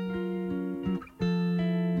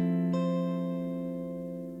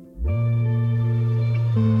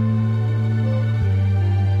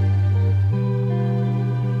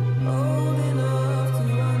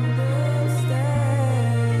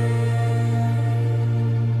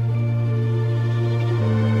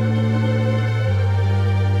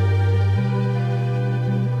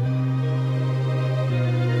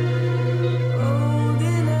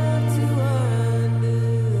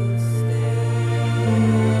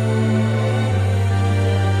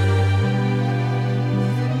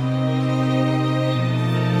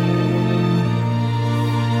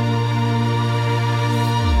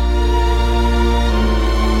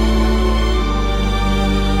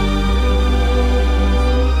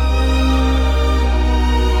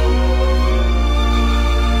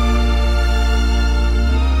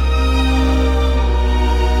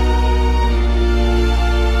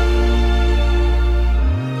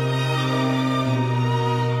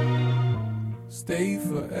 Stay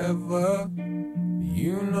forever.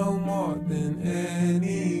 You know more than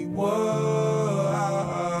anyone.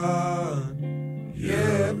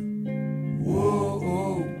 Yeah.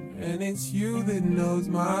 Whoa. And it's you that knows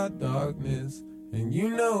my darkness. And you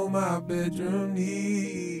know my bedroom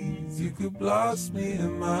needs. You could blast me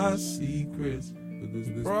in my secrets. But there's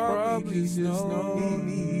probably just no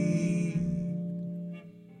need.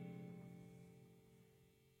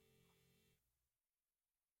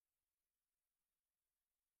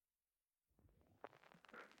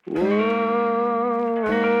 Whoa,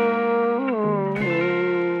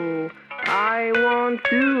 I want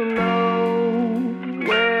to know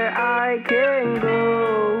where I can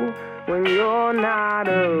go when you're not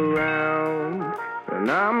around and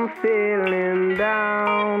I'm feeling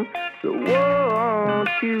down. So won't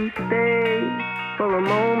you stay for a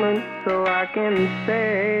moment so I can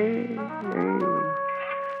say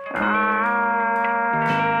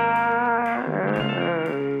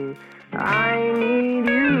I need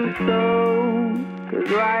you so, 'cause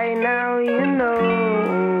right now you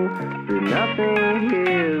know that nothing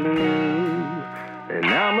heals me, and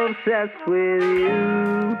I'm obsessed with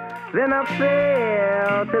you. Then I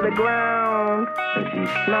fell to the ground, and she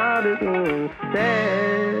smiled at me and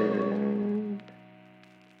said,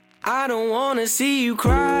 I don't wanna see you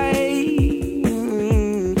cry.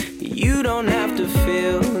 You don't have to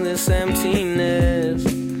feel this emptiness.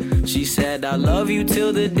 She said, I love you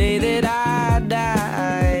till the day that I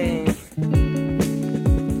die.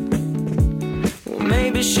 Well,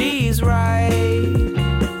 maybe she's right,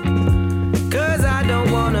 'cause I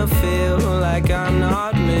don't wanna feel like I'm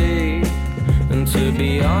not me. And to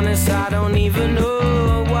be honest, I don't even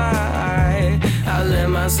know why I let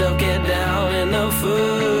myself get down in the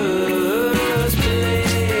first place.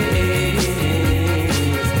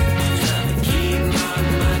 Trying to keep my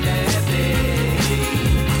mind at bay.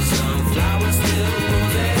 Sunflowers still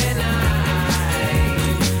move at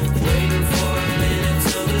night. Waiting for a minute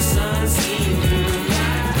till the sun seems through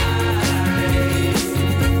my eyes.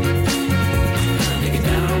 Dig it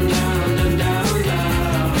down, down, down, down,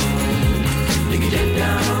 down. Dig it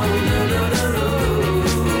down, down, down, down, down.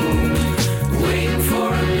 Waiting for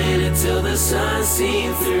a minute till the sun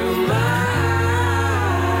seems through my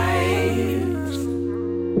eyes.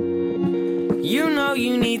 You know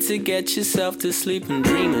you need to get yourself to sleep and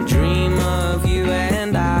dream a dream of you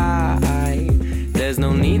and I. There's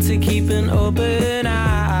no need to keep an open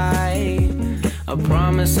eye. I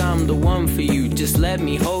promise I'm the one for you. Just let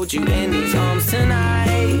me hold you in these arms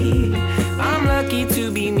tonight. I'm lucky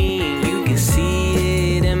to be me. You can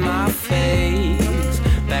see it in my face.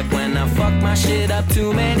 Back when I fucked my shit up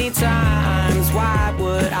too many times, why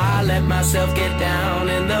would I let myself get down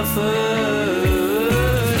in the first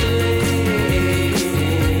place?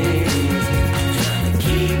 Trying to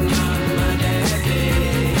keep my mind at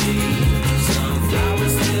bay.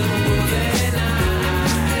 Sunflowers still move at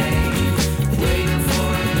night. Waiting for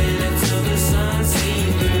a minute till the sun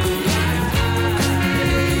seems through my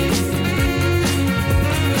eyes.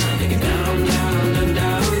 Dig it down, down, down,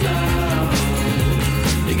 down, down.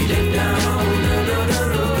 Dig it down, down, down, down,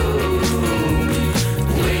 down.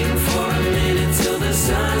 Waiting for a minute till the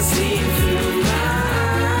sun seems through my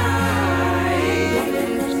eyes.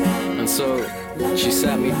 And so she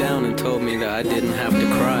sat me down and told me that I didn't have to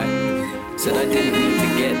cry. Said I didn't need to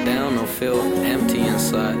get down or feel empty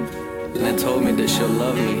inside. And then told me that she'll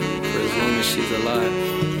love me for as long as she's alive.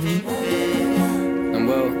 And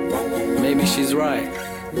well, maybe she's right,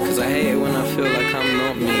 'cause I hate it when I feel like I'm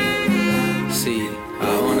not me. See, I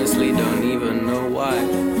honestly don't even know why.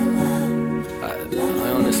 I I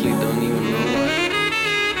honestly don't even know why.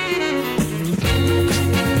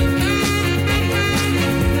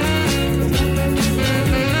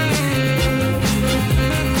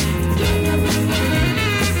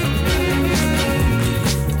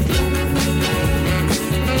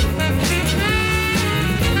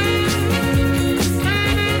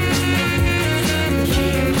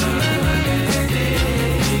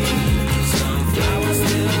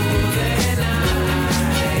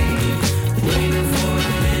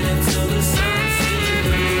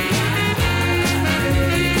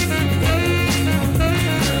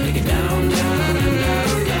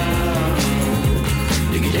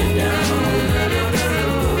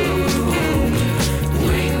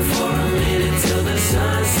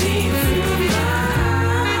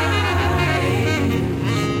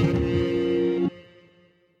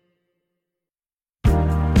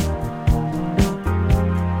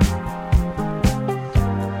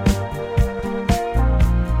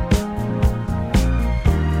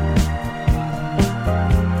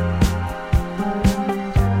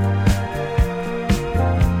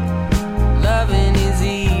 Loving is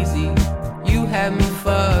easy, you had me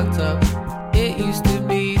fucked up. It used to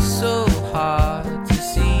be so hard to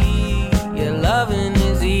see. Yeah, loving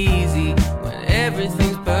is easy when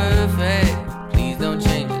everything's perfect. Please don't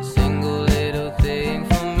change a single little thing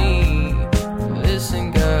for me.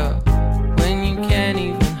 Listen, girl, when you can't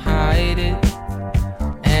even hide it,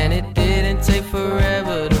 and it didn't take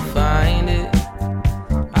forever to find it.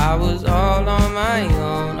 I was all on my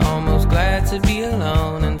own, almost glad to be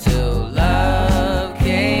alone until love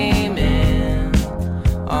came in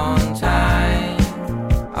on time,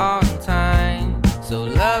 on time. So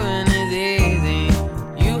loving is easy,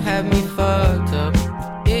 you had me fucked up.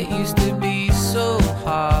 It used to be so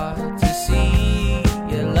hard to see.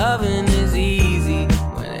 Yeah, loving is easy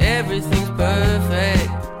when everything's perfect.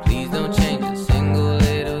 Please don't change a single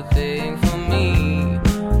little thing for me.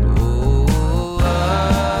 Ooh, oh,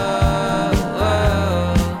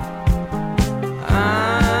 oh,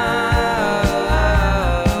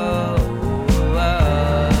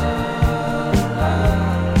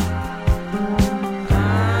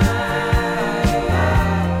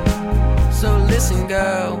 So listen,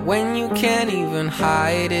 girl, when you can't even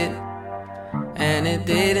hide it, and it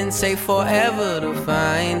didn't take forever to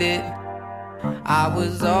find it. I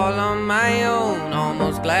was all on my own,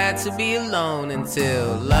 almost glad to be alone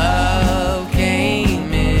until love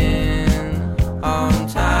came in on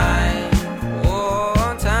time, oh,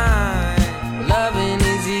 on time. Loving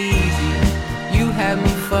is easy, you had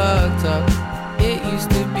me fucked up. It used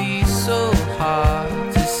to be so hard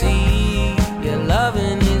to see. Yeah,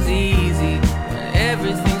 loving is easy when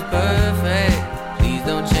everything's perfect. Please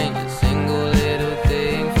don't change a single little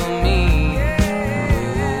thing for me.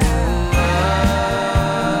 Ooh,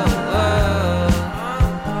 oh,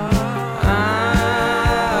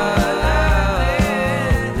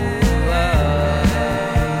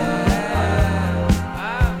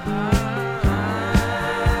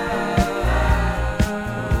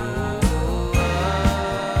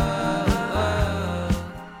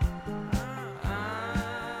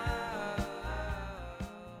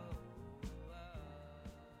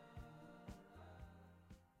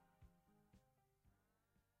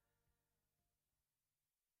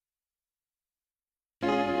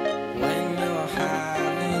 when you're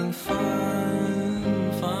having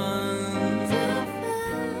fun, fun.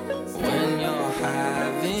 When you're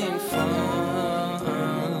having fun,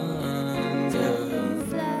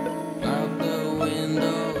 yeah. Out the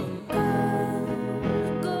window.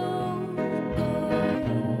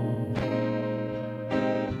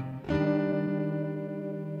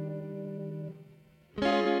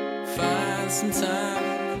 Find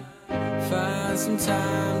some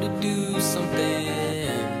time to do something.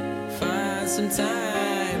 Find some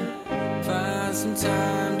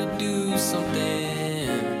time to do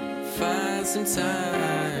something. Find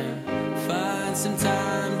some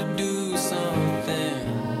time to do something.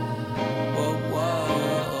 Whoa, whoa.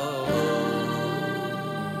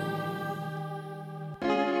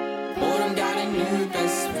 Boredom got a new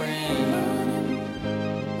best friend.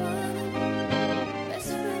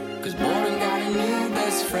 'Cause boredom got a new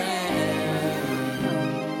best friend.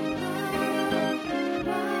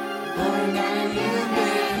 Boredom got a new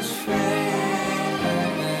best friend.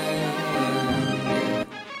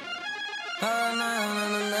 Oh, no, no,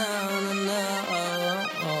 no, no, no,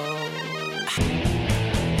 oh.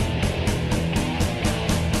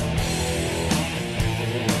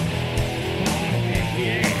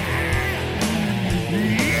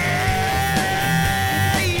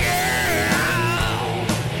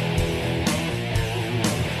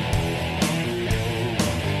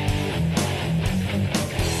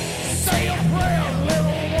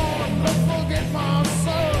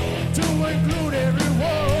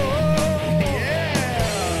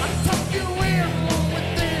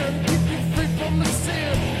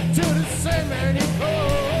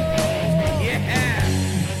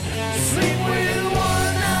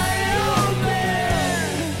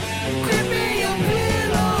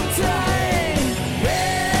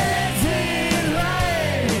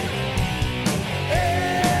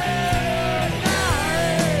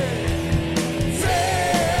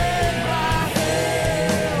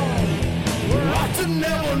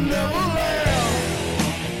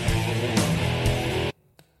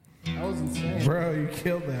 insane. Bro, you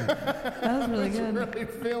killed that. That was really I good. was really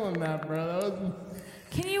feeling that, bro. That was,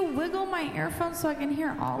 Can you wiggle my earphones so I can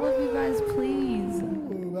hear all of you guys, please?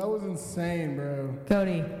 ooh, that was insane, bro.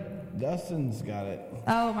 Cody. Dustin's got it.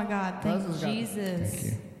 Oh my God. Thank Dustin's got it. Jesus. Thank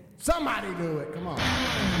you. Somebody do it. Come on.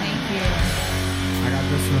 Thank you. I got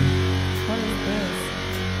this one. What is this?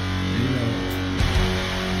 You know it.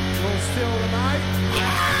 Little still tonight.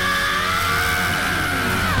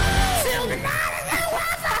 Till the night I go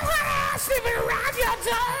out sleeping around your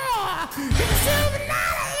door. Till the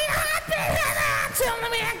night I eat hot pizza. Tell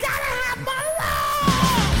me I gotta have my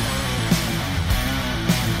love.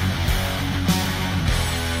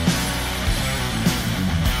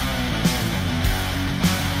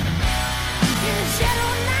 In the shadow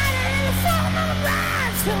of night and in the form of a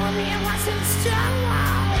bride, telling me what's in store. I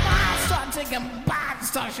start taking bites,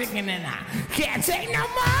 start shaking, and I can't take no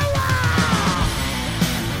more.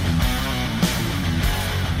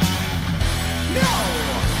 No,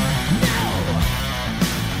 no.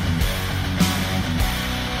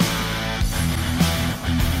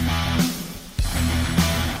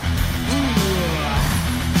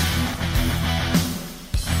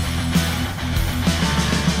 I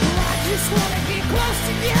just wanna get close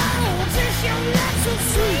to you, taste your love so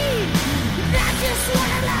sweet. I just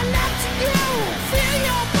wanna lie love to you, feel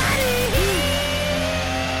your body heat.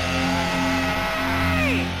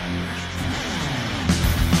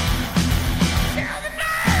 Till the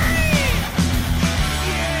night.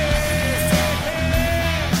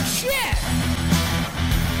 Yeah. Shit.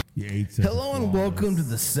 You ate such Hello a and flawless- welcome to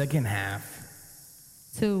the second half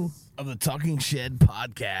 2. of the Talking Shed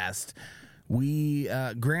podcast. We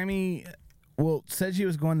Grammy said she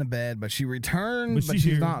was going to bed, but she returned, But but she's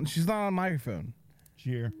she's here. not on microphone.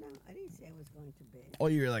 Cheer. No, I didn't say I was going to bed. Oh,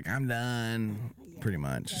 you were like, I'm done, pretty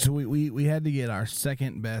much. So we had to get our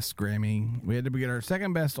second best Grammy. We had to get our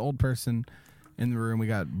second best old person in the room. We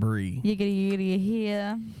got Bree. Yiggity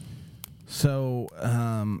here. So,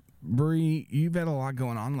 Bree, you've had a lot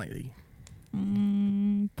going on lately.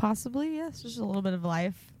 Possibly, yes. Just a little bit of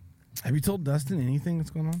life. Have you told Dustin anything that's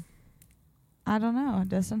going on? I don't know.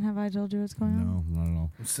 Dustin, have I told you what's going on? No, not at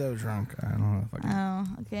all. I'm so drunk. I don't know if I can. Oh,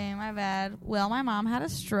 okay. My bad. Well, my mom had a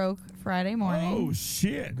stroke Friday morning. Oh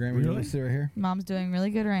shit! Grammy, you really? want to sit right here? Mom's doing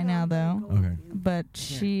really good right now, though. Okay. But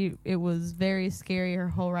it was very scary. Her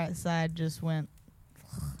whole right side just went,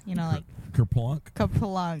 like Kerplunk.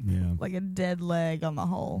 kaplunk, Yeah. like a dead leg on the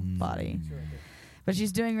whole body. But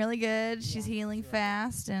she's doing really good. She's healing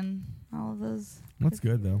fast and all of those. That's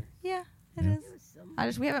good though. Yeah, it Yeah. is.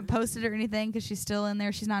 We haven't posted or anything because she's still in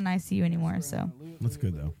there. She's not in ICU anymore, so That's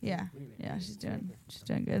good though. yeah, she's doing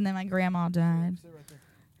good. And then my grandma died.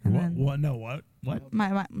 And What? then What? No. What? What?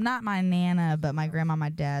 my not my nana, but my grandma, my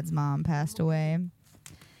dad's mom, passed away.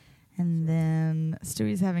 And then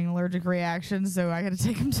Stewie's having an allergic reaction, so I got to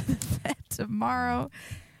take him to the vet tomorrow.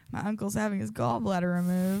 My uncle's having his gallbladder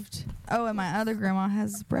removed. Oh, and my other grandma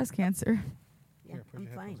has breast cancer. Yeah, I'm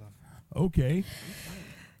fine. Okay.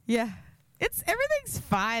 Yeah, everything's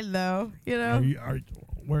fine though.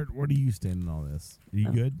 Where do you stand in all this? Are you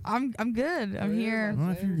good? I'm good. I'm here.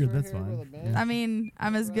 Well, if you're good, that's fine. Yeah. I mean,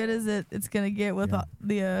 I'm as good as it's gonna get with all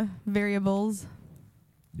the variables.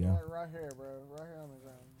 Yeah. Right here, bro. Right here on the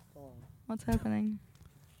ground. Come on. What's happening?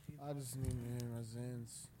 I just need to hear my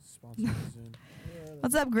Zins. Sponsor my Zen.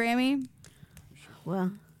 What's up, Grammy?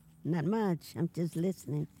 Well, not much. I'm just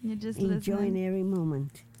listening. You're just enjoying listening. every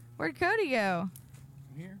moment. Where'd Cody go?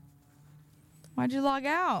 Here. Why'd you log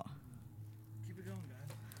out? Keep it going,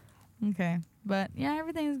 guys. Okay, but yeah,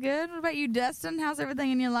 everything's good. What about you, Dustin? How's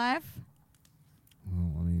everything in your life?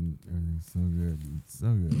 Well, I mean, everything's so good. It's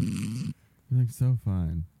so good. Everything's so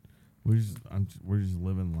fine. We're just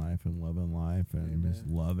living life and loving life and just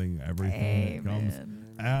loving everything that comes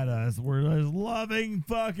at us. We're just loving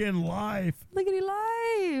fucking life. Lookity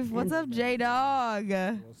life. What's up, J Dog?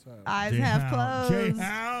 What's up? Eyes half closed.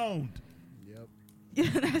 J-Hound. Yep.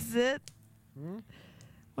 Yeah, that's it. Hmm?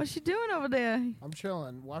 What's she doing over there? I'm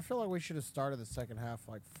chilling. Well, I feel like we should have started the second half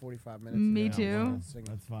like 45 minutes. Me ago. too.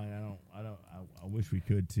 That's fine. I wish we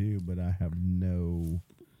could too, but I have no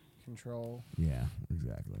Control. Yeah,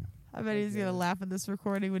 exactly. I bet he's gonna laugh at this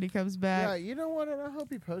recording when he comes back. Yeah, you know what? And I hope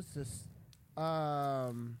he posts this.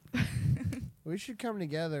 We should come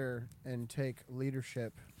together and take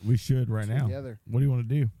leadership. We should right now. Together. What do you want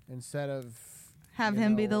to do? Instead of Have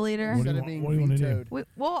him be the leader. Instead of being what do you wanna do? vetoed.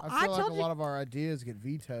 Well, I feel like told a you. lot of our ideas get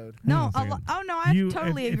vetoed. No, Hang on a second. I You-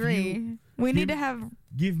 totally if agree. you We need give- to have.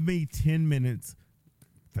 Give me 10 minutes.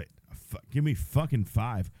 Give me fucking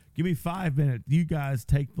 5. Give me 5 minutes. You guys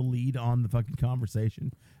take the lead on the fucking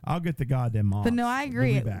conversation. I'll get the goddamn moms. But no, I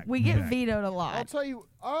agree. We'll be back. We We'll get be back. vetoed a I'll lot. tell you.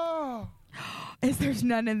 Oh, There's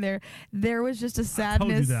none in there. There was just a I told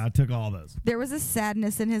you sadness. that. I took all those. There was a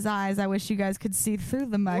sadness in his eyes. I wish you guys could see through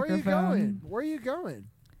the where are microphone. you going? Where are you going?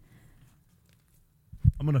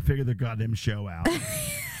 I'm going to figure the goddamn show out.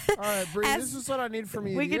 All right, Bree, As- this is what I need from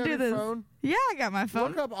you. We do you can have do your this. Phone? Yeah, I got my phone.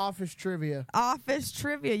 Look up office trivia. Office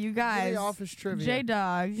trivia, you guys. office trivia. J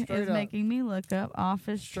Dog Straight is up. making me look up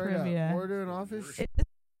office Straight trivia. up. We're doing office.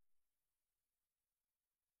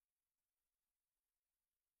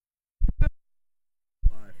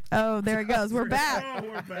 Oh, there it goes. We're back. Oh,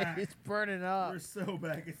 we're back. It's burning up. We're so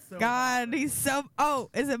back. It's so God, he's so. Oh,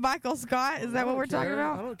 is it Michael Scott? Is that what we're talking I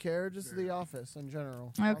about? don't care. Just the office in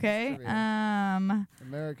general. Okay. Office trivia.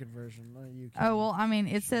 American version, not UK. Oh well, I mean,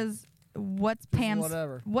 it says what's Pam's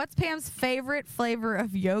whatever. what's Pam's favorite flavor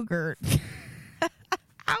of yogurt?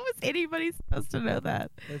 How is anybody supposed to know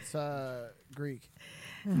that? It's Greek.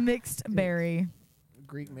 Mixed berry.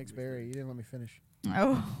 Greek mixed berry. You didn't let me finish.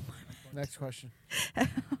 Oh. Next question.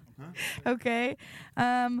 Okay.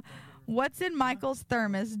 What's in Michael's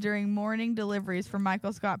thermos during morning deliveries for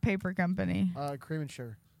Michael Scott Paper Company? Cream and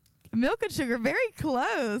sugar. Milk and sugar. Very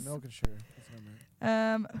close. Milk and sugar. That's what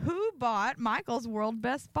I meant. Who bought Michael's World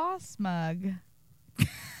Best Boss mug?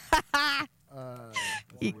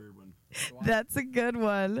 That's a good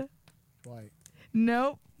one. Dwight.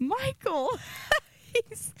 Nope. Michael.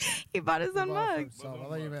 He bought his own mug. I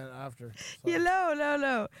thought you meant after. Yeah,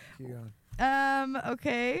 no. Keep going.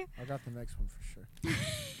 Okay. I got the next one for sure.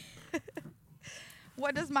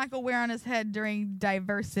 What does Michael wear on his head during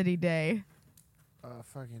Diversity Day?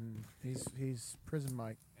 He's prison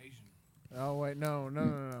Mike. Asian. Oh wait, no.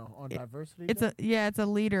 On diversity. It's a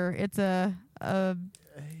leader. It's a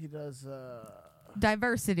he does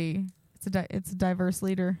diversity. It's a diverse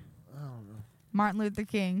leader. I don't know. Martin Luther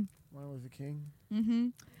King. Martin Luther King. Mm-hmm.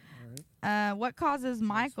 All right. What causes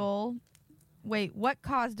Michael? Wait, what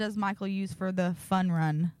cause does Michael use for the fun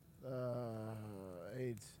run?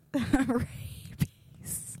 AIDS.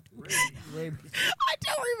 Rabies. Rabies. I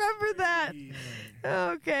don't remember that.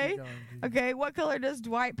 Okay. Okay. What color does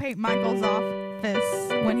Dwight paint Michael's office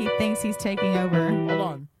when he thinks he's taking over? Hold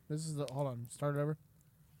on. Hold on. Start it over.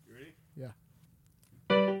 You ready? Yeah.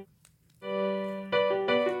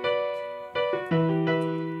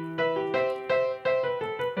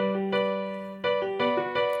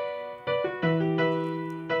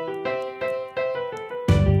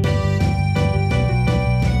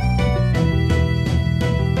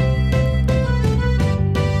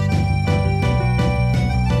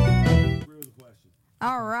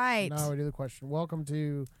 All right. Now we do the question. Welcome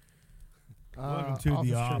to the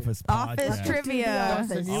Office Office podcast. trivia.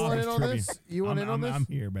 Austin, you want in on trivia. this? You want in on this? I'm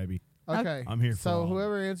here, baby. Okay. I'm here for So all.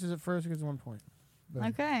 whoever answers it first gets 1 point. Boom.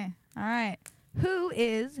 Okay. All right. Who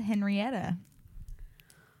is Henrietta?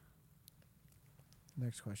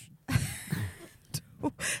 Next question.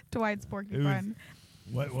 Dwight's porcupine.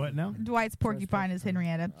 What now? Dwight's porcupine is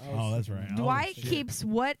Henrietta. Oh, that's right. Dwight shit. keeps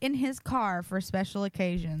what in his car for special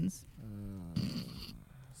occasions?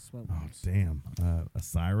 Smoke. Oh, damn. A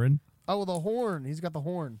siren? Oh, the horn. He's got the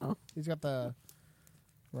horn. He's got the...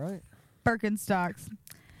 Right? Birkenstocks.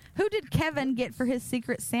 Who did Kevin get for his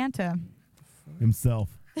Secret Santa? Himself.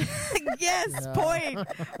 Yes, Yeah. point.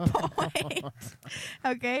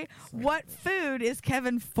 Okay. What food is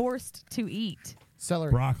Kevin forced to eat?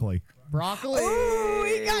 Celery. Broccoli. Broccoli. Ooh,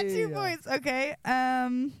 he got 2 points. Okay.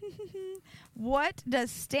 What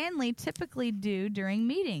does Stanley typically do during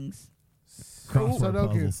meetings? Crossword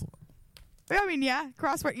Sudoku. puzzles. I mean, yeah,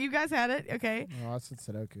 crossword. You guys had it. Okay. Oh, I said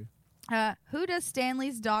Sudoku. Who does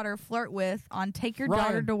Stanley's daughter flirt with on Take Your Ryan.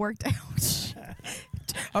 Daughter to Work Day?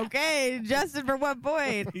 Okay, Justin, for 1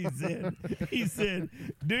 point. He said,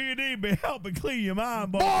 do you need me help and clean your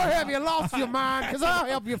mind, boy? Boy, have you lost your mind? Because I'll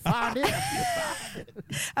help you find it.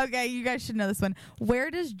 Okay, you guys should know this one. Where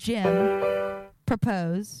does Jim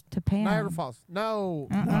propose to Pam? Niagara Falls. No.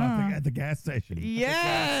 No, I think at the gas station.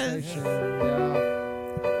 Yes. Station. Yeah.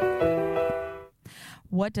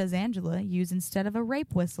 What does Angela use instead of a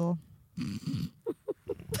rape whistle?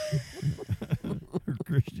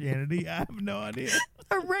 Christianity? I have no idea.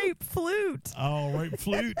 A rape flute. Oh, rape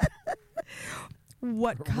flute.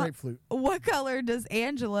 What Rape flute. What color does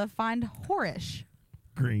Angela find whorish?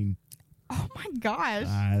 Green. Oh my gosh.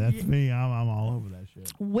 That's me. I'm all over that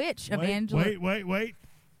shit. Which of Angela? Wait.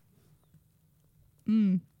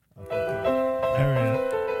 Mm. There it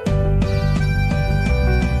is.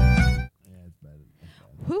 Yeah, it's better.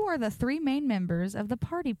 Who are the three main members of the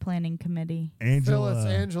party planning committee? Angela, Phyllis,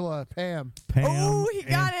 Angela, Pam. Pam, Oh, he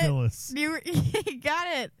got and it. Phyllis. He got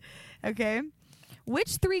it. Okay.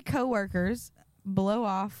 Which three coworkers blow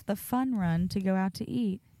off the fun run to go out to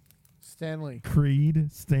eat? Stanley. Creed,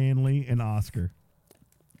 Stanley, and Oscar.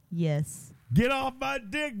 Yes. Get off my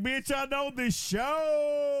dick, bitch! I know this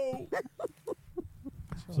show.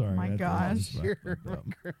 Sorry, my that was gosh. just Here,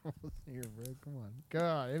 fucked up. here, bro. Come on.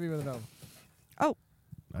 God, hit me with another. Oh,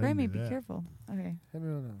 I didn't Grammy, do be that. careful. Okay. Hit me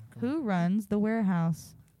with another. Come Who runs the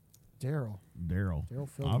warehouse? on. Daryl. Daryl. Daryl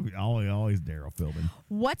Philbin. Always Daryl Philbin.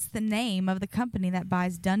 What's the name of the company that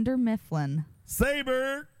buys Dunder Mifflin?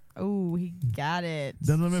 Saber. Oh, he got it.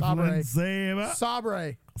 Dunder Sabre. Mifflin Saber.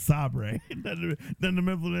 Sabre. Sabre. Dunder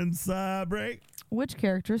Mifflin Sabre. Which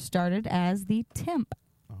character started as the temp?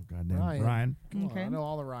 Oh goddamn, Ryan. Ryan. Come on, Okay. I know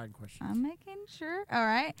all the Ryan questions. I'm making sure. All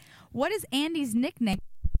right. What is Andy's nickname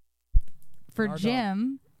for Our dog.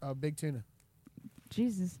 Jim? Big Tuna.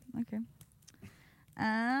 Jesus. Okay.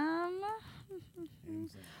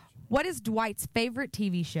 What is Dwight's favorite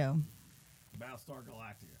TV show? Battlestar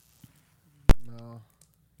Galactica. No.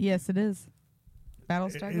 Yes, it is.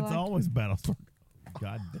 Battlestar It's Galactica. always Battlestar.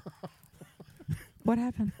 God, What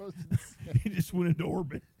happened? he just went into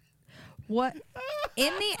orbit. What?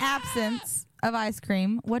 In the absence of ice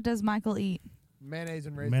cream, what does Michael eat? Mayonnaise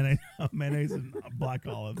and raisins. Mayonnaise and black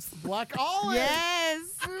olives. Black olive.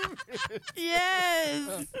 Yes.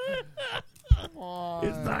 Yes. Come on.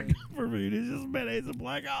 It's not good for food. It's just mayonnaise and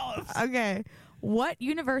black olives. Okay. What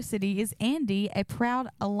university is Andy a proud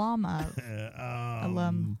alum of?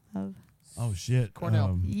 Alum of. Oh shit.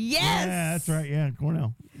 Cornell. Yes. Yeah, that's right. Yeah,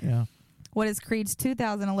 Cornell. Yeah. What is Creed's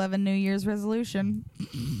 2011 New Year's resolution?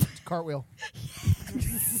 Cartwheel.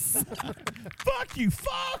 Fuck you.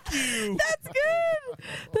 Fuck you. That's good.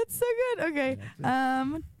 That's so good. Okay.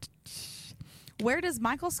 Where does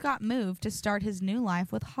Michael Scott move to start his new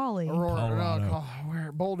life with Holly? Aurora. Colorado. No,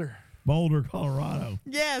 where? Boulder. Boulder, Colorado.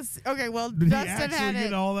 Yes. Okay. Well, Did he Dustin actually had get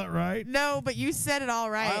it. all that right? No, but you said it all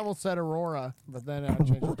right. I almost said Aurora, but then I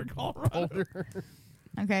changed it to Colorado. Boulder.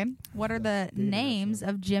 Okay. What are the names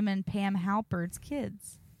of Jim and Pam Halpern's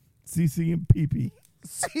kids? CC and PP.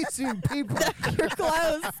 CC and people. You're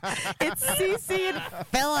close. It's Cece and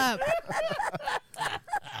Philip.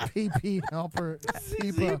 PP helper.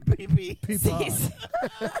 CC and Peepa. PP. Peepa.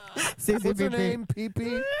 Cece What's her PP. name?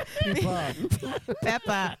 PP. Peepa.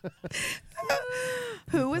 Peppa.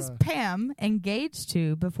 Who was Pam engaged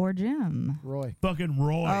to before Jim? Roy. Fucking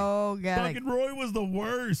Roy. Oh, got it. Fucking Roy was the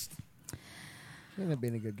worst. She ended up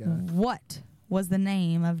being a good guy. What was the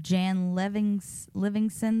name of Jan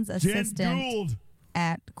Livingston's Jen assistant Gould.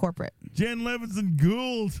 at corporate? Jen Levinson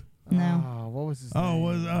Gould. No. Oh, what was his Oh, name?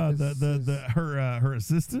 was His- her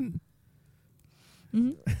assistant?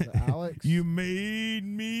 Alex. You made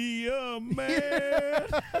me a man.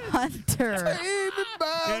 Hunter.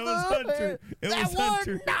 It was Hunter. It was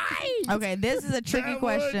Hunter. Okay, this is a tricky That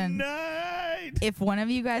question. one night. If one of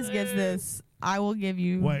you guys gets this, I will give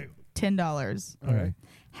you Wait. $10. Okay.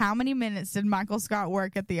 How many minutes did Michael Scott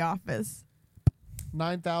work at the office?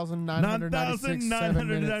 9,996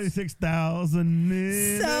 9,996,000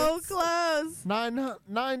 minutes. So close.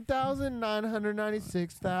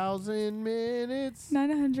 9,996,000 minutes.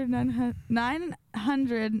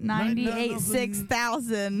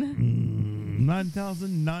 996,000.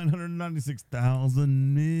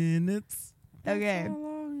 9,996,000 minutes. Okay.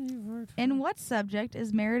 In what subject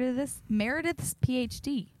is Meredith's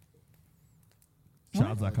PhD?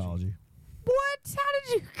 Child psychology. What? How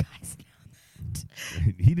did you guys know that?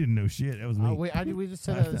 He didn't know shit. That was me. We just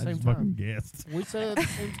said it at the I same just fucking time. guessed. We said it at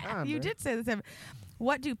the same time. You bro. did say the same.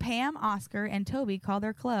 What do Pam, Oscar, and Toby call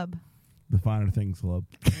their club? The Finer Things Club.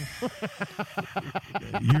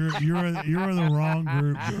 you're in the wrong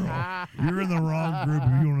group, girl. You're in the wrong group if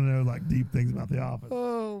you want to know like deep things about the office.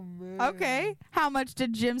 Oh, man. Okay. How much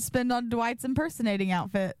did Jim spend on Dwight's impersonating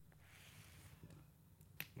outfit?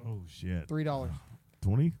 Oh shit. $3.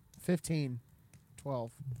 20? 15.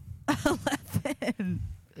 12. 11.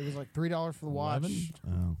 It was like $3 for the watch. 11?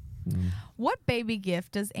 Oh. What baby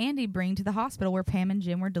gift does Andy bring to the hospital where Pam and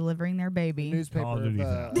Jim were delivering their baby? Newspaper. Call of Duty.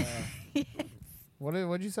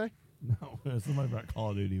 What'd you say? No, somebody about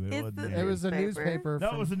Call of Duty, but it It's wasn't. the- that. It was a newspaper. No, it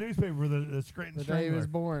from was a newspaper for the Scranton the day he Strangler. was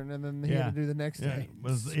born, and then he Yeah. had to do the next Yeah, day.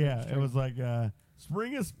 it was like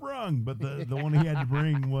spring is sprung, but the one he had to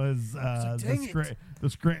bring was dang it. the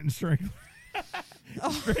Scranton Strangler.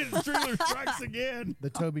 Scranton Strangler strikes again. The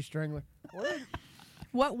Toby Strangler.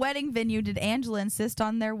 What wedding venue did Angela insist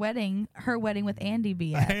on her wedding with Andy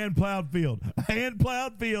be A at? hand plowed field. A hand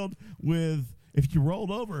plowed field with if you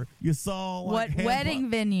rolled over, you saw like What hand wedding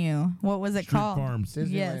venue? What was it Street called? Farms.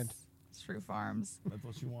 Disneyland. Yes, Street Farms. That's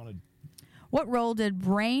what she wanted. What role did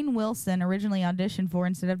Brain Wilson originally audition for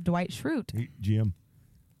instead of Dwight Schrute? Hey, Jim.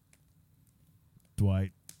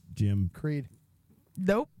 Dwight. Jim. Creed.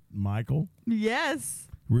 Nope. Michael. Yes.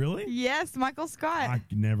 Really? Yes, Michael Scott. I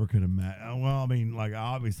never could have met. Well, I mean, like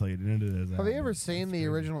obviously it ended as. Have you ever seen the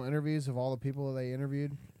original interviews of all the people that they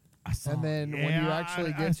interviewed? I saw, And then when yeah, you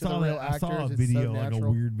actually I get to the saw real that. I saw a actors, it's video, so like a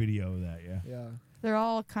natural. weird video of that. Yeah. Yeah. They're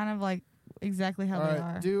all kind of like exactly how All they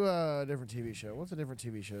right, are. do a different TV show. What's a different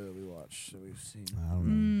TV show that we watched that we've seen? I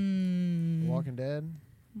don't know. Walking Dead.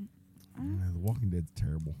 The Walking Dead's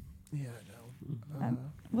terrible. Yeah, I know.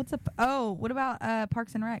 What's up? Oh, what about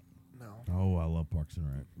Parks and Rec? No. Oh, I love Parks and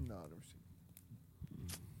Rec. No, I've never seen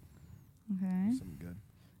Okay. something good.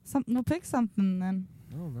 Something. We'll pick something then.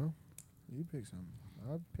 I don't know. You pick something.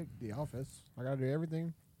 I'll pick The Office. I gotta do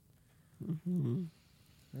everything. Mm-hmm.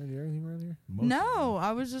 I gotta do everything around here. No,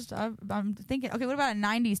 I was just. I'm thinking. Okay, what about a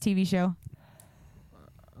 '90s TV show?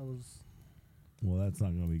 I was. Well, that's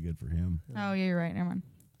not going to be good for him. Oh, yeah, you're right. Never mind.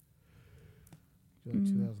 Like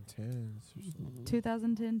 2010s or something.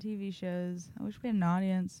 2010 TV shows. I wish we had an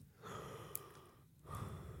audience.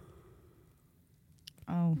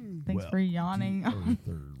 Oh, thanks for yawning.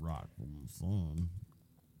 Third Rock from the Sun.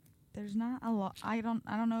 There's not a lot. I don't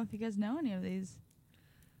know if you guys know any of these.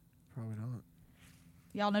 Probably not.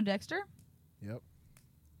 Y'all know Dexter? Yep.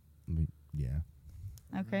 I mean, yeah.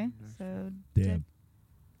 Okay, so Deb.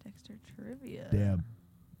 Dexter trivia. Deb.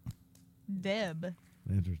 Deb.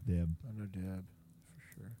 The answer's Deb. I know Deb for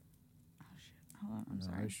sure. Oh shit! Hold on, I'm the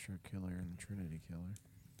sorry. Ice Truck Killer and the Trinity Killer.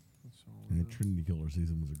 That's all. And the Trinity Killer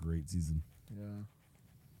season was a great season. Yeah.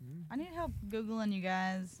 I need help googling you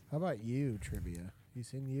guys. How about you trivia? You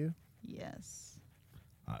seen you? Yes.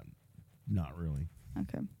 Not really.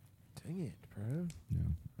 Okay. Dang it, bro. No,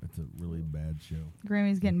 that's a really bad show.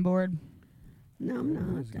 Grammy's getting bored. No, I'm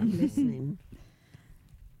not. I'm listening.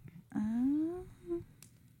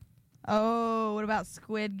 Oh, what about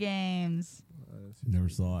Squid Games? Never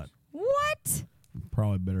saw it. What?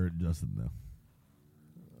 Probably better at Justin though.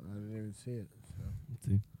 I didn't even see it. So. Let's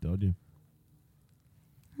see, told you.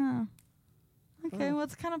 Huh. Okay, well,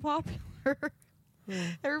 it's kind of popular.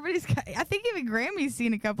 Everybody's. I think even Grammy's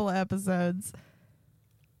seen a couple of episodes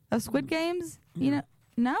of Squid Games. You know,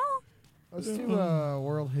 no. Let's do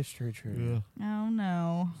world history trivia. Oh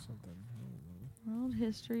no. Something. World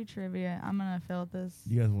history trivia. I'm gonna fill out this.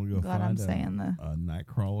 You guys want to go Glad find I'm saying a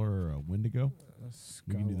Nightcrawler or a Wendigo?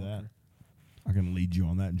 We can do that. I can lead you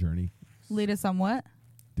on that journey. Lead us on what?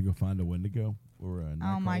 To go find a Wendigo or a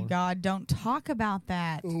Nightcrawler. Oh my God! Don't talk about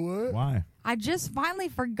that. What? Why? I just finally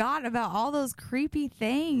forgot about all those creepy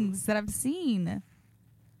things that I've seen.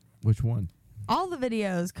 Which one? All the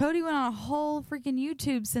videos. Cody went on a whole freaking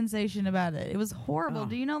YouTube sensation about it. It was horrible. Oh.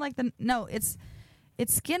 Do you know like it's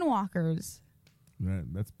skinwalkers.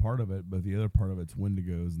 That's part of it, but the other part of it's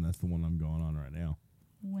Wendigos, and that's the one I'm going on right now.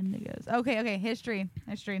 Wendigos. Okay. History.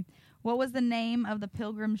 What was the name of the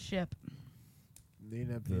pilgrim ship?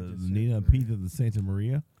 Nina The Nina Pinta de Santa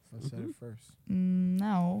Maria. I said it first.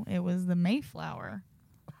 No, it was the Mayflower.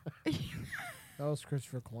 That was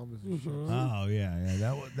Christopher Columbus. Oh yeah.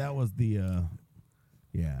 That was the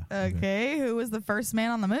yeah. Okay, who was the first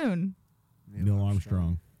man on the moon? Neil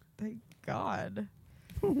Armstrong. Thank God.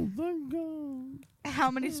 Oh, thank God.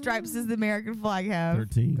 How many stripes does the American flag have?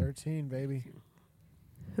 13. 13, baby.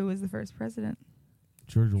 Who was the first president?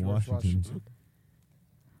 George Washington.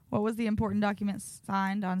 What was the important document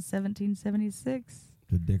signed on 1776?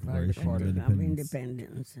 The Declaration of Independence.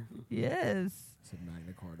 Independence. Yes. It's a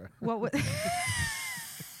Magna Carta. What was?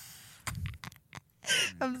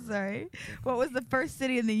 I'm sorry. What was the first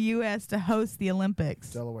city in the U.S. to host the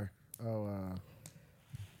Olympics? Delaware. Oh,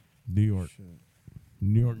 New York. shit.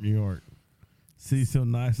 New York. City so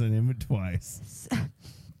nice I named it twice.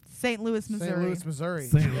 St. Louis, Missouri. St. Louis, Missouri.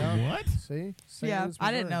 St. Yeah. What? See? St. Yeah, Louis,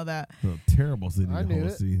 I didn't Missouri. know that. A terrible city I to knew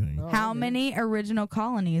host it. anything. Oh, How I knew many original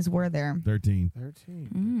colonies were there? 13.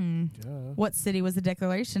 13. Duh. What city was the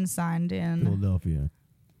Declaration signed in? Philadelphia.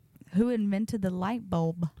 Who invented the light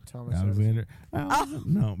bulb? Thomas Alexander.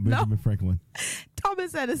 No, Benjamin Franklin.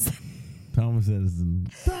 Thomas Edison. Thomas Edison.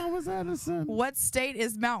 Thomas Edison. What state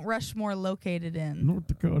is Mount Rushmore located in? North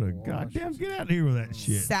Dakota. Goddamn, get out of here with that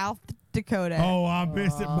shit. South Dakota. Oh, I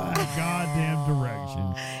missed it by a goddamn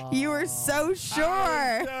direction. You were so sure.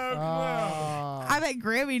 I bet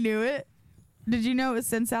Grammy knew it. Did you know it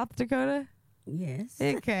was in South Dakota? Yes.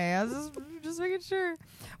 Okay, I was just making sure.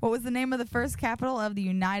 What was the name of the first capital of the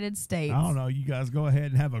United States? I don't know. You guys go ahead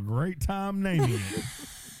and have a great time naming it.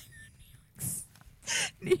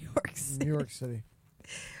 New York City. City. New York City.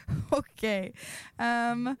 Okay.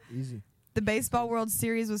 Easy. The Baseball World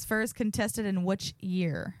Series was first contested in which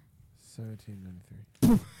year? 1793.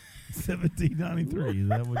 1793. Is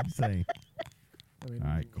that what you say? I mean, All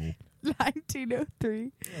right, cool.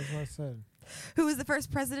 1903. that's what I said. Who was the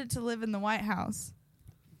first president to live in the White House?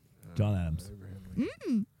 John Adams. Abraham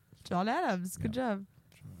Lincoln. John Adams. Good job.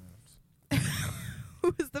 John Adams.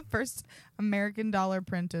 Who was the first American dollar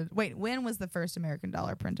printed? Wait, when was the first American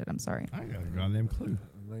dollar printed? I'm sorry. I got a goddamn clue.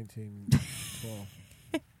 1912.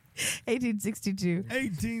 1862.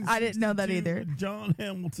 18. I didn't know that either. John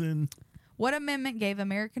Hamilton. What amendment gave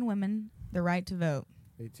American women the right to vote?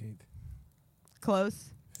 18th.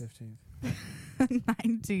 Close. 15th.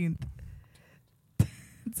 19th.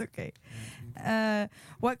 It's okay.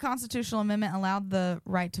 What constitutional amendment allowed the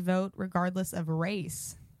right to vote regardless of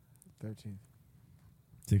race? 13th.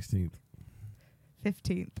 16th.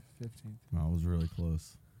 15th. 15th. I was really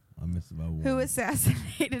close. I missed it by one. Who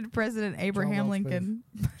assassinated President Abraham Wilkes Lincoln?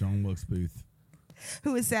 John Wilkes Booth.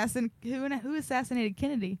 Who assassinated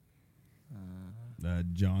Kennedy?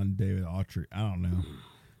 John David Autry. I don't know.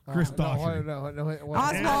 Chris Daughtry.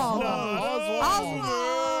 Oswald.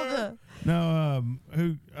 Oswald. No,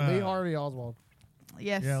 who? Lee Harvey Oswald.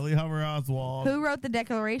 Yes. Yeah, Lee Harvey Oswald. Who wrote the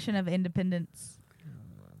Declaration of Independence?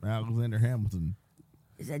 Alexander Hamilton.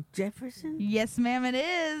 Is that Jefferson? Yes, ma'am, it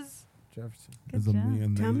is. Jefferson. Good Is a job.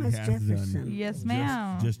 man that Thomas he has done. Jefferson. Yes,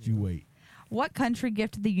 ma'am. Just you wait. What country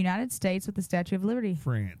gifted the United States with the Statue of Liberty?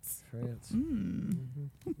 France. France.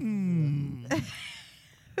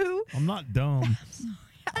 Who? I'm not dumb.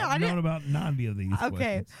 I I've known didn't- about 90 of these. Okay.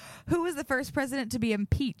 questions. Who was the first president to be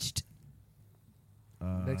impeached?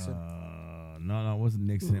 Nixon. No, it wasn't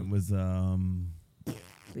Nixon. It was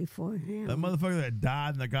Before him. that motherfucker that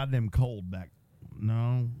died in the goddamn cold back.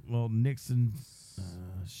 No, well Nixon.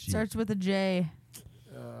 Shit. Starts with a J.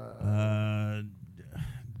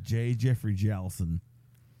 J. Jeffrey Jellison.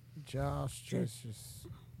 Josh Justice.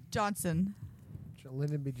 Johnson.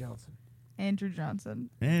 Lyndon B. Johnson. Andrew Johnson.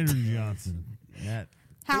 Andrew Johnson. That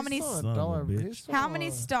How He's many still a son of a dollar- bitch. he's still How a-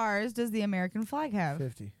 many stars does the American flag have?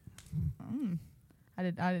 50. I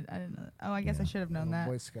didn't know that. Oh, I guess I should have known that.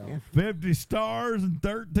 Boy Scout. 50 stars and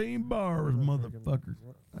 13 bars, motherfucker.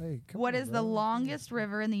 Hey, come What on, is the bro. longest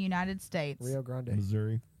river in the United States? Rio Grande.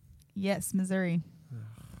 Missouri. Yes, Missouri.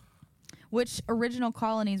 Which original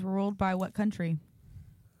colonies were ruled by what country?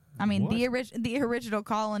 I mean, What? the original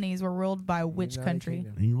colonies were ruled by which United country?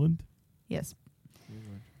 Kingdom. England. Yes.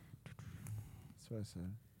 England. That's what I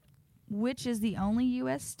said. Which is the only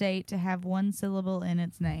U.S. state to have one syllable in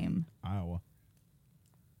its name? Iowa.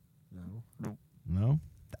 No. No.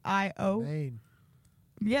 I-O. Maine.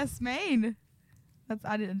 Yes, Maine. That's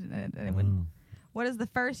I didn't. What is the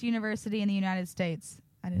first university in the United States?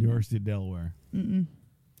 I didn't. University of Delaware. Know.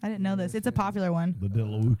 I didn't know this. It's a popular one. The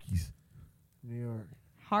Delawookies. New York.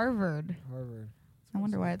 Harvard. Harvard. I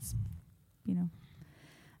wonder why it's,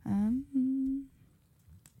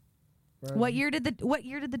 Right. What year did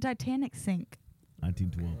the Titanic sink?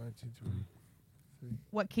 1912. 1920.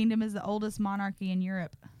 What kingdom is the oldest monarchy in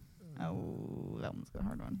Europe? Oh, that one's a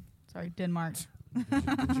hard one. Sorry, Denmark.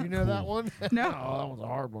 Did you know that one? No. Oh, that was a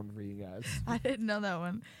hard one for you guys. I didn't know that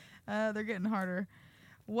one. They're getting harder.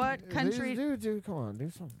 What country? Dude, come on. Do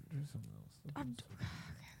something else. I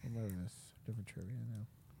know this. Different trivia now.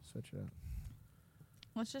 Switch it up.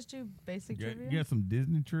 Let's just do basic You trivia. got some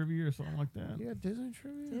Disney trivia or something like that? Yeah, Disney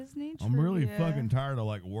trivia. Disney I'm really trivia. fucking tired of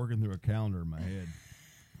like working through a calendar in my head.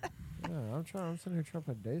 Yeah, I'm sitting here trying to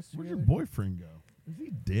put days Where'd together. your boyfriend go? Is he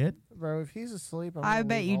dead? Bro, if he's asleep, I'm I gonna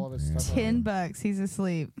bet leave all you of his stuff out $10 he's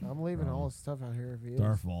asleep. here. I'm leaving all his stuff out here if he It's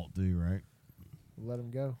our is. fault too, right? Let him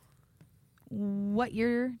go. What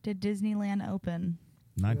year did Disneyland open?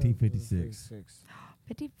 1956.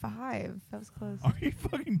 55. That was close. Are you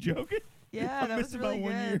fucking joking? Yeah, I that was missed about really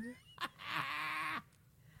 1 year. good.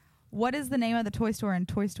 What is the name of the toy store in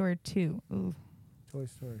Toy Story 2? Ooh, Toy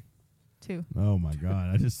Story. 2. Oh my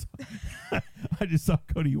god! I just saw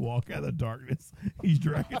Cody walk out of the darkness. He's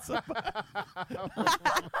dragging somebody.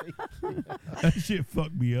 That shit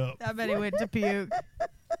fucked me up. I bet he went to puke.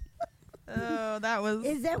 Oh, that was.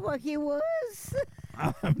 Is that what he was?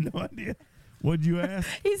 I have no idea. What'd you ask?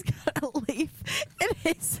 He's got a leaf in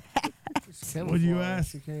his hat. What'd you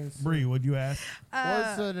ask? Bree, what'd you ask?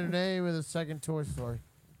 What's the name of the second Toy Story?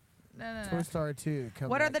 No. Toy Story 2.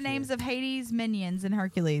 What are the names of Hades' minions in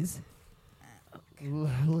Hercules?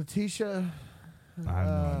 Letitia. I have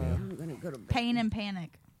no idea. I'm gonna go to bed. Pain and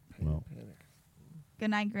Panic. Well, Panic.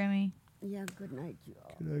 Good night, Grammy. Yeah, good night, you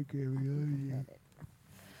all. Good night, Gabby.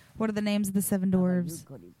 What are the names of the seven You dwarves?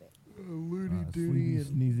 go to bed. Looney Dooney and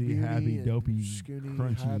sneezy, Beauty happy, and dopey, Skinny,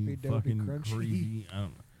 crunchy, happy, dopey, fucking crunchy. crazy. I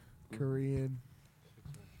don't know. Korean.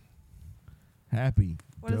 Happy.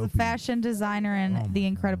 What is a dopey. fashion designer in Oh my The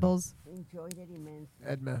Incredibles? Enjoyed it immensely.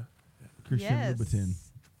 Edna. Christian Yes. Louboutin.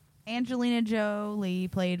 Angelina Jolie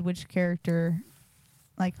played which character?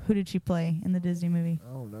 Like, who did she play in the Disney movie?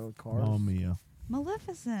 I don't know. Cars. Mamma Mia.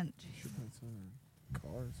 Maleficent.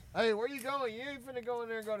 Cars. Hey, where you going? You ain't finna go in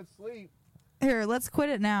there and go to sleep. Here, let's quit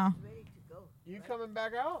it now. You coming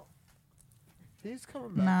back out? He's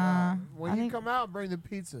coming back Nah, out. When I you think- come out, bring the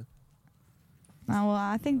pizza. Oh, well,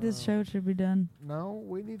 I think this show should be done. No,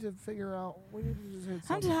 we need to figure out. We need to just hit I'm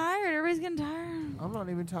something. tired. Everybody's getting tired. I'm not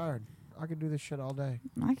even tired. I can do this shit all day.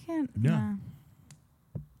 I can't. Yeah. Nah.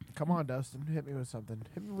 Come on, Dustin. Hit me with something.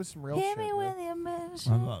 Hit me with some real Hit shit. me bro. with your I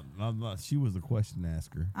mission. thought she was the question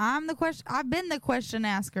asker. I'm the question. I've been the question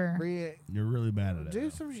asker. Bri- You're really bad at it. Do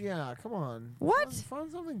some. Yeah, come on. What?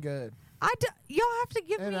 Find something good. Y'all have to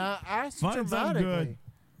give And me. ask Find something dramatically. good.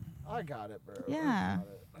 I got it, bro. Yeah.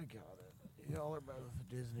 I got it. Y'all are both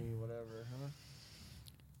Disney, whatever, huh?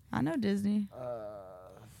 I know Disney.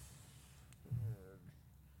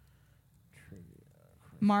 Trivia.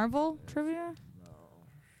 Marvel trivia.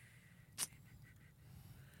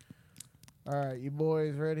 All right, you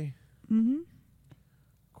boys ready? Mm-hmm.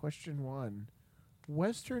 Question 1.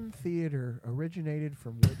 Western theater originated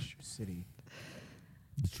from which city?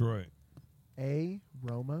 Detroit. A.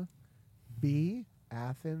 Roma, B.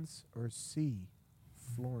 Athens, or C.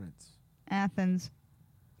 Florence? Athens.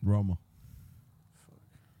 Roma.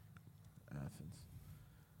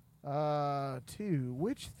 Athens. 2.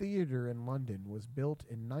 Which theater in London was built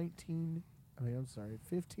in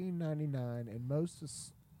 1599 and most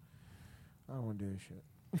I don't want to do this shit.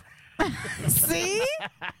 See?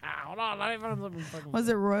 Hold on, let me find something fucking. Was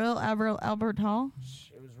it Royal Albert Hall?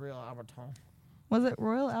 It was real Albert Hall. Was it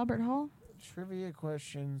Royal Albert Hall? Trivia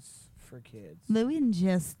questions for kids. Louis and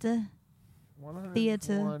Jester. 101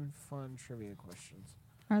 Theater. fun trivia questions.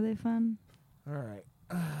 Are they fun? All right.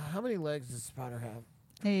 How many legs does a spider have?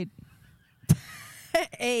 8.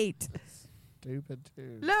 8. Stupid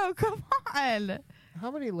too. No, come on.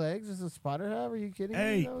 How many legs does a spider have? Are you kidding me?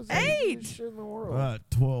 8. That was the 8. easiest shit in the world.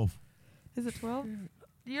 12. Is it 12?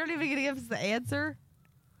 You're not even going to give us the answer?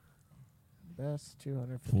 Best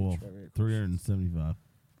 250 12. trivia. 375.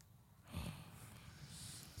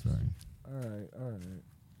 Sorry. All right.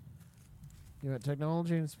 You got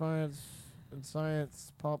technology and science,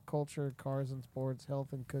 pop culture, cars and sports, health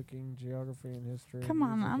and cooking, geography and history, Come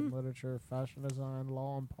on, music and I'm- literature, fashion design,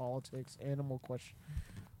 law and politics, animal question.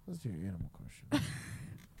 Let's do animal question.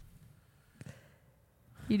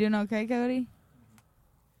 You doing okay, Cody?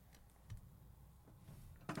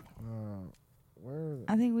 Where are they?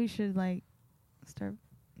 I think we should, start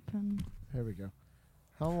putting... Here we go.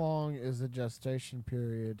 How long is the gestation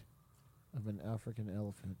period of an African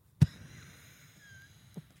elephant?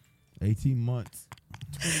 18 months.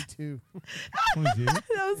 22. 22? That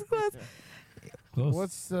was close. Close.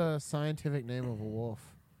 What's the scientific name of a wolf?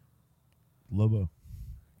 Lobo.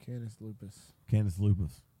 Canis lupus. Canis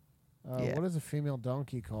lupus. Yeah. What is a female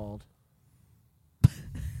donkey called?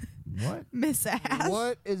 What? Miss Ass.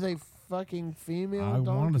 What is a fucking female I donkey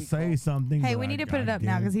wanted to say called? something. Hey, but we I need to put it up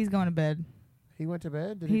now goddamn- because he's going to bed. He went to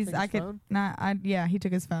bed? Did he take his phone? Yeah, he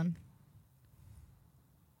took his phone.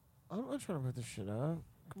 I'm not trying to put this shit up.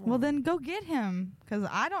 Come Well, on. then go get him because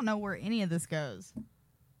I don't know where any of this goes.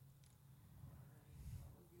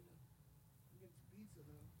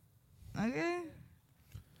 Okay.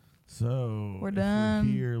 So We're if done.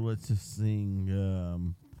 here, let's just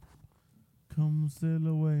sing. Come sail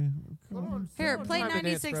away. Come Here, Put on play Time to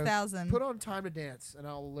Dance, bro. 96,000. Put on Time to Dance, and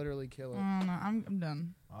I'll literally kill it. No, I'm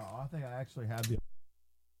done. I think I actually have the.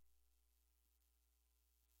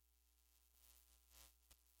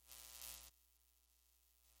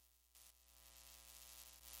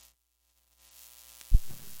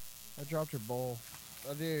 I dropped your bowl.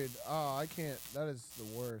 Oh, dude. Oh, I can't. That is the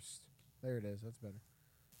worst. There it is. That's better.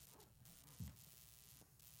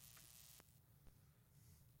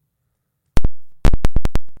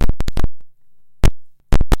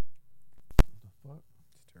 The fuck?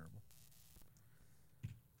 It's terrible.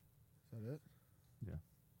 Is that it? Yeah.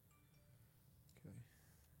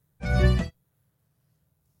 Okay.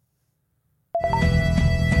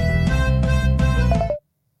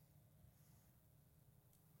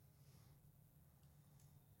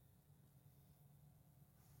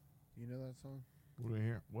 You know that song? What do we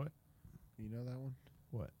hear? What? You know that one?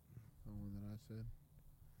 What? The one that I said?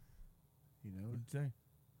 You know What'd it? you say?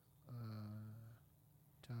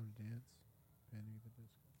 Time to Dance. Panic at the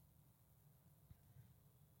Disco.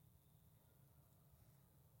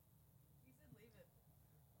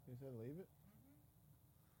 He said leave it.